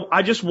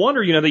I just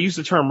wonder, they use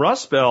the term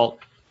Rust Belt,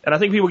 and I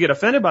think people get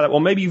offended by that. Well,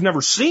 maybe you've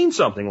never seen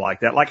something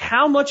like that. Like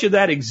how much of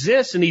that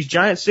exists in these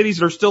giant cities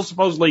that are still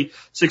supposedly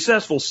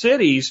successful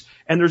cities,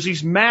 and there's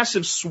these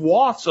massive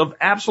swaths of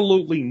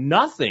absolutely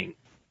nothing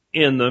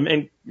in them.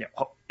 And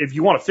if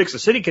you want to fix a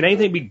city, can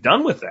anything be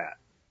done with that?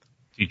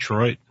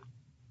 Detroit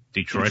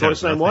the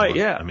same way,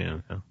 yeah. I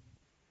mean,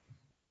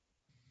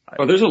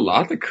 Well, there's a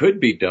lot that could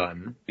be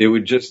done. It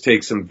would just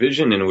take some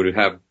vision, and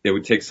it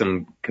would take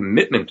some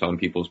commitment on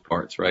people's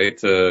parts, right?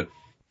 To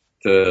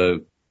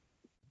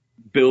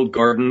build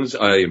gardens,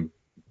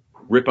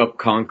 rip up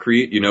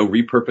concrete,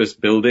 repurpose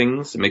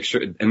buildings, make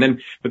sure,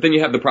 but then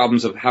you have the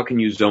problems of how can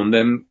you zone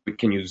them?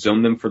 Can you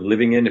zone them for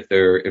living in if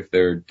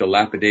they're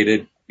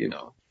dilapidated,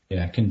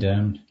 Yeah,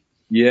 condemned.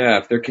 Yeah,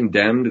 if they're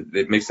condemned,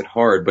 it makes it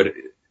hard, but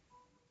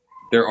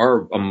there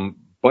are a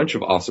bunch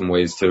of awesome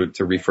ways to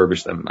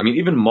refurbish them. I mean,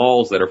 even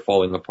malls that are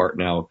falling apart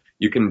now,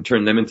 you can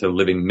turn them into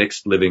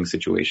mixed living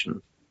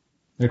situations.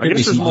 There could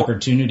be some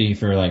opportunity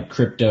for like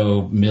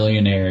crypto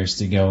millionaires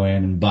to go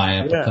in and buy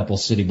up a couple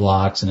city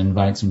blocks and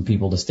invite some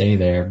people to stay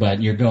there.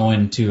 But you're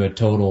going to a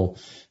total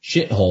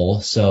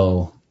shithole,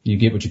 so you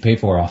get what you pay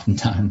for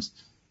oftentimes.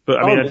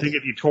 But I think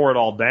if you tore it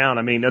all down,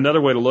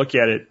 another way to look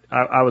at it,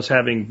 I was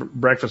having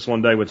breakfast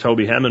one day with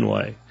Toby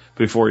Hemingway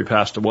before he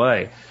passed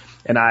away.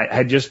 And I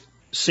had just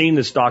seen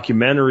this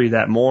documentary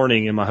that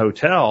morning in my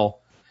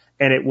hotel,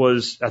 and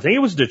I think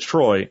it was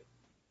Detroit.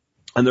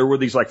 And there were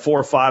these like 4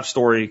 or 5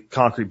 story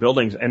concrete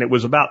buildings, and it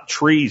was about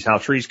trees, how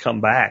trees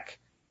come back.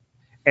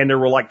 And there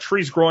were like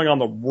trees growing on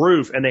the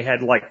roof, and they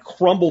had like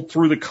crumbled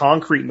through the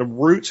concrete, and the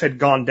roots had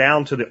gone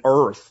down to the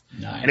earth.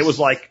 Nice. And it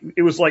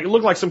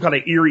looked like some kind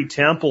of eerie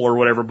temple or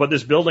whatever, but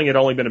this building had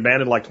only been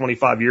abandoned like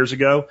 25 years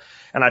ago.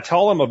 And I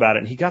told him about it,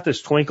 and he got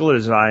this twinkle in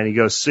his eye, and he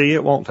goes, "See,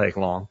 it won't take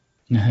long."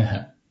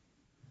 And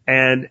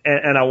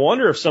And I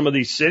wonder if some of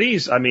these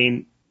cities, I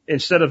mean,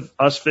 instead of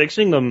us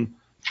fixing them,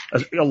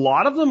 a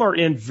lot of them are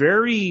in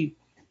very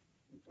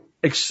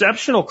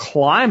exceptional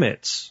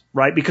climates,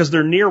 right? Because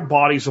they're near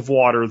bodies of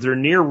water, they're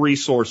near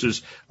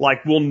resources.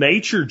 Like, will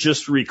nature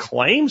just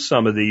reclaim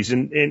some of these?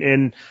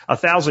 In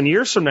 1,000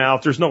 years from now,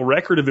 if there's no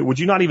record of it, would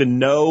you not even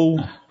know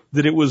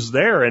that it was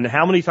there? And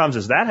how many times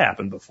has that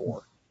happened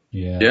before?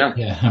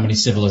 Yeah. How many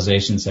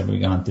civilizations have we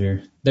gone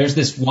through? There's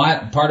this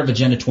part of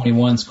Agenda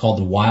 21 is called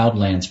the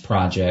Wildlands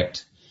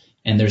Project.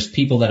 And there's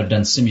people that have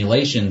done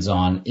simulations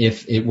on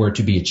if it were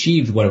to be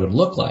achieved, what it would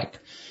look like.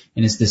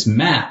 And it's this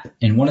map.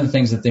 And one of the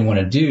things that they want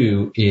to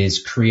do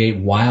is create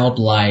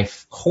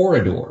wildlife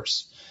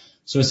corridors.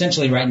 So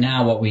essentially right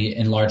now what we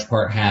in large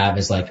part have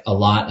is like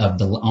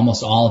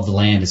almost all of the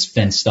land is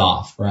fenced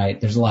off, right?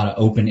 There's a lot of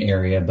open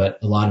area, but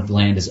a lot of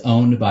land is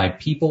owned by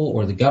people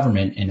or the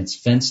government, and it's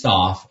fenced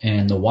off,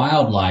 and the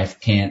wildlife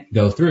can't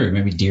go through.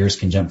 Maybe deers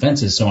can jump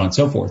fences, so on and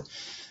so forth.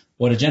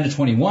 What Agenda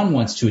 21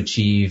 wants to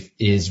achieve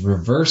is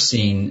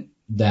reversing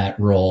that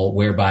role,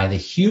 whereby the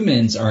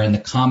humans are in the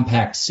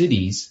compact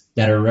cities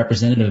that are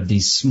representative of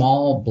these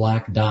small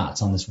black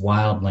dots on this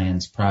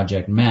Wildlands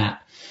Project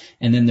map.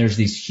 And then there's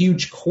these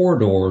huge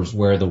corridors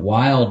where the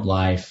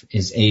wildlife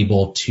is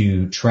able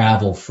to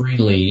travel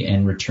freely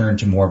and return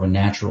to more of a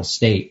natural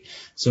state.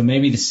 So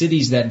maybe the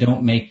cities that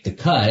don't make the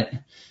cut,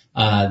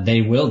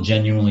 they will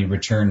genuinely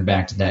return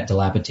back to that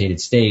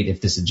dilapidated state if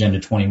this Agenda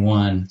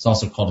 21, it's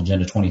also called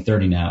Agenda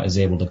 2030 now, is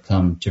able to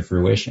come to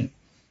fruition.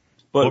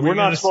 But we're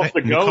not supposed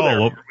to go there,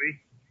 are we?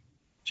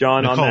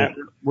 John, Nicole, on that,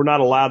 we're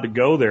not allowed to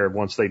go there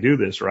once they do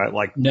this, right?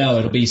 Like, no,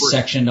 it'll be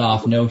sectioned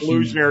off, no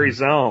exclusionary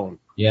zone.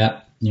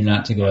 Yeah, you're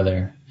not to go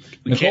there.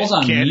 Nicole's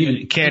on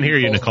mute. Can't hear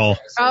you, Nicole.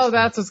 Oh,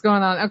 that's what's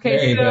going on.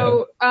 Okay,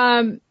 so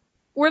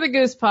we're the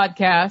Goose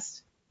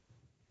Podcast,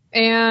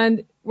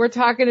 and we're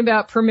talking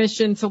about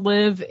permission to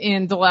live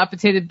in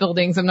dilapidated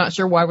buildings. I'm not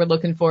sure why we're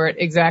looking for it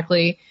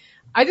exactly.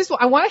 I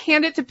want to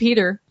hand it to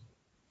Peter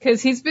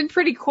because he's been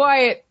pretty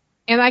quiet,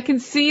 and I can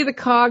see the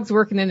cogs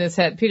working in his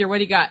head. Peter, what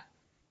do you got?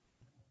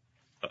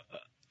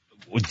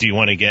 Do you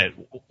want to get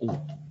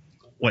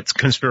what's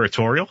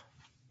conspiratorial?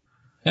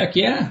 Heck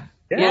yeah.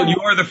 Well,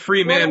 you are the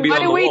free man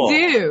beyond the wall. What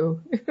do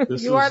we do?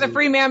 You are the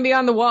free man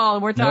beyond the wall,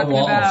 and we're talking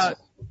about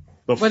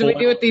what do we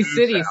do with these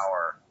cities?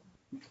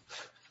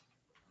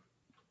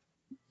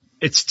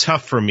 It's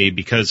tough for me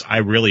because I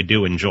really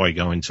do enjoy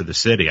going to the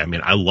city. I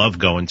mean, I love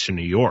going to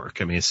New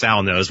York. I mean,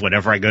 Sal knows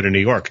whenever I go to New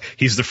York,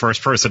 he's the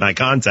first person I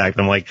contact.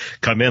 I'm like,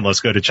 come in, let's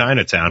go to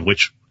Chinatown,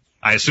 which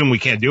I assume we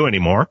can't do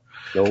anymore.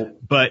 Nope.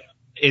 But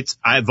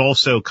I've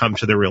also come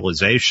to the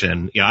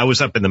realization, I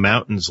was up in the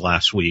mountains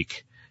last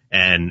week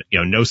and,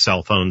 no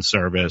cell phone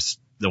service.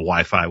 The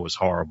Wi-Fi was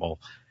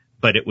horrible,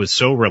 but it was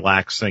so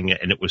relaxing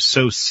and it was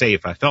so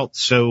safe. I felt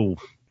so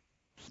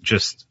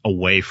just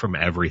away from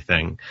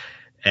everything.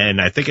 And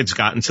I think it's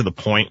gotten to the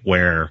point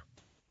where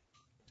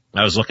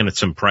I was looking at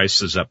some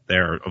prices up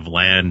there of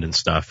land and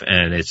stuff,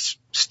 and it's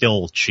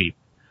still cheap.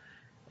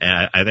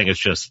 And I think it's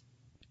just,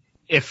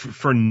 if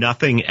for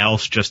nothing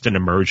else, just an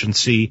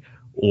emergency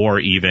or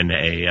even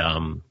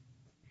an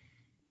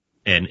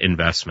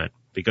investment.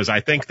 Because I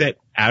think that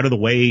out of the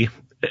way,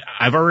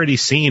 I've already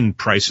seen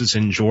prices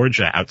in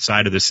Georgia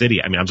outside of the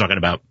city. I mean, I'm talking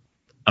about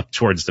up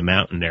towards the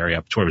mountain area,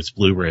 up towards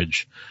Blue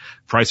Ridge.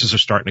 Prices are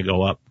starting to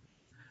go up.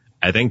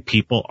 I think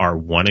people are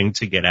wanting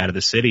to get out of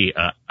the city.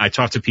 I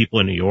talked to people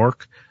in New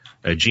York.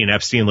 Gene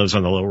Epstein lives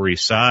on the Lower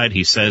East Side.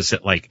 He says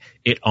that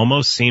it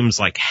almost seems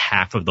like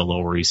half of the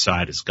Lower East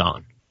Side is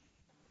gone.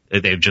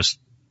 They've just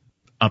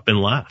up and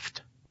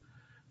left.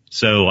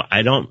 So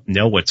I don't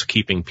know what's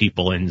keeping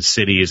people in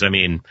cities. I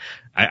mean,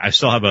 I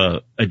still have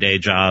a day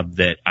job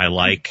that I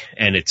like,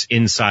 and it's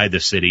inside the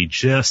city,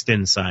 just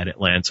inside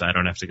Atlanta. I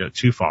don't have to go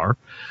too far.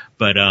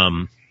 But,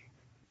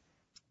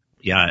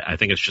 yeah, I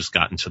think it's just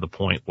gotten to the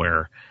point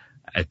where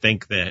I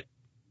think that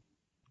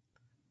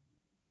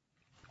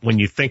when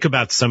you think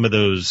about some of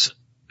those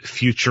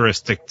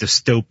futuristic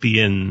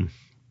dystopian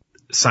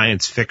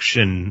science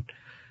fiction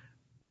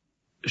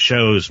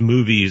shows,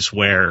 movies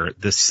where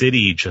the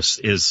city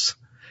just is,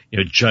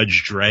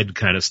 Judge Dredd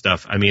kind of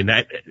stuff. I mean,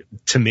 that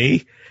to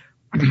me,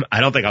 I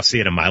don't think I'll see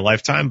it in my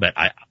lifetime, but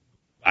I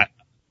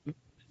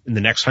in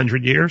the next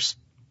 100 years,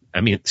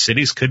 I mean,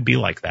 cities could be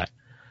like that,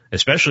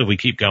 especially if we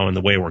keep going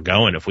the way we're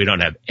going. If we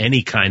don't have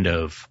any kind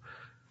of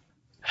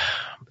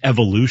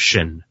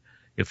evolution,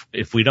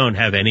 if we don't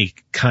have any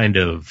kind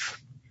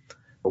of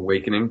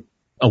awakening,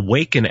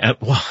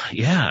 well,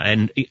 yeah.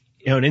 And,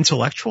 an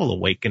intellectual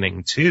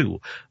awakening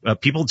too,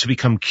 people to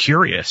become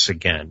curious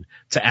again,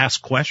 to ask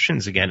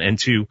questions again. And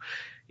to,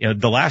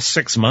 the last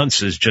 6 months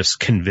has just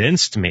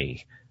convinced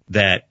me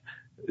that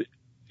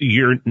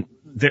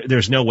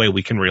there's no way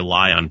we can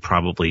rely on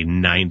probably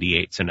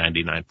 98 to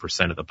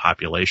 99% of the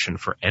population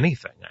for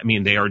anything. I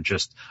mean, they are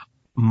just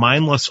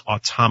mindless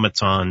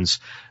automatons,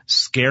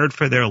 scared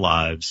for their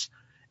lives,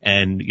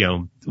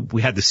 And,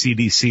 we had the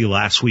CDC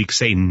last week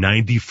say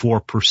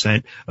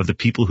 94% of the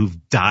people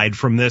who've died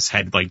from this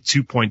had like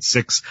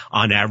 2.6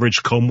 on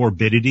average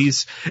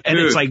comorbidities. And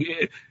Dude, it's like,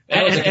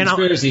 That was a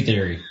conspiracy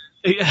theory.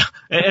 yeah.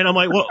 And I'm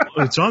like, well,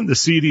 it's on the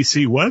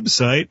CDC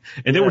website,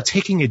 and they were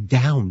taking it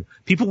down.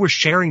 People were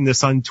sharing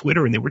this on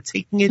Twitter, and they were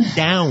taking it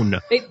down.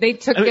 They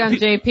took down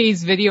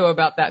JP's video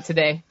about that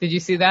today. Did you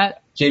see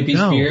that?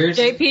 JP Spears?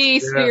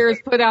 JP Spears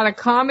put out a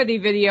comedy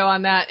video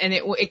on that, and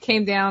it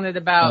came down at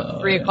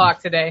about 3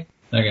 o'clock today.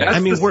 Okay.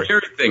 That's the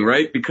scary thing,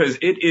 right? Because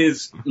it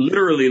is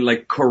literally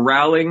like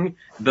corralling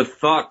the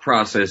thought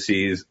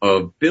processes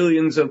of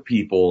billions of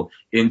people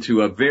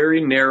into a very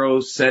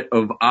narrow set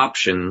of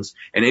options,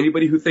 and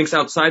anybody who thinks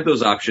outside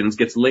those options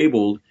gets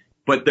labeled.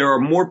 But there are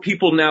more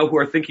people now who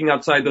are thinking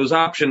outside those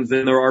options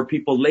than there are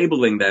people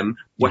labeling them.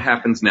 What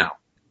happens now?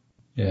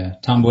 Yeah,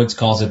 Tom Woods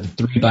calls it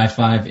the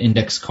 3x5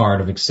 index card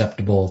of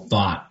acceptable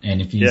thought.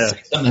 And if you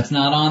say something that's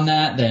not on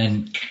that,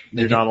 then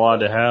you're not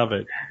allowed to have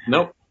it.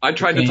 Nope. I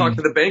tried to talk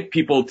to the bank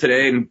people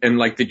today and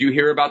like, did you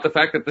hear about the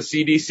fact that the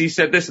CDC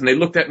said this? And they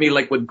looked at me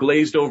like with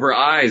glazed over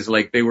eyes,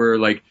 like they were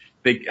like,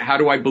 how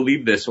do I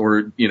believe this?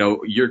 Or,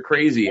 you're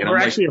crazy. And they're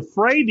I'm actually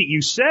afraid that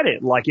you said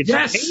it. Like it's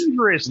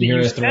dangerous that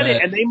you said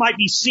it, and they might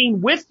be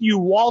seen with you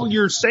while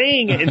you're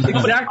saying it, and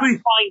exactly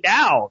find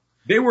out.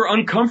 They were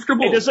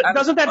uncomfortable.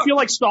 Doesn't that feel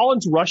like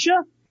Stalin's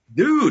Russia?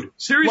 Dude,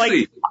 seriously.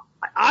 Like,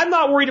 I'm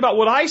not worried about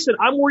what I said.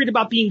 I'm worried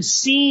about being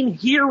seen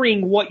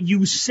hearing what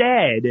you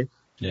said.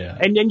 Yeah.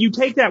 And then you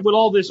take that with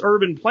all this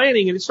urban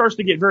planning, and it starts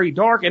to get very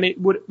dark. And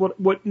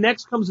what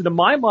next comes into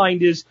my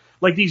mind is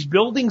like these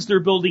buildings they're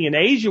building in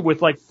Asia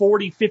with like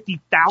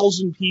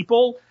 50,000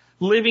 people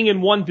living in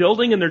one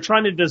building, and they're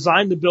trying to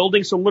design the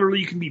building so literally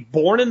you can be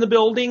born in the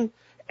building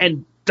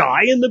and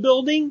die in the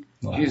building.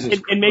 Wow.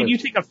 And maybe you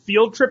take a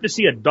field trip to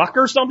see a duck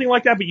or something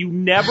like that, but you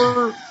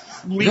never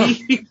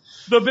leave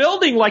the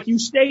building. Like you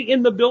stay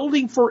in the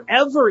building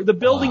forever. The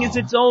building is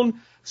its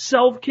own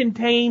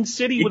self-contained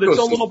city with its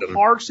own little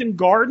parks and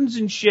gardens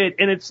and shit.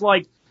 And it's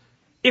like,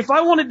 if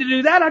I wanted to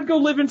do that, I'd go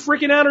live in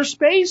freaking outer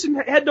space and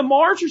head to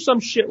Mars or some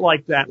shit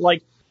like that.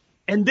 Like,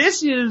 and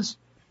this is,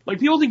 like,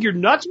 people think you're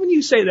nuts when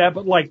you say that,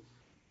 but like,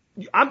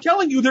 I'm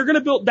telling you, they're going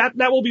to build that.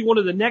 That will be one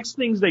of the next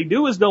things they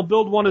do is they'll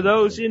build one of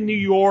those in New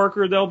York,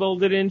 or they'll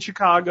build it in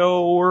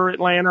Chicago or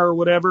Atlanta or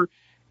whatever.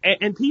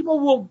 And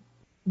people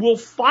will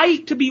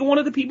fight to be one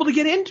of the people to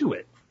get into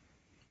it.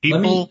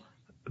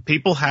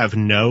 People have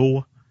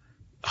no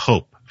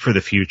hope for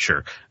the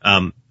future.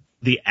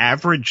 The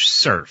average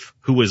serf,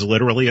 who was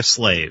literally a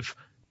slave,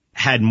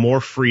 had more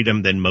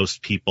freedom than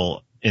most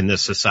people in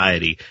this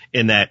society,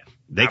 in that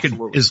they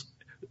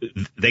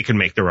could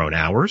make their own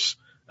hours.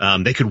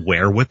 They could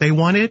wear what they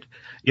wanted.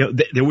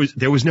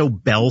 There was no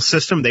bell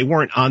system. They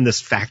weren't on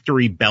this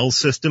factory bell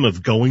system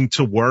of going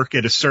to work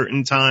at a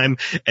certain time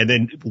and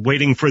then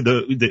waiting for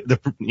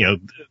the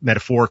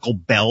metaphorical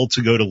bell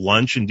to go to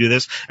lunch and do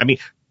this. I mean,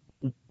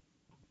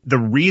 the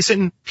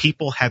reason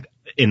people have,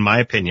 in my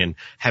opinion,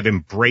 have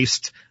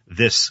embraced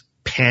this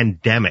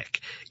pandemic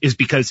is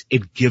because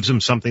it gives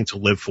them something to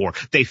live for.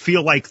 They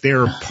feel like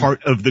they're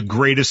part of the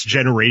greatest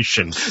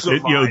generation.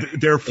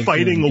 They're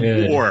fighting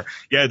a war.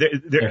 Yeah,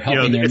 they're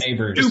helping their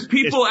neighbors. Do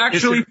people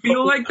actually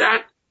feel like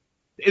that?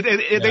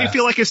 They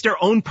feel like it's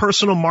their own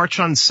personal march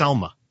on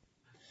Selma.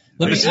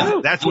 That's what this is.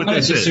 I'm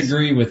going to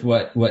disagree with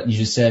what you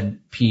just said,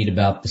 Pete,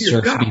 about the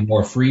serfs being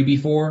more free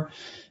before.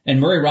 And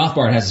Murray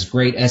Rothbard has this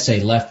great essay,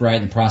 Left, Right,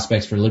 and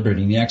Prospects for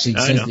Liberty. And he actually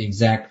says the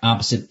exact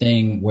opposite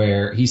thing,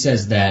 where he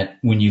says that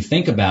when you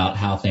think about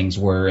how things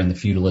were in the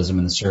feudalism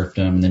and the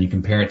serfdom, and then you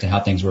compare it to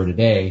how things were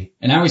today.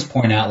 And I always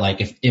point out,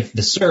 like, if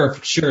the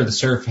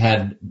serf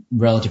had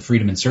relative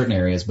freedom in certain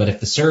areas, but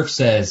if the serf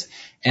says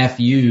F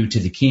you to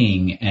the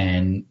king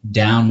and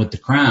down with the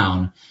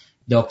crown,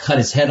 they'll cut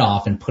his head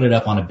off and put it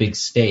up on a big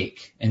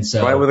stake. And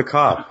so. Right with a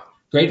cop.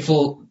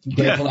 Grateful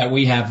that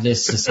we have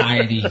this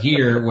society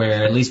here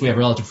where at least we have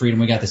relative freedom.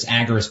 We got this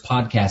Agorist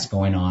podcast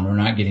going on. We're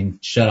not getting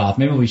shut off.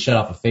 Maybe we shut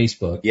off of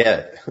Facebook.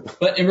 Yeah.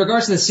 But in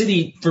regards to the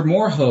city, for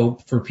more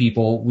hope for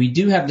people, we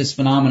do have this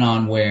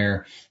phenomenon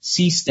where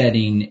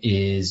seasteading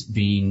is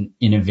being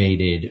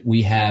innovated.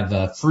 We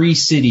have free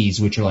cities,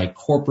 which are like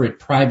corporate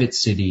private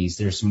cities.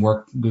 There's some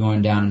work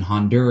going down in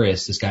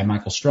Honduras. This guy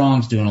Michael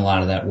Strong's doing a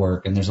lot of that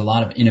work. And there's a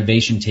lot of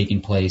innovation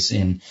taking place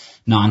in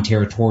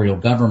non-territorial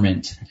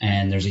government,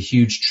 and there's a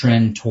huge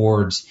trend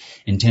towards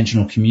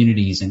intentional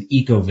communities and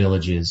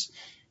eco-villages.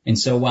 And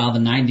so while the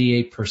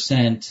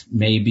 98%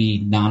 may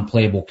be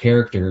non-playable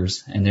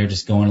characters and they're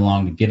just going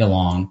along to get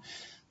along,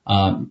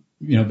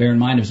 bear in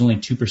mind it was only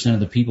 2%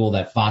 of the people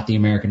that fought the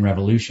American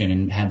Revolution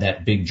and had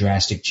that big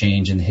drastic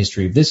change in the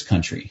history of this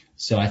country.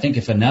 So I think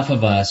if enough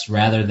of us,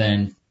 rather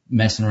than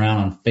messing around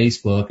on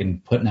Facebook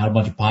and putting out a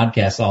bunch of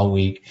podcasts all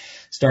week,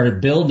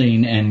 started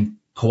building and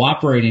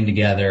cooperating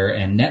together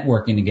and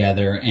networking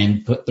together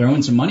and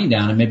throwing some money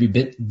down and maybe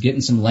getting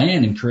some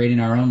land and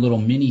creating our own little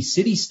mini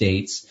city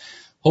states,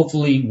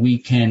 hopefully we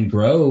can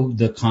grow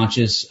the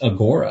conscious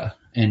agora.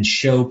 and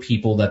show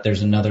people that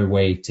there's another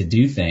way to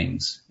do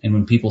things. And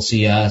when people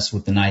see us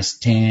with the nice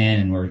tan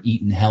and we're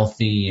eating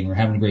healthy and we're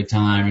having a great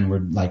time and we're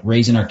like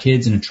raising our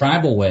kids in a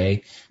tribal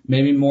way,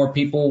 maybe more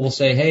people will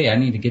say, hey, I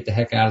need to get the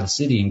heck out of the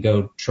city and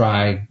go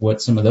try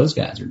what some of those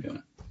guys are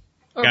doing.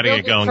 Gotta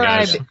get going,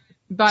 guys.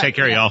 Take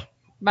care, y'all.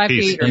 Bye,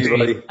 Peace.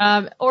 Pete.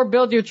 Or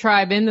build your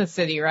tribe in the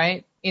city,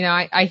 right? You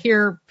know, I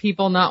hear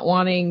people not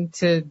wanting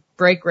to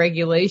break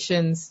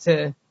regulations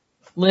to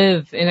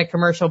live in a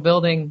commercial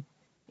building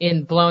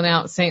in blown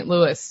out St.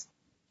 Louis,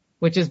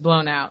 which is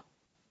blown out.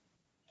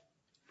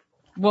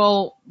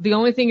 Well, the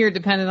only thing you're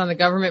dependent on the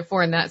government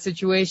for in that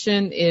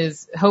situation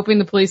is hoping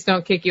the police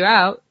don't kick you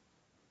out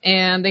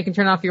and they can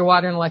turn off your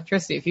water and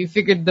electricity. If you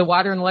figured the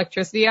water and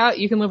electricity out,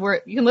 you can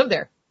live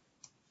there.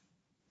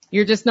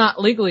 You're just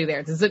not legally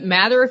there. Does it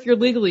matter if you're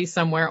legally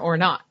somewhere or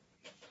not?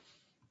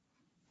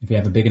 If you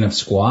have a big enough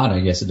squad, I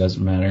guess it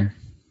doesn't matter.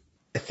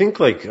 I think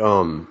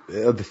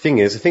the thing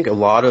is, I think a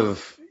lot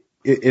of,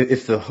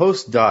 if the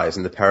host dies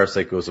and the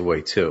parasite goes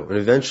away too, and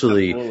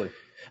eventually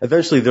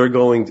they're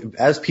going,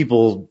 as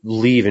people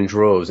leave in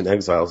droves and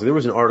exiles. There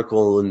was an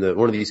article in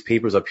one of these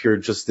papers up here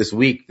just this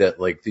week that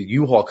like the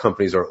U-Haul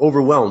companies are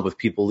overwhelmed with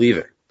people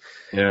leaving.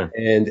 Yeah.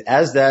 And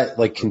as that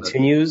like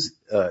continues,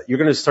 you're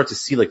going to start to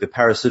see like the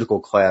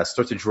parasitical class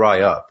start to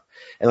dry up.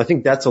 And I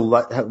think that's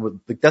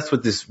that's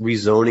what this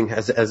rezoning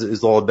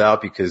is all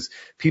about, because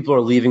people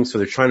are leaving. So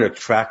they're trying to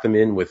attract them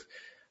in with,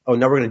 oh,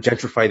 now we're going to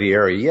gentrify the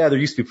area. Yeah, there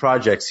used to be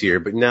projects here,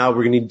 but now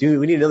we need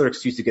another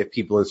excuse to get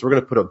people in. So we're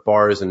going to put up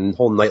bars and a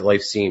whole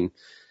nightlife scene.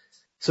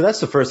 So that's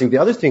the first thing. The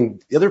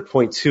other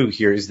point too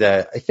here is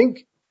that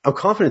I'm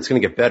confident it's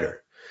going to get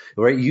better,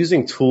 right?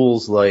 Using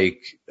tools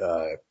like,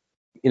 all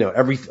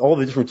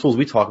the different tools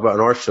we talk about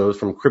in our shows,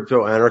 from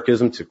crypto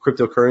anarchism to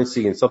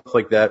cryptocurrency and stuff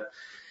like that.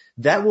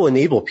 That will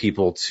enable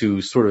people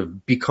to sort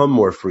of become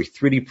more free.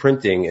 3D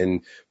printing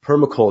and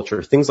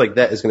permaculture, things like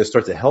that is going to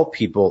start to help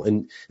people,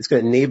 and it's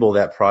going to enable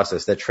that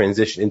process, that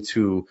transition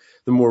into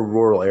the more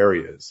rural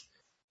areas.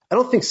 I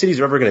don't think cities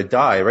are ever going to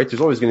die, right?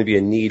 There's always going to be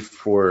a need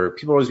for,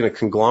 people are always going to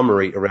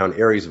conglomerate around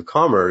areas of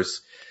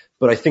commerce,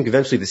 but I think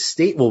eventually the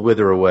state will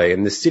wither away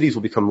and the cities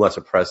will become less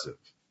oppressive.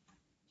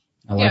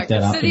 I like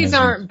that optimism. Cities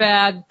aren't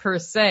bad per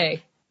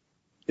se.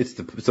 It's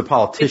the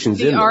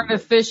politicians it's in the them.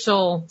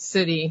 artificial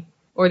city,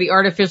 or the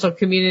artificial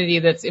community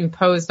that's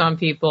imposed on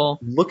people.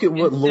 Look at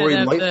what Lori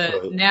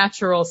Lightfoot. The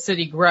natural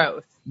city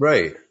growth.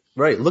 Right.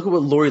 Look at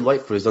what Lori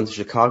Lightfoot has done to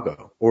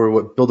Chicago, or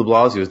what Bill de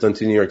Blasio has done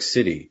to New York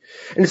City.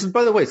 And this is,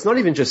 by the way, it's not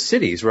even just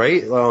cities,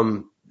 right?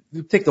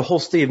 You take the whole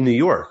state of New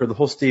York, or the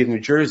whole state of New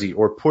Jersey,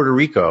 or Puerto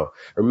Rico,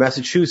 or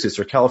Massachusetts,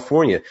 or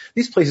California.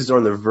 These places are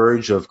on the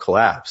verge of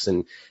collapse,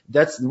 and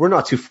we're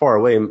not too far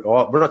away.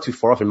 We're not too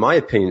far off, in my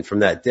opinion,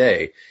 from that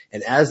day.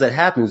 And as that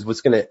happens,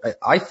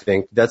 I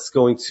think that's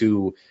going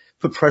to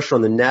put pressure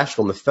on the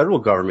national and the federal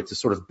government to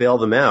sort of bail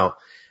them out.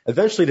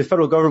 Eventually, the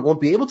federal government won't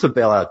be able to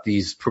bail out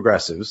these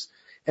progressives,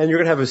 and you're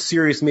going to have a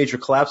serious major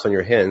collapse on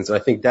your hands. And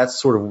I think that's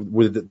sort of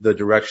the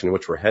direction in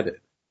which we're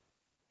headed.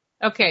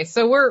 Okay,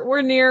 so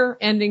we're near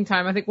ending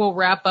time. I think we'll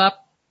wrap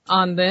up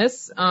on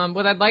this.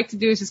 What I'd like to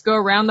do is just go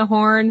around the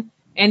horn.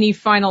 Any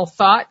final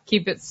thought?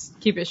 Keep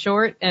it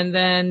short, and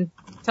then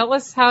tell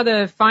us how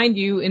to find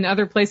you in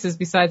other places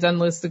besides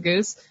Unloose the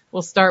Goose.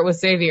 We'll start with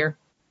Xavier.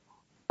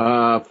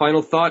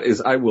 Final thought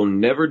is I will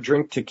never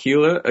drink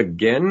tequila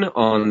again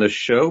on the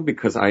show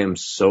because I am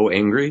so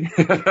angry.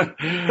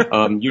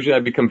 Usually I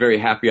become very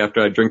happy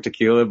after I drink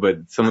tequila,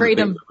 but some of the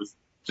things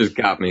just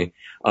got me.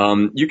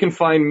 You can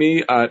find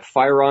me at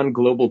Firon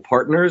Global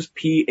Partners,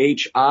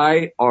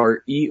 Pireon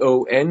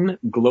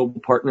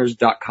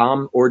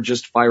globalpartners.com, or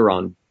just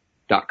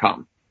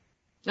Firon.com.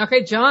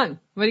 Okay, John,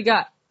 what do you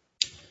got?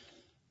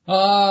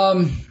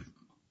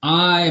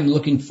 I am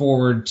looking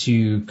forward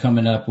to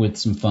coming up with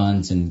some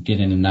funds and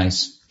getting a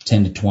nice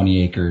 10 to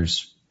 20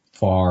 acres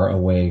far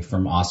away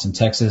from Austin,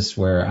 Texas,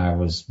 where I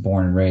was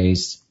born and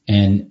raised.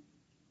 And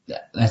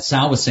as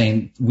Sal was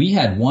saying, we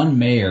had one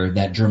mayor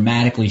that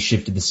dramatically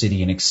shifted the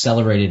city and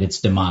accelerated its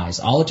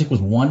demise. All it took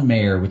was one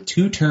mayor with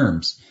 2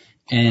 terms.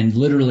 And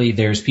literally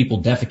there's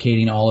people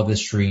defecating all of the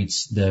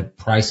streets. The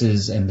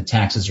prices and the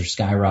taxes are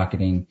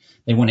skyrocketing.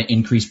 They want to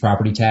increase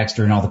property tax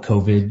during all the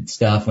COVID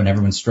stuff when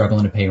everyone's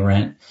struggling to pay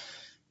rent.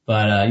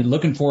 But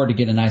looking forward to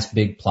getting a nice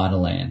big plot of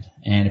land.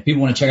 And if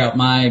people want to check out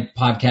my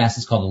podcast,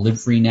 it's called the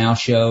Live Free Now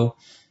Show.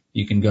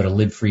 You can go to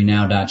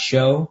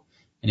livefreenow.show.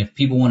 And if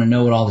people want to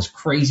know what all this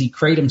crazy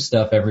kratom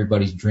stuff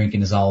everybody's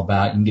drinking is all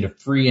about, you can get a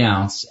free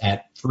ounce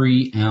at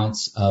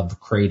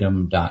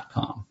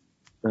freeounceofkratom.com.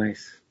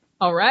 Nice.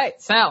 All right,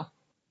 Sal.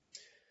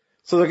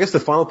 So I guess the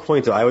final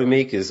point that I would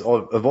make is,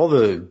 of all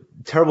the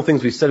terrible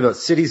things we've said about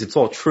cities, it's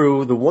all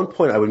true. The one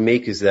point I would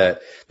make is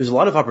that there's a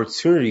lot of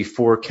opportunity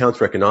for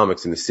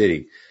counter-economics in the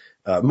city,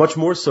 much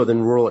more so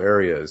than rural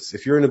areas.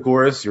 If you're in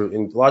Agoras, a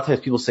lot of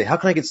times people say, how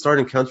can I get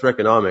started in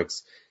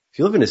counter-economics? If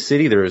you live in a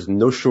city, there is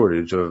no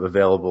shortage of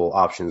available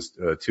options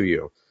to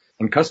you.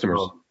 And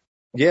customers.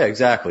 Yeah,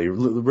 exactly.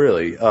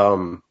 Really.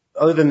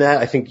 Other than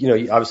that, I think,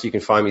 obviously you can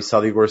find me,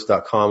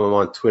 SallyGorst.com. I'm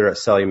on Twitter at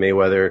Sally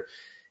Mayweather.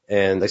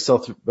 And I sell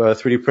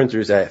 3D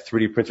printers at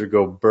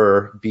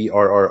 3dprintergoburr,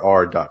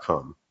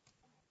 BRRR.com.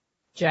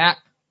 Jack?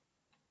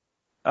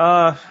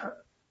 I'm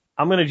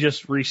going to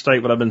just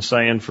restate what I've been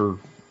saying for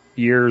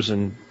years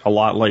and a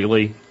lot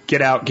lately.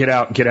 Get out, get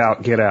out, get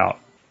out, get out.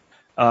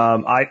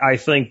 I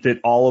think that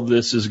all of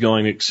this is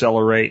going to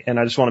accelerate, and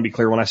I just want to be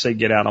clear when I say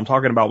get out, I'm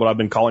talking about what I've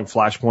been calling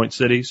flashpoint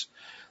cities.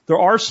 There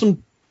are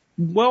some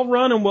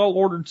well-run and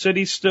well-ordered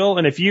cities still,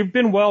 and if you've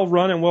been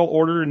well-run and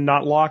well-ordered and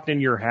not locked in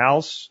your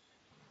house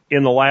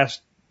in the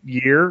last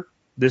year,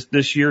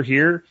 this year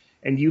here,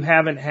 and you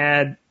haven't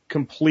had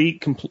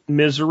complete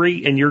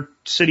misery and your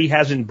city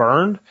hasn't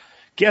burned,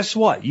 guess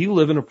what? You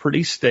live in a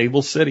pretty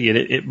stable city, and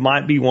it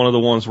might be one of the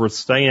ones worth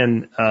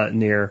staying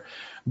near.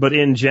 But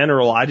in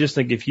general, I just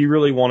think if you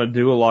really want to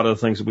do a lot of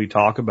the things that we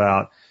talk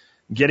about,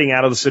 getting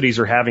out of the cities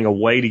or having a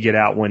way to get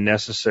out when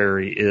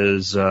necessary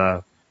is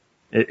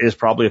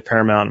probably of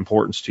paramount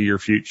importance to your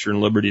future and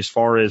liberty. As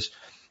far as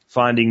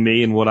finding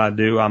me and what I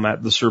do, I'm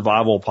at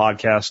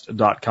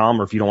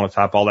thesurvivalpodcast.com, or if you don't want to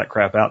type all that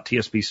crap out,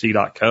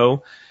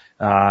 tspc.co.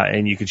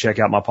 And you can check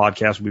out my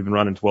podcast. We've been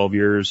running 12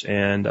 years,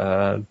 and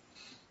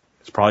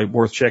it's probably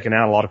worth checking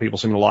out. A lot of people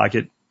seem to like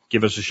it.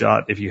 Give us a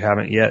shot. If you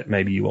haven't yet,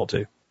 maybe you will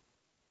too.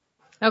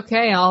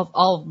 Okay,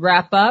 I'll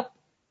wrap up.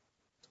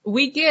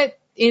 We get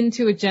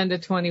into Agenda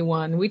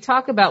 21. We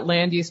talk about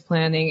land use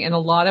planning, and a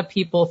lot of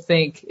people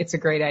think it's a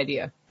great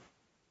idea.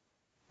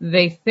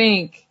 They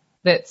think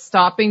that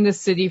stopping the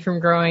city from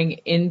growing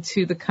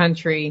into the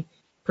country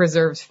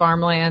preserves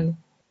farmland.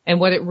 And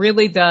what it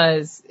really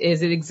does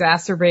is it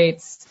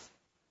exacerbates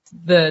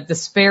the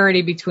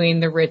disparity between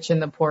the rich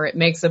and the poor. It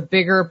makes a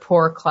bigger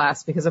poor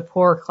class because a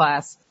poor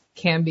class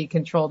can be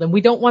controlled. And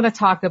we don't want to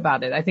talk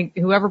about it. I think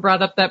whoever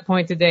brought up that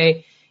point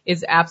today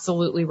is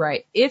absolutely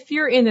right. If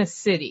you're in a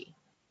city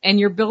and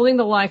you're building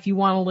the life you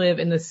want to live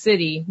in the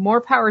city, more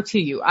power to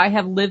you. I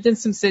have lived in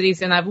some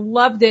cities and I've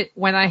loved it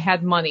when I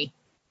had money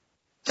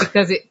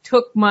because it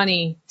took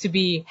money to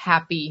be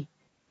happy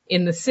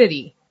in the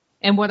city.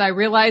 And what I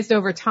realized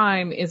over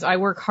time is I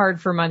work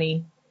hard for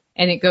money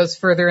and it goes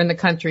further in the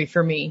country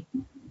for me.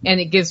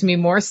 And it gives me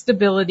more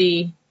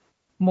stability,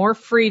 more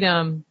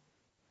freedom,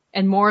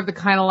 and more of the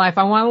kind of life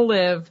I want to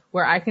live,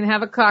 where I can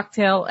have a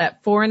cocktail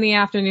at 4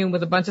 p.m.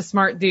 with a bunch of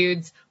smart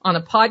dudes on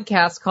a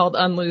podcast called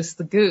Unloose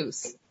the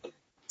Goose.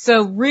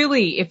 So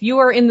really, if you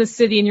are in the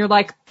city and you're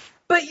like,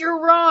 but you're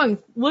wrong,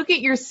 look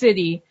at your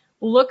city,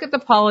 look at the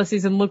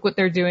policies and look what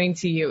they're doing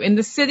to you. In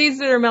the cities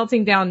that are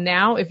melting down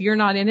now, if you're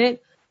not in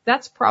it,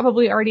 that's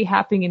probably already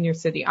happening in your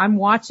city. I'm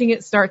watching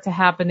it start to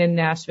happen in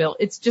Nashville.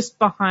 It's just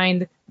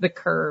behind the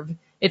curve.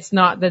 It's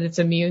not that it's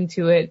immune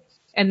to it.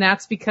 And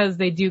that's because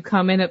they do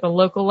come in at the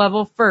local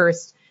level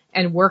first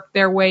and work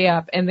their way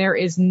up. And there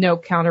is no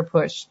counter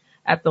push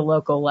at the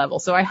local level.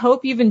 So I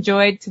hope you've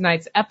enjoyed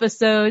tonight's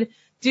episode.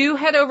 Do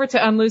head over to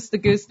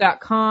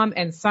unloosethegoose.com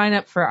and sign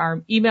up for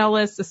our email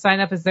list. The sign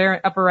up is there in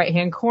the upper right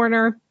hand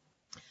corner.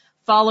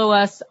 Follow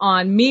us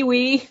on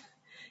MeWe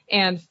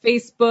and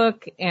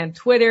Facebook and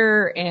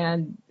Twitter,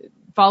 and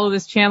follow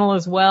this channel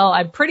as well.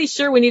 I'm pretty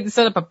sure we need to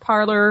set up a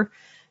Parler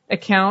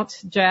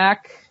account,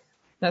 Jack.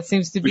 That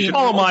seems to be.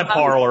 Follow my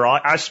Parler.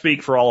 I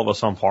speak for all of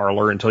us on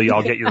Parler until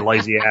y'all get your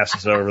lazy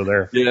asses over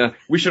there. Yeah.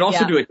 We should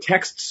also do a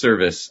text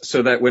service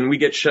so that when we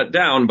get shut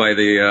down by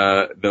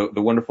the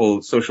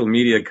wonderful social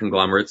media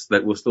conglomerates,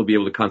 that we'll still be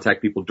able to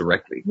contact people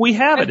directly. We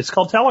have it. It's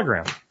called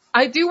Telegram.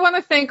 I do want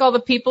to thank all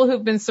the people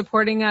who've been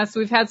supporting us.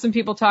 We've had some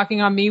people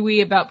talking on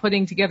MeWe about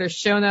putting together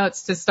show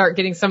notes to start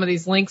getting some of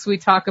these links we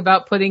talk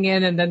about putting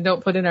in and then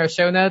don't put in our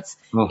show notes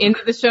into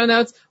the show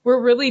notes.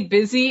 We're really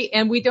busy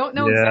and we don't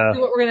know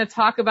exactly what we're going to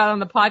talk about on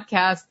the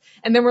podcast.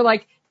 And then we're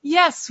like,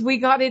 yes, we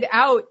got it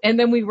out. And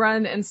then we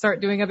run and start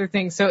doing other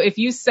things. So if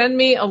you send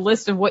me a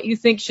list of what you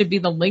think should be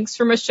the links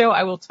from a show,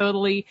 I will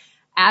totally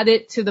add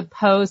it to the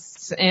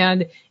posts.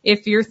 And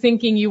if you're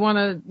thinking you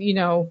want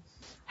to,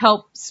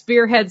 help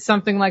spearhead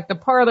something like the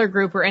Parler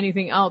group or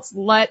anything else,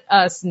 let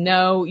us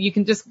know. You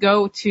can just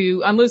go to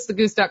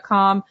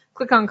unloosethegoose.com,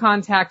 click on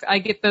contact. I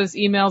get those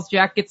emails.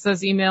 Jack gets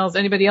those emails.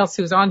 Anybody else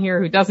who's on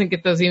here who doesn't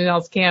get those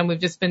emails can. We've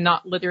just been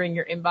not littering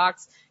your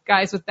inbox.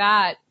 Guys, with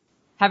that,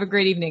 have a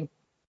great evening.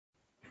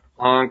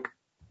 Honk.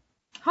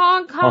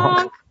 Honk,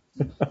 honk.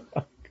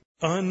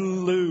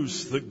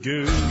 Unloose the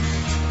goose.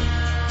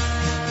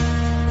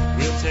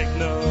 We'll take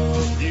no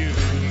views.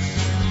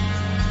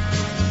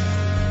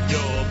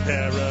 Your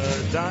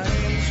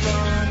paradigm's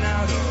run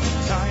out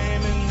of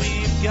time and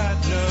we've got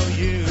no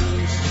use.